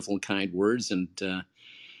beautiful and kind words. And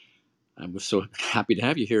I'm so happy to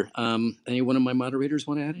have you here. Any one of my moderators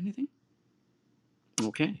want to add anything?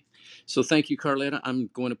 Okay. So thank you, Carletta. I'm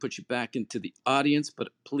going to put you back into the audience, but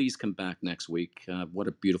please come back next week. What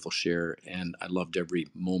a beautiful share, and I loved every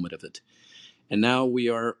moment of it. And now we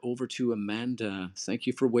are over to Amanda. Thank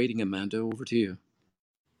you for waiting, Amanda. Over to you.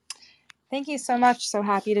 Thank you so much. So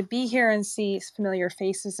happy to be here and see familiar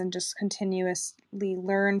faces and just continuously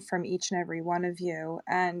learn from each and every one of you.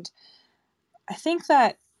 And I think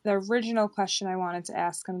that the original question I wanted to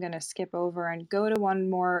ask, I'm going to skip over and go to one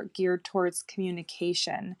more geared towards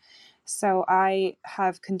communication. So I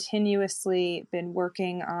have continuously been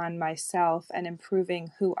working on myself and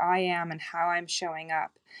improving who I am and how I'm showing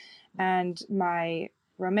up. And my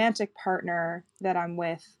romantic partner that I'm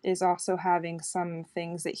with is also having some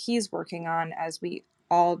things that he's working on, as we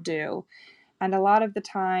all do. And a lot of the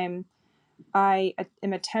time, I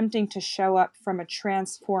am attempting to show up from a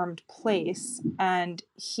transformed place, and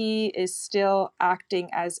he is still acting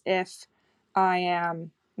as if I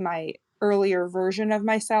am my earlier version of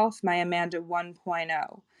myself, my Amanda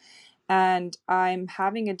 1.0. And I'm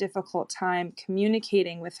having a difficult time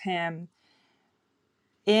communicating with him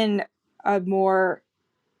in a more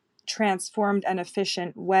transformed and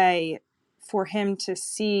efficient way for him to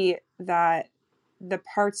see that the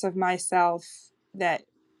parts of myself that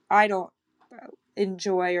I don't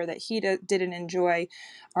enjoy or that he didn't enjoy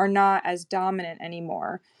are not as dominant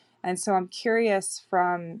anymore. And so I'm curious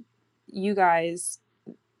from you guys,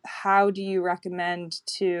 how do you recommend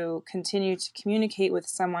to continue to communicate with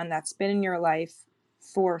someone that's been in your life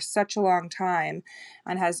for such a long time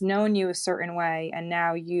and has known you a certain way, and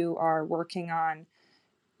now you are working on,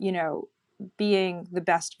 being the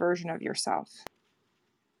best version of yourself?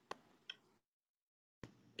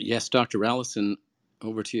 Yes, Dr. Allison,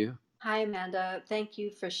 over to you. Hi, Amanda. Thank you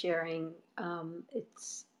for sharing.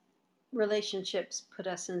 It's relationships put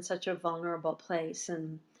us in such a vulnerable place,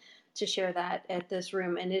 and to share that at this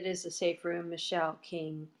room, and it is a safe room. Michelle,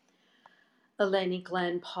 King, Eleni,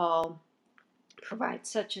 Glenn, Paul provide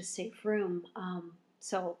such a safe room.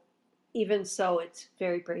 So even so, it's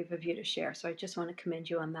very brave of you to share. So I just want to commend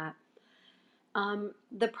you on that.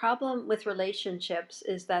 The problem with relationships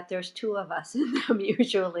is that there's two of us in them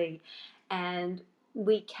usually, and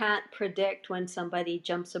we can't predict when somebody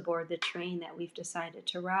jumps aboard the train that we've decided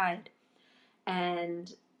to ride,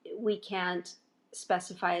 and we can't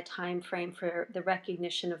specify a time frame for the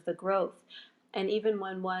recognition of the growth. And even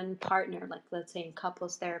when one partner, like let's say in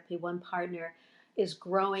couples therapy, one partner is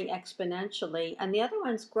growing exponentially and the other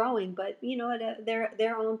one's growing, but at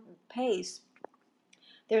their own pace,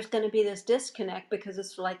 there's going to be this disconnect because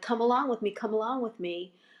it's like, come along with me, come along with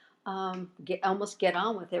me. Get on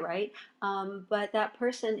with it, right? But that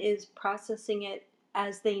person is processing it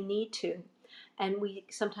as they need to. And we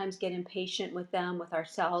sometimes get impatient with them, with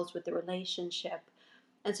ourselves, with the relationship.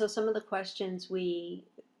 And so some of the questions we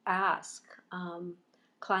ask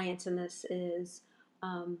clients in this is,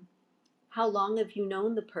 how long have you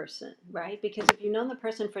known the person, right? Because if you've known the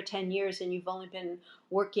person for 10 years and you've only been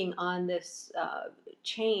working on this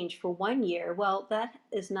change for 1 year, well, that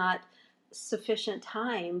is not sufficient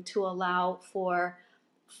time to allow for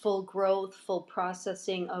full growth, full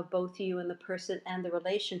processing of both you and the person and the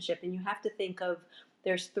relationship. And you have to think of,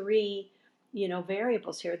 there's three,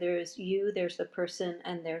 variables here. There's you, there's the person,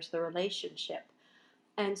 and there's the relationship.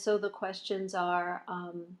 And so the questions are,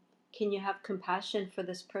 can you have compassion for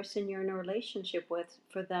this person you're in a relationship with,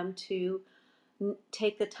 for them to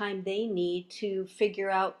take the time they need to figure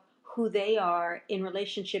out who they are in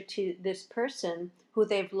relationship to this person who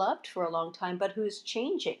they've loved for a long time, but who's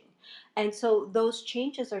changing. And so those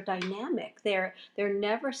changes are dynamic. They're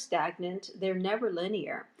never stagnant. They're never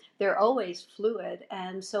linear. They're always fluid.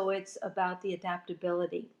 And so it's about the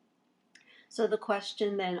adaptability. So the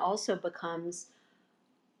question then also becomes,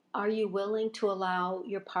 are you willing to allow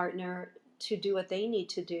your partner to do what they need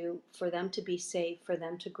to do for them to be safe, for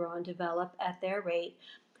them to grow and develop at their rate?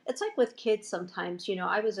 It's like with kids sometimes.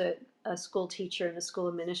 I was a school teacher and a school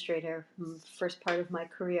administrator first part of my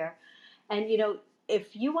career. And,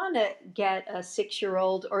 if you want to get a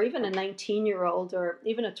 6-year-old or even a 19-year-old or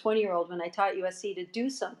even a 20-year-old, when I taught USC, to do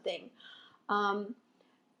something,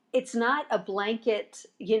 it's not a blanket,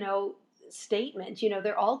 statement.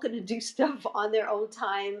 They're all going to do stuff on their own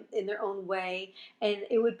time, in their own way. And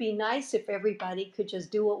it would be nice if everybody could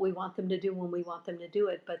just do what we want them to do when we want them to do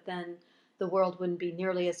it. But then the world wouldn't be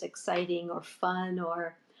nearly as exciting or fun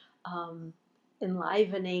or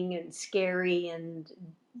enlivening and scary and,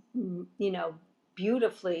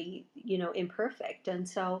 beautifully, imperfect. And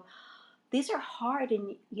so these are hard.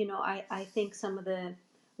 And, I think some of the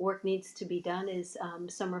work needs to be done is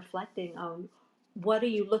some reflecting on, what are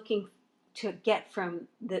you looking to get from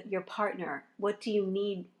your partner? What do you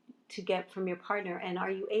need to get from your partner? And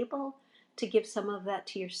are you able to give some of that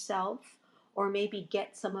to yourself, or maybe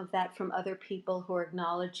get some of that from other people who are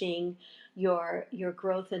acknowledging your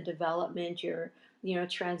growth and development, your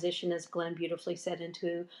transition, as Glenn beautifully said,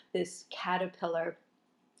 into this caterpillar?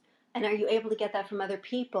 And are you able to get that from other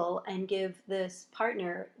people and give this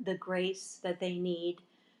partner the grace that they need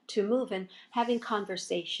to move? And having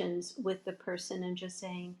conversations with the person and just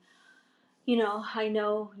saying, I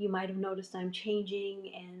know you might have noticed I'm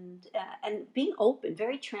changing, and being open,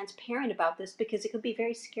 very transparent about this, because it could be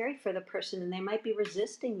very scary for the person and they might be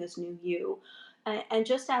resisting this new you. And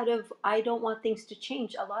just out of, I don't want things to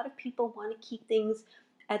change. A lot of people want to keep things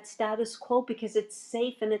at status quo because it's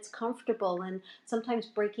safe and it's comfortable. And sometimes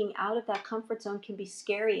breaking out of that comfort zone can be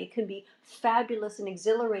scary. It can be fabulous and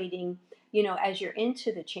exhilarating, as you're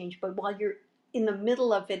into the change. But while you're in the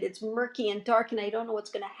middle of it, it's murky and dark, and I don't know what's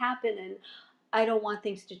going to happen, and I don't want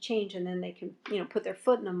things to change. And then they can, put their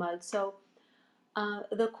foot in the mud. So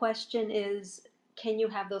the question is, can you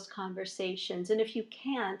have those conversations? And if you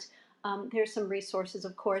can't, there's some resources,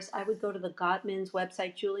 of course. I would go to the Gottman's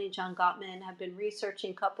website. Julie and John Gottman have been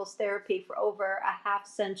researching couples therapy for over a half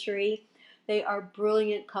century. They are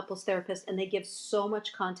brilliant couples therapists, and they give so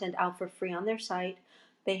much content out for free on their site.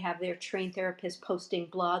 They have their trained therapists posting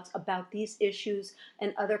blogs about these issues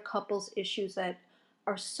and other couples issues that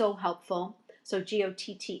are so helpful. So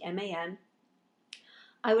GOTTMAN.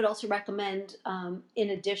 I would also recommend, in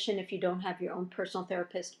addition, if you don't have your own personal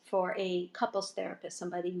therapist, for a couples therapist,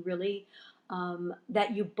 somebody really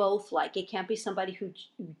that you both like. It can't be somebody who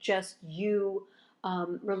just you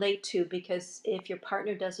relate to, because if your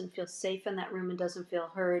partner doesn't feel safe in that room and doesn't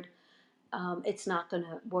feel heard, it's not going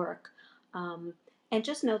to work. And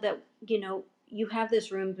just know that, you have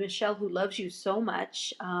this room, Michelle, who loves you so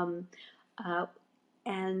much. Uh,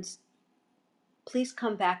 and please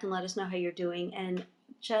come back and let us know how you're doing. And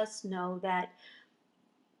just know that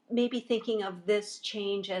maybe thinking of this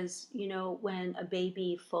change as, when a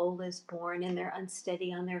baby foal is born and they're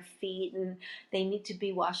unsteady on their feet and they need to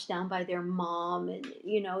be washed down by their mom, and,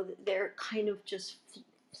 they're kind of just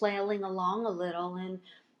flailing along a little, and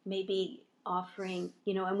maybe offering,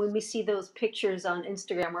 and when we see those pictures on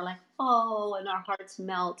Instagram, we're like, oh, and our hearts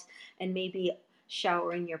melt, and maybe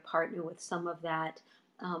showering your partner with some of that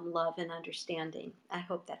love and understanding. I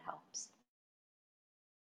hope that helps.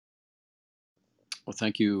 Well,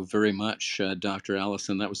 thank you very much, Dr.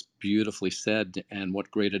 Allison. That was beautifully said, and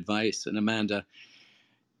what great advice. And Amanda,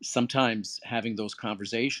 sometimes having those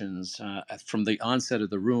conversations from the onset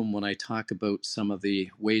of the room, when I talk about some of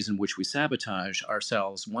the ways in which we sabotage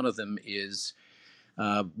ourselves, one of them is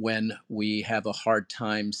when we have a hard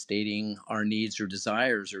time stating our needs or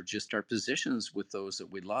desires or just our positions with those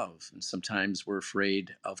that we love. And sometimes we're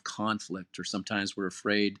afraid of conflict, or sometimes we're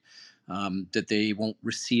afraid that they won't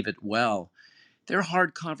receive it well. They're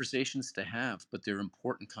hard conversations to have, but they're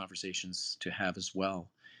important conversations to have as well.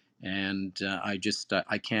 And I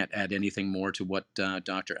can't add anything more to what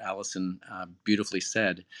Dr. Allison beautifully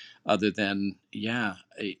said, other than,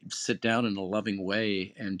 sit down in a loving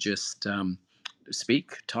way and just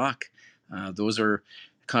speak, talk. Those are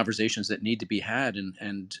conversations that need to be had.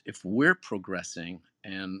 And if we're progressing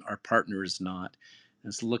and our partner is not,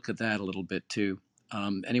 let's look at that a little bit too.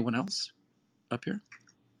 Anyone else up here?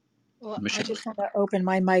 Well, I Michelle? just want to open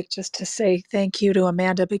my mic just to say thank you to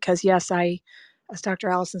Amanda, because yes, as Dr.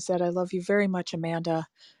 Allison said, I love you very much, Amanda,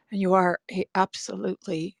 and you are a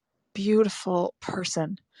absolutely beautiful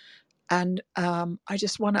person. And I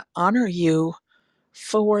just want to honor you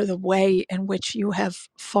for the way in which you have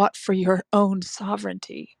fought for your own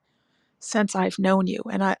sovereignty since I've known you.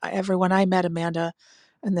 And when I met Amanda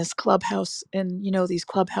in this clubhouse, in these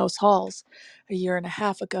clubhouse halls a year and a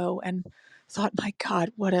half ago, and thought, my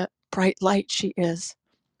God, what a bright light she is,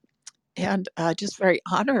 and just very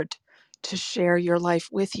honored to share your life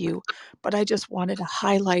with you. But I just wanted to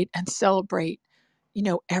highlight and celebrate,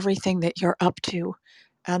 everything that you're up to,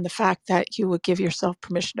 and the fact that you would give yourself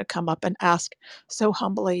permission to come up and ask so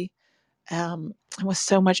humbly, and with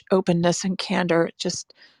so much openness and candor. It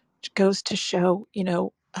just goes to show,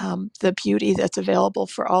 the beauty that's available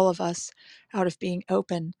for all of us out of being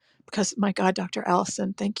open. Because, my God, Dr.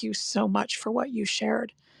 Allison, thank you so much for what you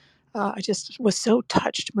shared. I just was so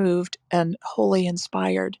touched, moved, and wholly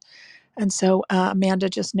inspired. And so, Amanda,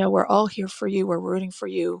 just know we're all here for you. We're rooting for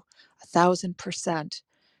you 1,000%.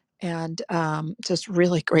 And just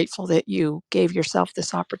really grateful that you gave yourself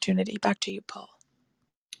this opportunity. Back to you, Paul.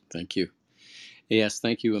 Thank you. Yes,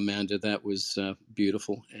 thank you, Amanda. That was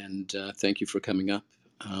beautiful. And thank you for coming up.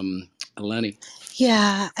 Eleni?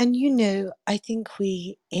 Yeah, and I think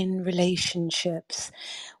we in relationships,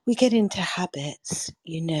 we get into habits,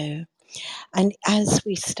 and as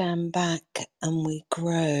we stand back and we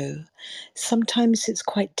grow, sometimes it's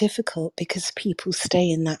quite difficult because people stay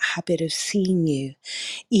in that habit of seeing you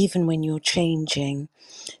even when you're changing.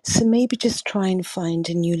 So maybe just try and find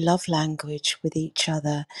a new love language with each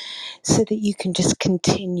other so that you can just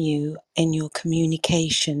continue in your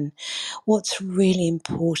communication. What's really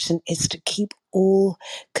important is to keep all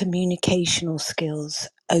communicational skills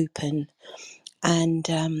open,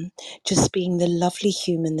 and just being the lovely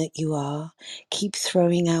human that you are. Keep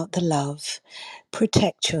throwing out the love,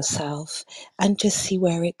 protect yourself, and just see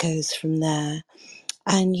where it goes from there.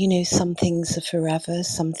 And some things are forever,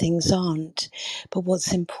 some things aren't. But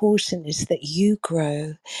what's important is that you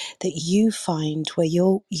grow, that you find where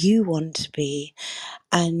you want to be.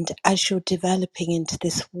 And as you're developing into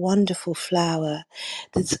this wonderful flower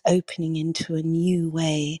that's opening into a new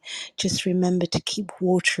way, just remember to keep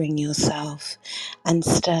watering yourself and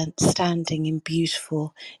standing in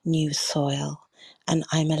beautiful new soil. And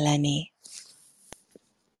I'm Eleni.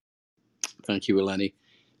 Thank you, Eleni.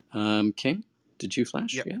 King, did you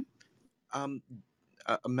flash? Yep. Yeah.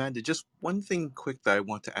 Amanda, just one thing quick that I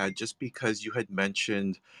want to add, just because you had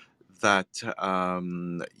mentioned that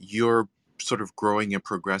you're sort of growing and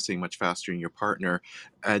progressing much faster than your partner,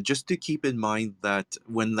 just to keep in mind that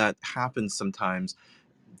when that happens sometimes,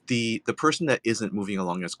 the person that isn't moving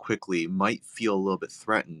along as quickly might feel a little bit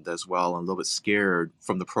threatened as well, and a little bit scared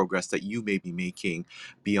from the progress that you may be making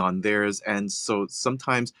beyond theirs. And so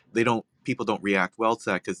sometimes people don't react well to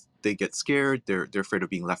that because they get scared, they're afraid of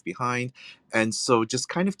being left behind. And so just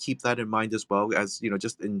kind of keep that in mind, as well as,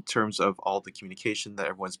 just in terms of all the communication that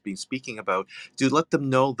everyone's been speaking about, to let them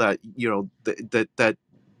know that, that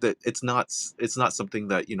it's not something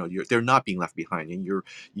that, they're not being left behind, and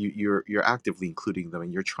you're actively including them,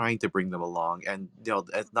 and you're trying to bring them along, and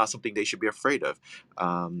it's not something they should be afraid of.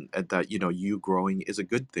 And that, you growing is a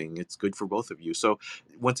good thing. It's good for both of you. So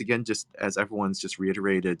once again, just as everyone's just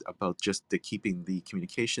reiterated about just the keeping the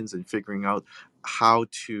communications and figuring out how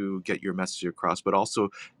to get your message across, but also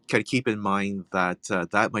kind of keep in mind that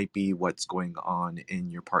that might be what's going on in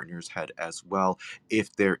your partner's head as well,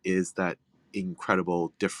 if there is that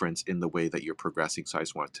incredible difference in the way that you're progressing. So I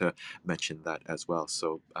just want to mention that as well.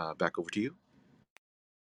 So back over to you.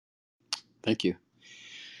 Thank you.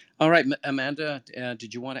 All right, Amanda,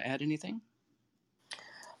 did you want to add anything?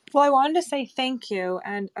 Well, I wanted to say thank you.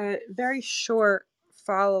 And a very short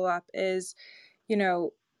follow-up is,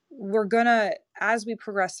 we're going to, as we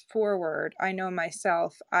progress forward, I know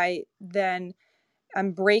myself,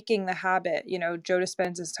 I'm breaking the habit. Joe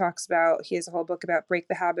Dispenza talks about, he has a whole book about break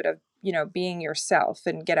the habit of, being yourself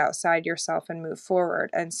and get outside yourself and move forward.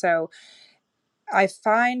 And so I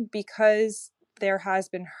find, because there has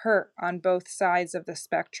been hurt on both sides of the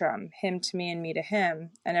spectrum, him to me and me to him,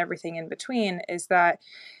 and everything in between, is that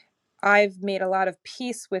I've made a lot of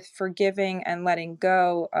peace with forgiving and letting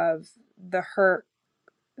go of the hurt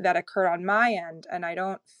that occurred on my end. And I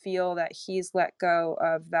don't feel that he's let go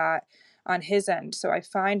of that on his end. So I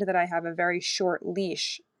find that I have a very short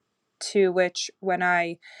leash, to which, when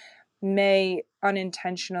I may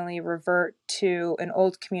unintentionally revert to an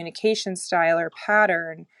old communication style or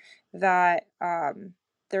pattern, that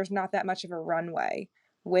there's not that much of a runway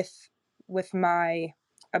with my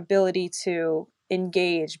ability to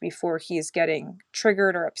engage before he's getting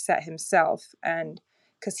triggered or upset himself. And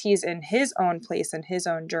because he's in his own place and his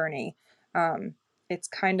own journey, it's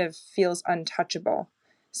kind of feels untouchable.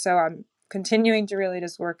 So I'm continuing to really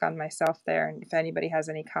just work on myself there. And if anybody has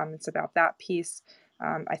any comments about that piece,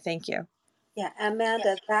 I thank you. Yeah,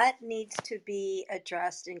 Amanda, that needs to be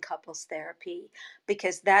addressed in couples therapy,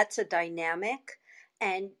 because that's a dynamic,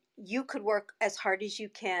 and you could work as hard as you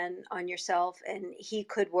can on yourself, and he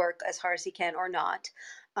could work as hard as he can or not.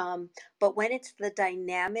 But when it's the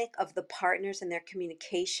dynamic of the partners and their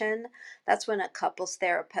communication, that's when a couples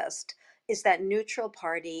therapist is that neutral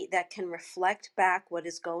party that can reflect back what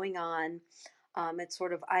is going on. It's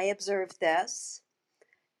sort of, I observed this.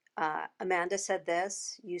 Amanda said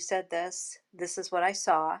this, you said this is what I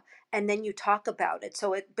saw, and then you talk about it.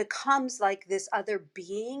 So it becomes like this other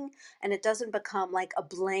being, and it doesn't become like a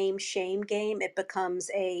blame shame game. It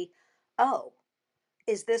becomes oh,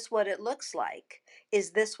 is this what it looks like?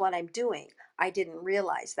 Is this what I'm doing? I didn't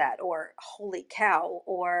realize that, or holy cow,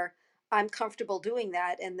 or I'm comfortable doing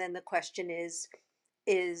that. And then the question is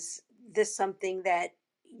this something that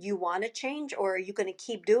you want to change, or are you going to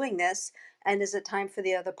keep doing this? And is it time for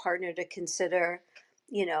the other partner to consider,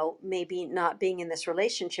 maybe not being in this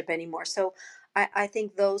relationship anymore? So I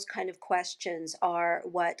think those kind of questions are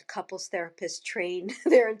what couples therapists train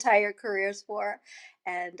their entire careers for.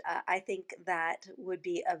 And I think that would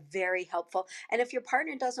be a very helpful. And if your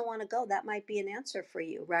partner doesn't want to go, that might be an answer for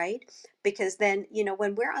you, right? Because then,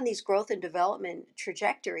 when we're on these growth and development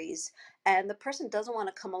trajectories, and the person doesn't want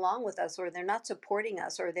to come along with us, or they're not supporting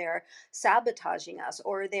us, or they're sabotaging us,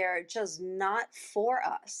 or they're just not for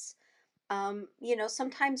us,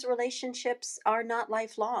 sometimes relationships are not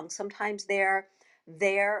lifelong. Sometimes they're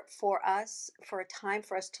there for us for a time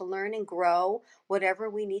for us to learn and grow whatever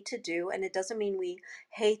we need to do. And it doesn't mean we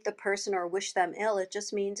hate the person or wish them ill. It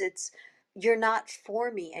just means you're not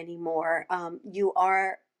for me anymore. You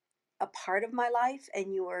are a part of my life,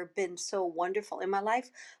 and you have been so wonderful in my life,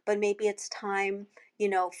 but maybe it's time,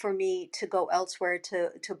 for me to go elsewhere,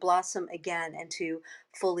 to blossom again, and to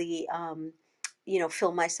fully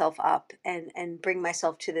fill myself up, and bring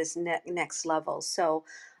myself to this next level. So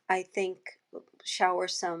I think, shower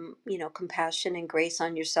some compassion and grace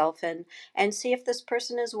on yourself, and see if this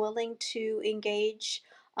person is willing to engage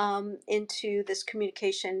into this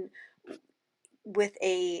communication with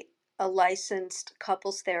a licensed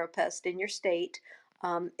couples therapist in your state.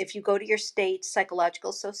 If you go to your state psychological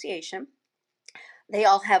association, They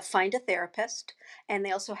all have find a therapist, and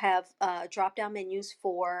they also have drop down menus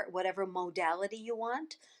for whatever modality you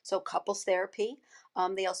want. So couples therapy.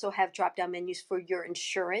 They also have drop down menus for your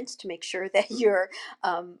insurance to make sure that you're,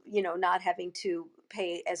 not having to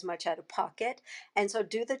pay as much out of pocket. And so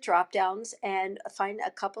do the drop downs and find a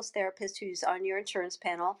couples therapist who's on your insurance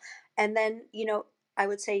panel. And then, I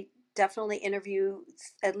would say definitely interview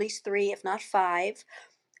at least three, if not five,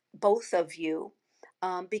 both of you,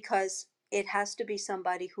 because it has to be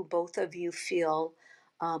somebody who both of you feel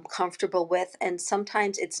comfortable with. And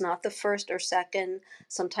sometimes it's not the first or second,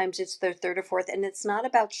 sometimes it's the third or fourth. And it's not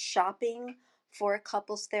about shopping for a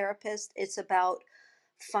couples therapist, it's about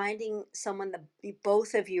finding someone that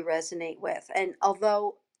both of you resonate with. And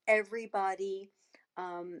although everybody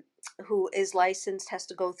um, who is licensed has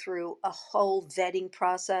to go through a whole vetting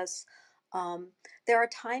process, um, there are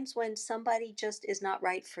times when somebody just is not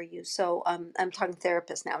right for you. So I'm talking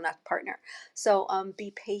therapist now, not partner. So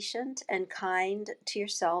be patient and kind to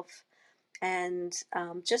yourself, and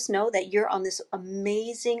just know that you're on this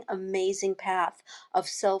amazing, amazing path of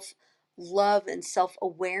self love and self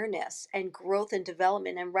awareness and growth and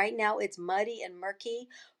development. And right now it's muddy and murky,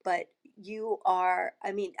 but you are,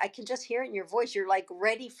 I mean, I can just hear it in your voice. You're like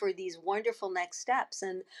ready for these wonderful next steps.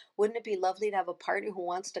 And wouldn't it be lovely to have a partner who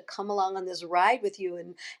wants to come along on this ride with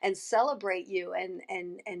you and celebrate you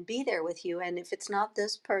and be there with you? And if it's not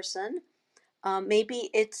this person,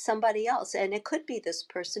 maybe it's somebody else, and it could be this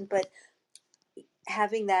person, but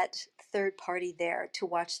having that third party there to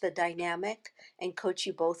watch the dynamic and coach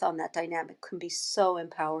you both on that dynamic can be so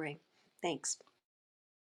empowering. Thanks.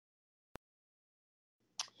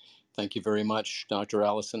 Thank you very much, Dr.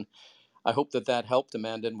 Allison. I hope that helped,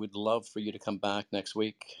 Amanda, and we'd love for you to come back next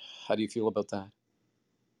week. How do you feel about that?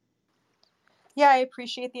 Yeah, I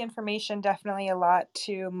appreciate the information. Definitely a lot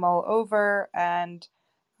to mull over. And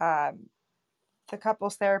the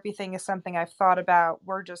couples therapy thing is something I've thought about.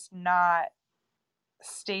 We're just not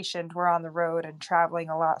stationed. We're on the road and traveling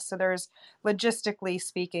a lot. So there's, logistically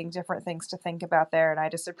speaking, different things to think about there. And I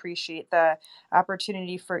just appreciate the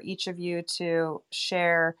opportunity for each of you to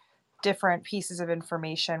share different pieces of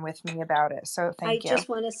information with me about it. So I thank you. just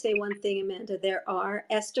want to say one thing, Amanda. There are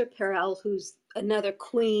Esther Perel, who's another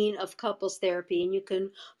queen of couples therapy, and you can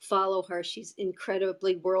follow her. She's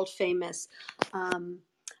incredibly world famous. And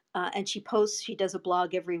she does a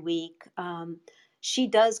blog every week. She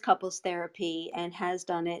does couples therapy and has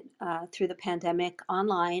done it through the pandemic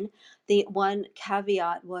online. The one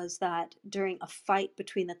caveat was that during a fight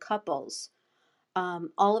between the couples,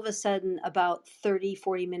 all of a sudden, about 30,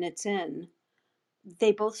 40 minutes in,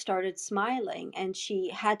 they both started smiling, and she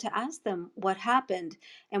had to ask them what happened.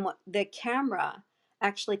 And what the camera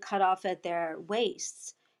actually cut off at their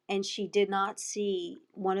waists, and she did not see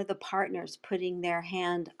one of the partners putting their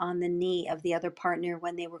hand on the knee of the other partner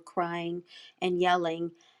when they were crying and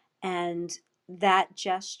yelling. And that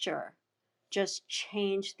gesture just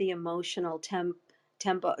changed the emotional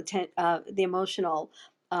the emotional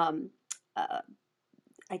um, uh,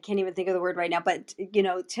 I can't even think of the word right now, but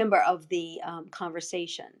timbre of the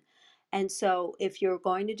conversation. And so, if you're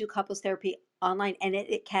going to do couples therapy online, and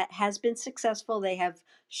has been successful, they have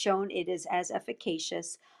shown it is as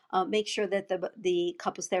efficacious. Make sure that the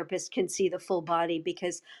couples therapist can see the full body,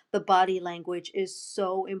 because the body language is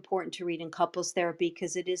so important to read in couples therapy,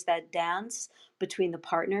 because it is that dance between the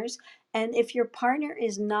partners. And if your partner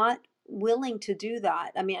is not willing to do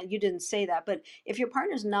that, I mean, you didn't say that, but if your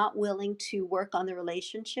partner's not willing to work on the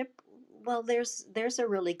relationship, well, there's a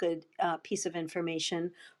really good piece of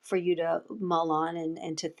information for you to mull on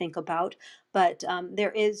and to think about. But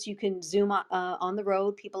you can Zoom on the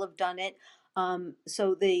road. People have done it.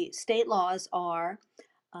 So the state laws are,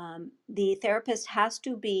 the therapist has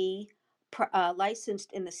to be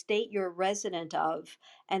licensed in the state you're a resident of,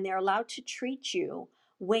 and they're allowed to treat you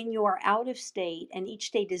when you're out of state, and each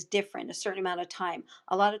state is different, a certain amount of time.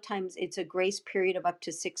 A lot of times it's a grace period of up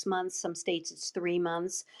to 6 months. Some states it's 3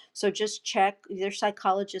 months. So just check. Your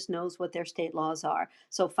psychologist knows what their state laws are.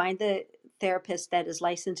 So find the therapist that is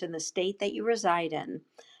licensed in the state that you reside in,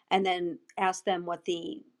 and then ask them what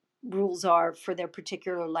the rules are for their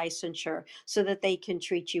particular licensure, so that they can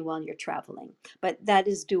treat you while you're traveling. But that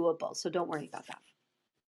is doable. So don't worry about that.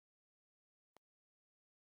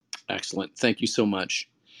 Excellent. Thank you so much,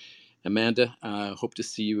 Amanda. Hope to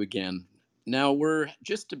see you again. Now we're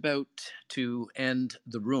just about to end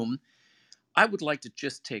the room. I would like to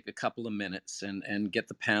just take a couple of minutes and get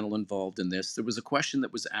the panel involved in this. There was a question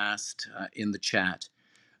that was asked in the chat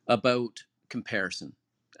about comparison.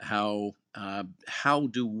 How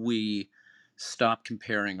do we stop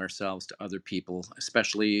comparing ourselves to other people,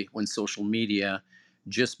 especially when social media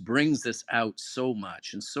just brings this out so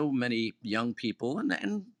much, and so many young people,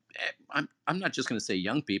 and I'm not just going to say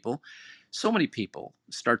young people, so many people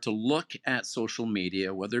start to look at social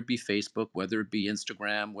media, whether it be Facebook, whether it be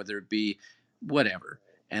Instagram, whether it be whatever,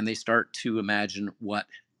 and they start to imagine what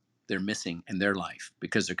they're missing in their life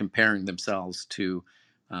because they're comparing themselves to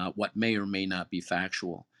what may or may not be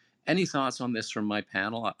factual. Any thoughts on this from my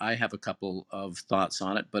panel? I have a couple of thoughts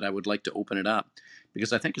on it, but I would like to open it up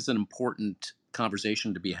because I think it's an important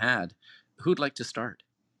conversation to be had. Who'd like to start?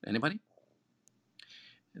 Anybody?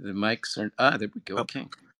 The mics are, there we go. Oh, Okay.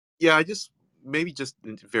 yeah, I just maybe just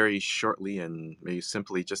very shortly and maybe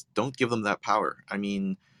simply just don't give them that power. I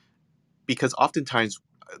mean, because oftentimes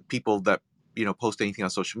people that post anything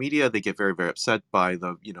on social media, they get very, very upset by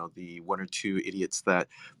the one or two idiots that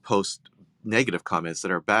post negative comments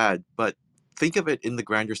that are bad. But think of it in the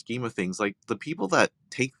grander scheme of things, like the people that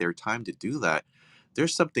take their time to do that,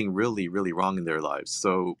 there's something really, really wrong in their lives.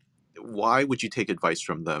 So why would you take advice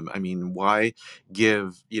from them? I mean, why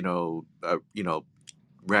give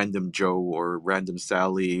random Joe or random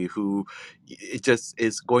Sally who it just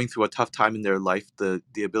is going through a tough time in their life the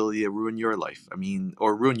ability to ruin your life? I mean,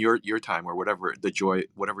 or ruin your time, or whatever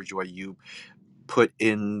whatever joy you put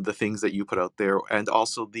in the things that you put out there, and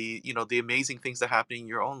also the amazing things that happen in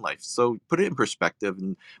your own life. So put it in perspective,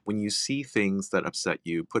 and when you see things that upset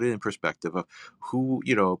you, put it in perspective of who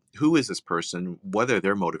is this person, what are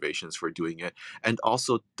their motivations for doing it, and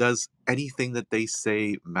also, does anything that they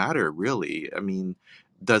say matter really? I mean,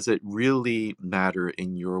 does it really matter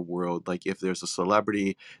in your world? Like, if there's a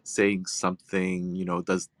celebrity saying something,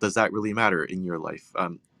 does that really matter in your life?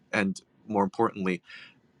 And more importantly,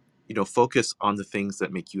 focus on the things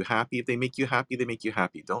that make you happy. If they make you happy, they make you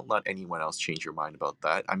happy. Don't let anyone else change your mind about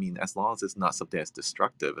that. I mean, as long as it's not something that's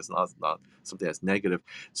destructive, it's not something that's negative.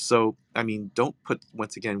 So, I mean, don't put,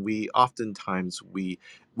 once again, we oftentimes, we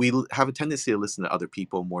have a tendency to listen to other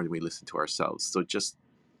people more than we listen to ourselves. So just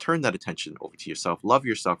turn that attention over to yourself. Love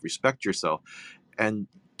yourself, respect yourself, and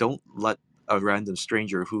don't let a random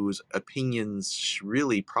stranger whose opinions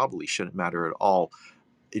really probably shouldn't matter at all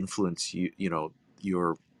influence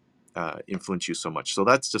your influence you so much. So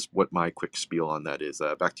that's just what my quick spiel on that is.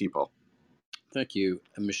 Back to you, Paul. Thank you.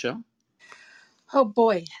 And Michelle? Oh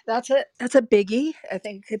boy, that's a biggie. I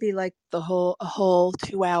think it could be like a whole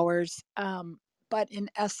 2 hours. But in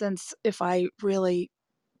essence, if I really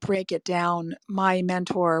break it down,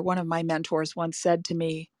 one of my mentors once said to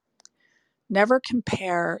me, never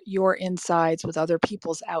compare your insides with other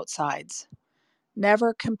people's outsides.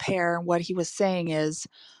 Never compare. What he was saying is,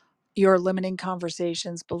 your limiting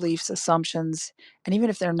conversations, beliefs, assumptions, and even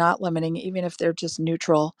if they're not limiting, even if they're just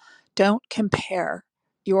neutral, don't compare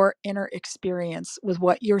your inner experience with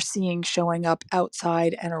what you're seeing showing up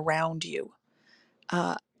outside and around you.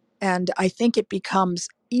 Uh, and I think it becomes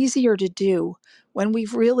easier to do when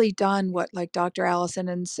we've really done what, like Dr. Allison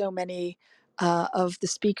and so many of the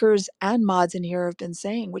speakers and mods in here have been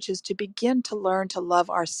saying, which is to begin to learn to love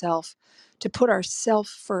ourself, to put ourself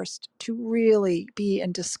first, to really be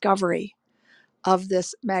in discovery of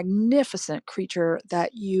this magnificent creature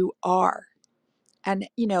that you are. And,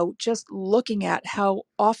 just looking at how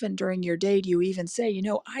often during your day do you even say,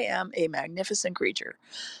 I am a magnificent creature.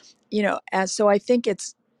 And so I think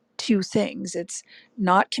it's two things. It's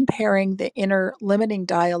not comparing the inner limiting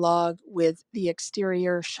dialogue with the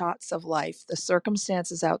exterior shots of life, the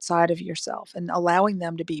circumstances outside of yourself, and allowing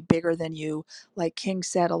them to be bigger than you. Like King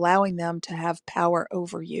said, allowing them to have power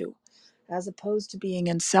over you, as opposed to being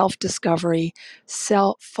in self-discovery,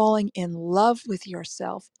 falling in love with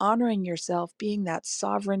yourself, honoring yourself, being that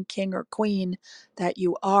sovereign king or queen that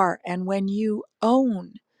you are. And when you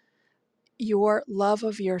own your love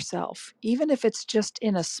of yourself, even if it's just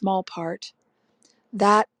in a small part,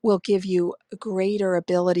 that will give you a greater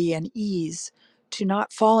ability and ease to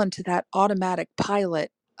not fall into that automatic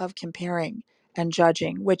pilot of comparing and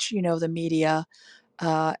judging, which, the media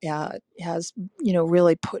has,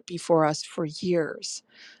 really put before us for years.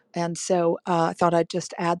 And so I thought I'd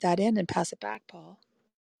just add that in and pass it back, Paul.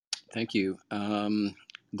 Thank you.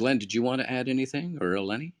 Glenn, did you want to add anything, or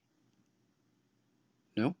Eleni?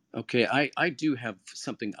 No? Okay, I do have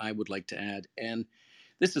something I would like to add, and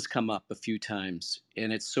this has come up a few times,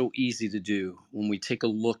 and it's so easy to do when we take a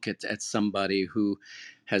look at somebody who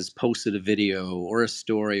has posted a video or a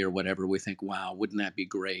story or whatever. We think, wow, wouldn't that be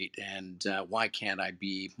great? And why can't I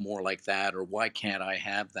be more like that? Or why can't I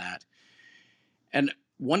have that? And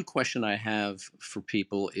one question I have for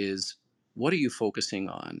people is, what are you focusing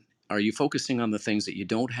on? Are you focusing on the things that you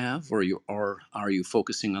don't have, or are you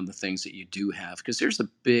focusing on the things that you do have? Because there's a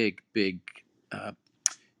big, big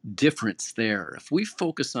difference there. If we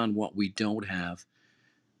focus on what we don't have,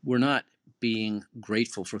 we're not being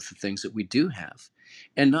grateful for the things that we do have.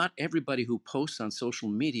 And not everybody who posts on social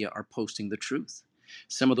media are posting the truth.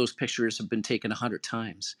 Some of those pictures have been taken 100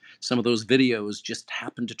 times. Some of those videos just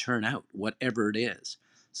happen to turn out, whatever it is.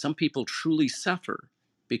 Some people truly suffer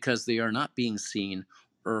because they are not being seen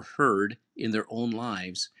or heard in their own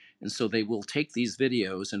lives. And so they will take these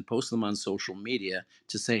videos and post them on social media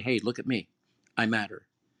to say, hey, look at me, I matter.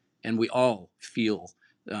 And we all feel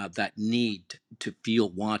that need to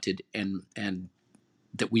feel wanted and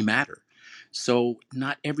that we matter. So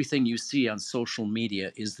not everything you see on social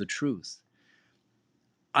media is the truth.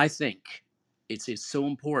 I think it's so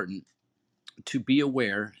important to be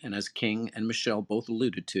aware, and as King and Michelle both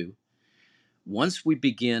alluded to, once we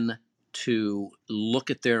begin to look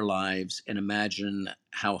at their lives and imagine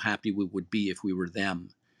how happy we would be if we were them,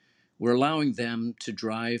 we're allowing them to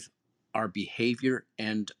drive our behavior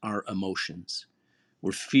and our emotions.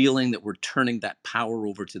 We're feeling that we're turning that power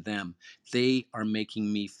over to them. They are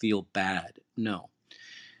making me feel bad. No.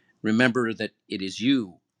 Remember that it is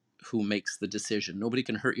you who makes the decision. Nobody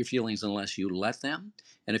can hurt your feelings unless you let them.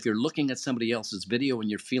 And if you're looking at somebody else's video and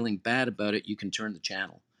you're feeling bad about it, you can turn the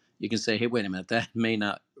channel. You can say, hey, wait a minute, that may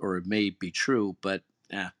not, or it may be true, but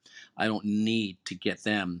I don't need to get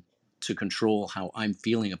them to control how I'm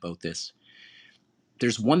feeling about this.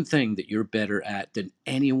 There's one thing that you're better at than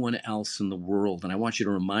anyone else in the world, and I want you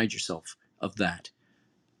to remind yourself of that.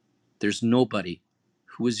 There's nobody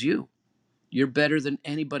who is you. You're better than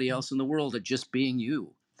anybody else in the world at just being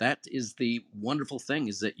you. That is the wonderful thing,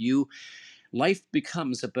 is that life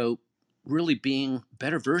becomes about really being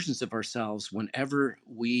better versions of ourselves whenever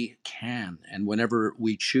we can and whenever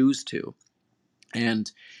we choose to.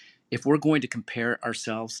 And if we're going to compare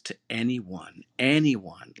ourselves to anyone,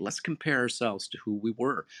 let's compare ourselves to who we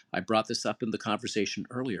were. I brought this up in the conversation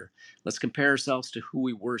earlier. Let's compare ourselves to who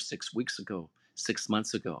we were 6 weeks ago, 6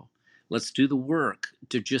 months ago. Let's do the work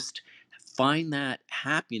to just find that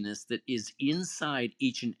happiness that is inside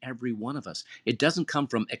each and every one of us. It doesn't come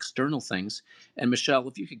from external things. And Michelle,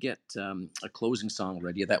 if you could get a closing song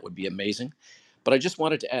ready, that would be amazing. But I just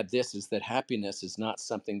wanted to add this, is that happiness is not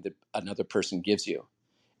something that another person gives you.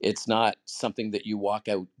 It's not something that you walk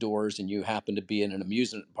outdoors and you happen to be in an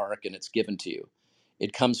amusement park and it's given to you.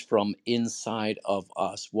 It comes from inside of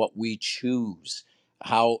us, what we choose,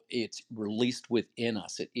 how it's released within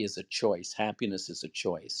us. It is a choice. Happiness is a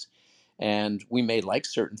choice. And we may like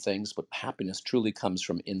certain things, but happiness truly comes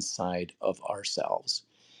from inside of ourselves.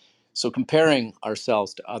 So comparing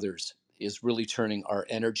ourselves to others is really turning our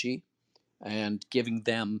energy and giving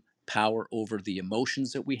them power over the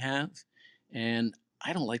emotions that we have. And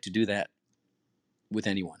I don't like to do that with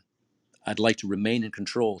anyone. I'd like to remain in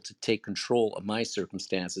control, to take control of my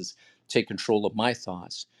circumstances, take control of my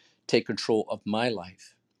thoughts, take control of my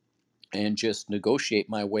life, and just negotiate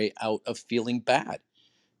my way out of feeling bad,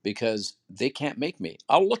 because they can't make me.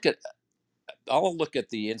 I'll look at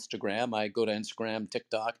the Instagram. I go to Instagram,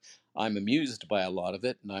 TikTok. I'm amused by a lot of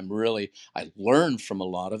it, and I learn from a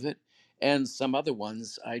lot of it. And some other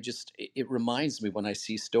ones, it reminds me when I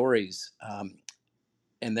see stories,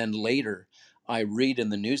 and then later I read in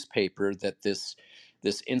the newspaper that this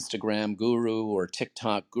Instagram guru or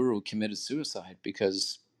TikTok guru committed suicide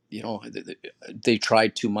because they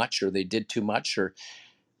tried too much, or they did too much, or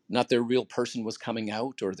not their real person was coming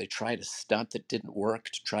out, or they tried a stunt that didn't work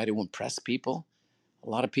to try to impress people. A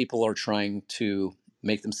lot of people are trying to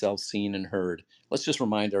make themselves seen and heard. Let's just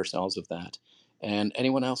remind ourselves of that. And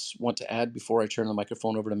anyone else want to add before I turn the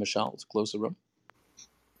microphone over to Michelle to close the room?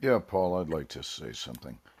 Yeah, Paul, I'd like to say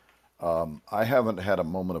something. I haven't had a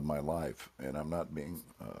moment of my life, and I'm not being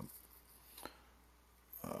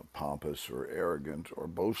pompous or arrogant or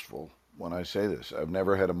boastful when I say this. I've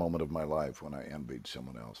never had a moment of my life when I envied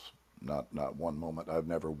someone else. Not one moment. I've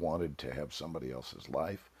never wanted to have somebody else's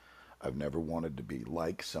life. I've never wanted to be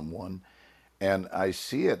like someone. And I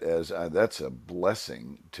see it as that's a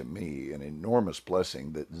blessing to me, an enormous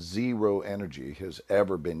blessing, that zero energy has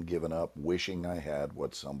ever been given up wishing I had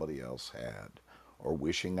what somebody else had, or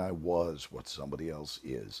wishing I was what somebody else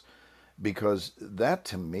is. Because that,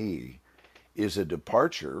 to me, is a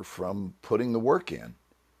departure from putting the work in,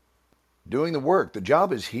 doing the work. The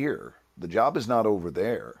job is here. The job is not over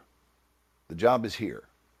there. The job is here.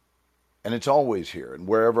 And it's always here. And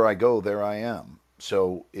wherever I go, there I am.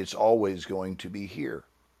 So it's always going to be here.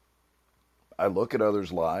 I look at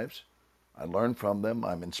others' lives. I learn from them.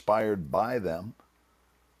 I'm inspired by them.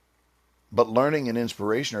 But learning and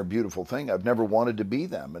inspiration are a beautiful thing. I've never wanted to be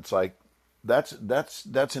them. It's like, that's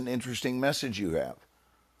an interesting message you have.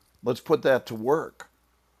 Let's put that to work.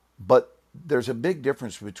 But there's a big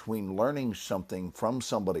difference between learning something from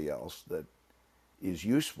somebody else that is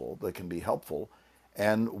useful, that can be helpful,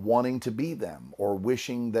 and wanting to be them or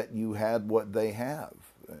wishing that you had what they have.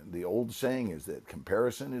 The old saying is that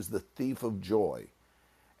comparison is the thief of joy.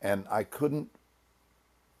 And I couldn't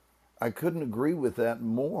agree with that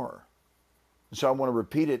more. So I want to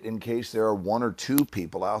repeat it in case there are one or two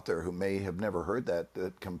people out there who may have never heard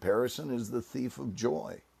that comparison is the thief of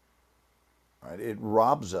joy. Right? It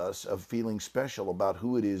robs us of feeling special about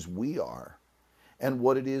who it is we are and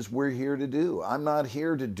what it is we're here to do. I'm not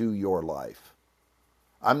here to do your life.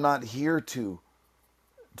 I'm not here to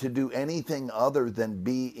do anything other than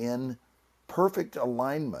be in perfect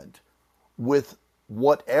alignment with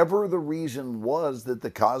whatever the reason was that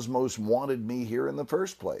the cosmos wanted me here in the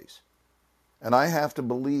first place. And I have to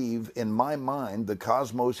believe, in my mind, the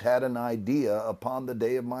cosmos had an idea upon the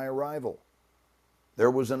day of my arrival.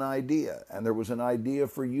 There was an idea, and there was an idea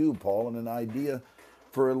for you, Paul, and an idea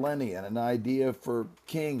for Eleni, and an idea for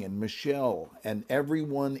King and Michelle, and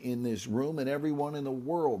everyone in this room and everyone in the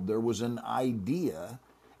world. There was an idea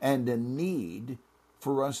and a need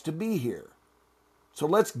for us to be here. So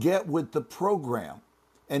let's get with the program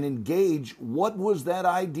and engage. What was that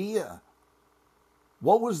idea?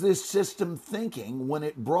 What was this system thinking when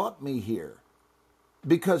it brought me here?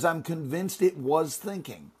 Because I'm convinced it was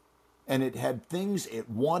thinking, and it had things it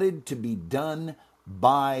wanted to be done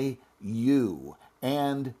by you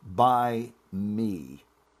and by me.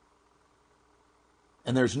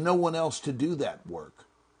 And there's no one else to do that work.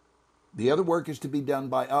 The other work is to be done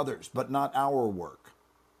by others, but not our work.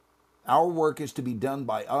 Our work is to be done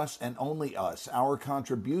by us and only us. Our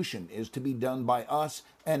contribution is to be done by us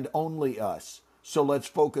and only us. So let's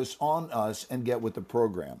focus on us and get with the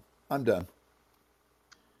program. I'm done.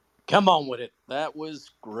 Come on with it. That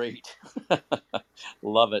was great.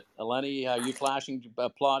 Love it. Eleni, are you flashing,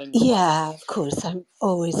 applauding? Love it. Yeah, of course. I'm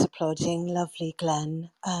always applauding. Lovely, Glenn.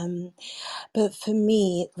 But for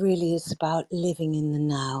me, it really is about living in the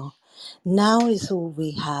now. Now is all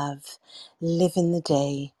we have. Live in the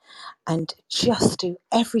day and just do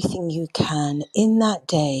everything you can in that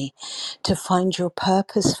day to find your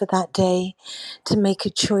purpose for that day, to make a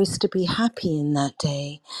choice to be happy in that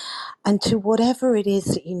day, and to whatever it is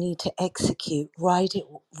that you need to execute, ride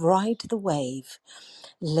the wave,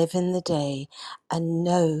 live in the day, and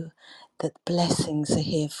know that blessings are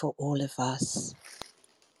here for all of us.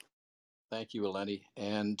 Thank you, Eleni.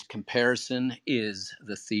 And comparison is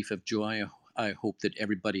the thief of joy. I hope that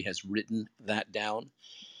everybody has written that down.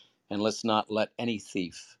 And let's not let any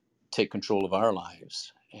thief take control of our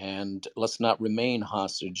lives. And let's not remain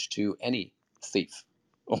hostage to any thief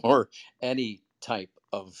or any type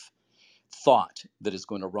of thought that is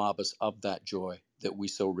going to rob us of that joy that we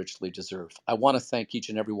so richly deserve. I want to thank each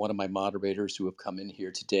and every one of my moderators who have come in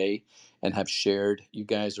here today and have shared. You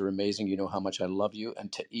guys are amazing. You know how much I love you.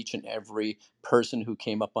 And to each and every person who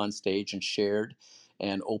came up on stage and shared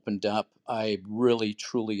and opened up, I really,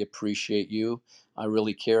 truly appreciate you. I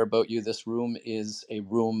really care about you. This room is a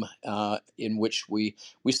room in which we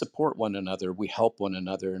support one another, we help one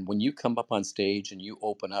another. And when you come up on stage and you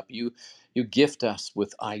open up, you gift us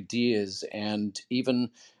with ideas and even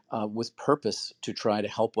with purpose to try to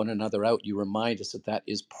help one another out. You remind us that that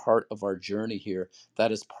is part of our journey here.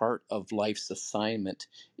 That is part of life's assignment,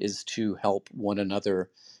 is to help one another.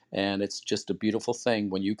 And it's just a beautiful thing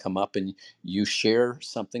when you come up and you share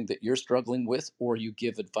something that you're struggling with, or you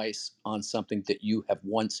give advice on something that you have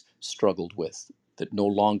once struggled with, that no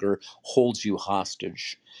longer holds you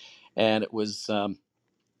hostage. And it was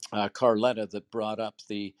Carletta that brought up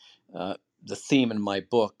the theme in my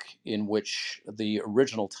book, in which the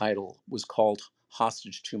original title was called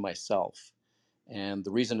Hostage to Myself. And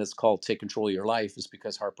the reason it's called Take Control of Your Life is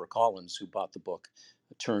because HarperCollins, who bought the book,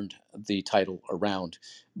 turned the title around.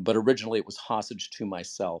 But originally it was Hostage to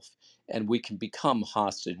Myself. And we can become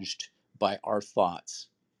hostaged by our thoughts.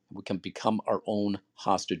 We can become our own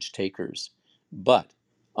hostage takers. But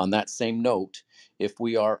on that same note, if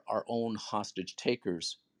we are our own hostage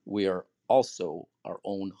takers, we are also our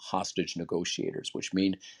own hostage negotiators, which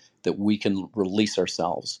mean that we can release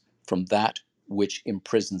ourselves from that which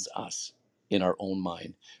imprisons us in our own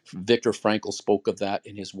mind. Viktor Frankl spoke of that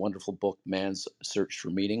in his wonderful book, Man's Search for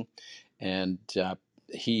Meaning. And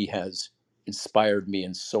he has inspired me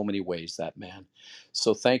in so many ways, that man.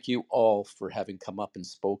 So thank you all for having come up and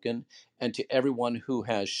spoken. And to everyone who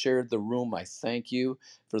has shared the room, I thank you.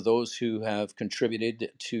 For those who have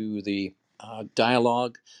contributed to the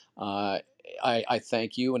dialogue, I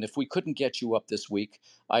thank you. And if we couldn't get you up this week,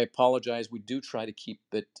 I apologize. We do try to keep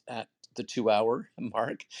it at the 2 hour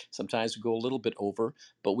mark. Sometimes we go a little bit over,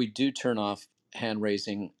 but we do turn off hand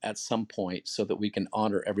raising at some point so that we can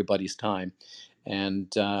honor everybody's time.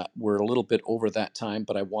 And we're a little bit over that time,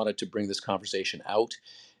 but I wanted to bring this conversation out.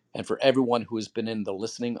 And for everyone who has been in the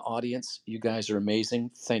listening audience, you guys are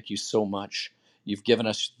amazing. Thank you so much. You've given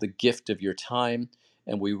us the gift of your time,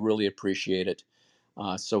 and we really appreciate it.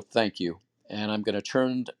 So thank you. And I'm going to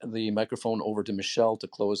turn the microphone over to Michelle to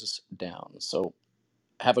close us down. So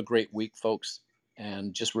have a great week, folks.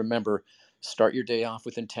 And just remember, start your day off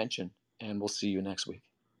with intention, and we'll see you next week.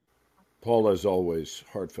 Paul, as always,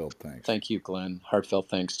 heartfelt thanks. Thank you, Glenn. Heartfelt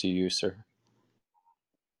thanks to you, sir.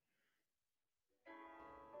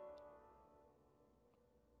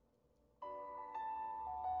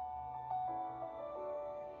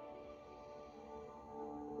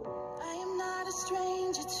 I am not a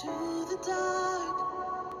stranger to the dark.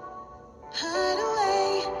 Hide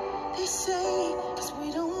away, they say, 'cause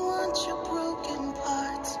we don't want your broken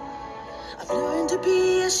parts. I've learned to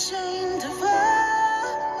be ashamed of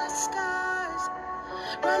all my scars.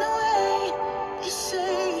 Run away, they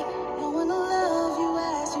say, no one will love you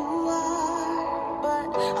as you are.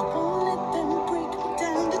 But I won't let them break me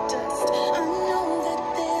down to dust. I know that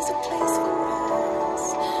there's a place for us,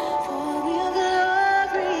 for we are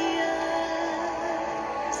glorious.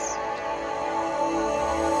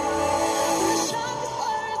 The sharpest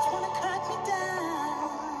words wanna cut me down.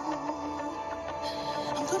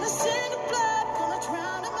 I'm gonna send the blood, gonna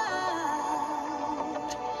drown them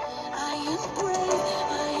out. I am brave,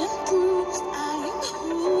 I am bruised, I am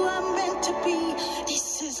who I'm meant to be.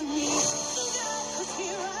 This is me. Look out, 'cause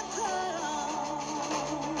here I come.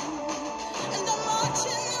 And I'm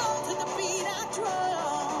marching on to the beat I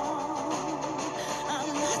drum. I'm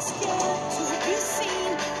not scared to be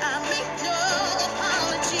seen. I make no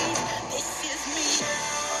apologies. This is me.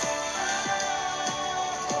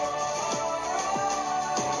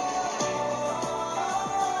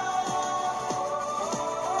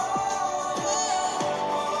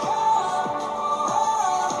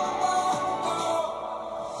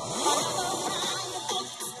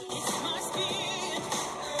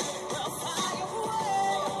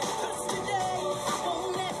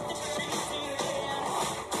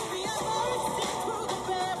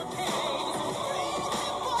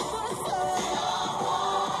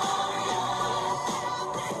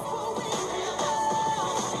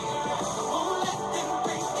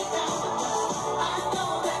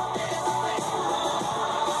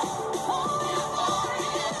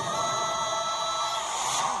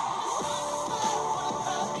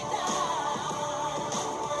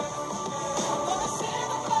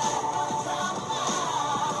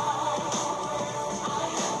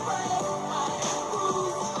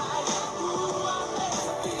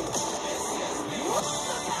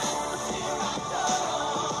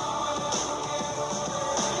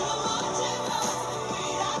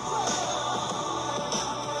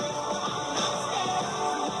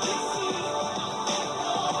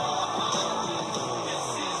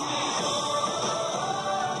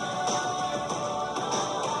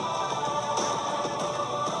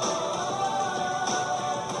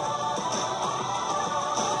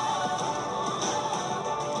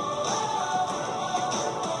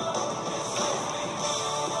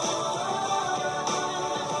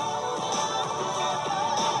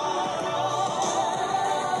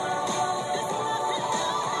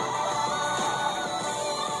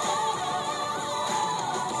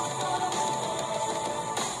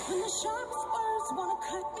 When the sharpest words wanna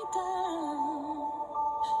cut me down,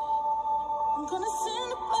 I'm gonna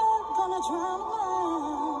send the blood, gonna drown them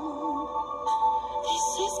out. This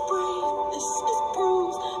is brave, this is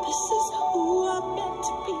bruised, this is who I'm meant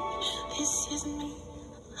to be. This is me.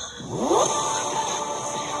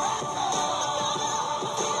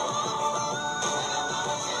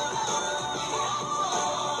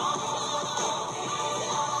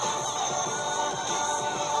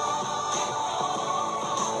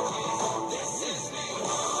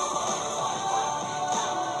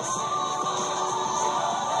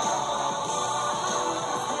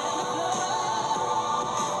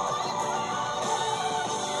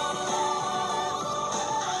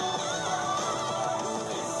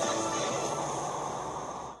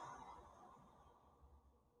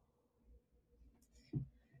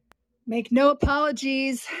 Make no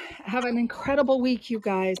apologies. Have an incredible week, you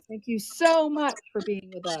guys. Thank you so much for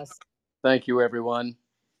being with us. Thank you, everyone.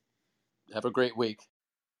 Have a great week.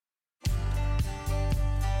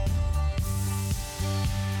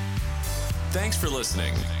 Thanks for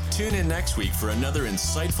listening. Tune in next week for another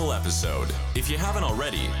insightful episode. If you haven't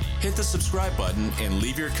already, hit the subscribe button and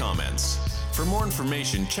leave your comments. For more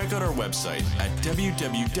information, check out our website at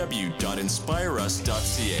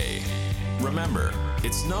www.inspireus.ca. Remember,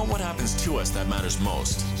 it's not what happens to us that matters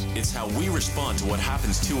most. It's how we respond to what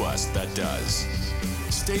happens to us that does.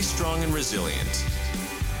 Stay strong and resilient.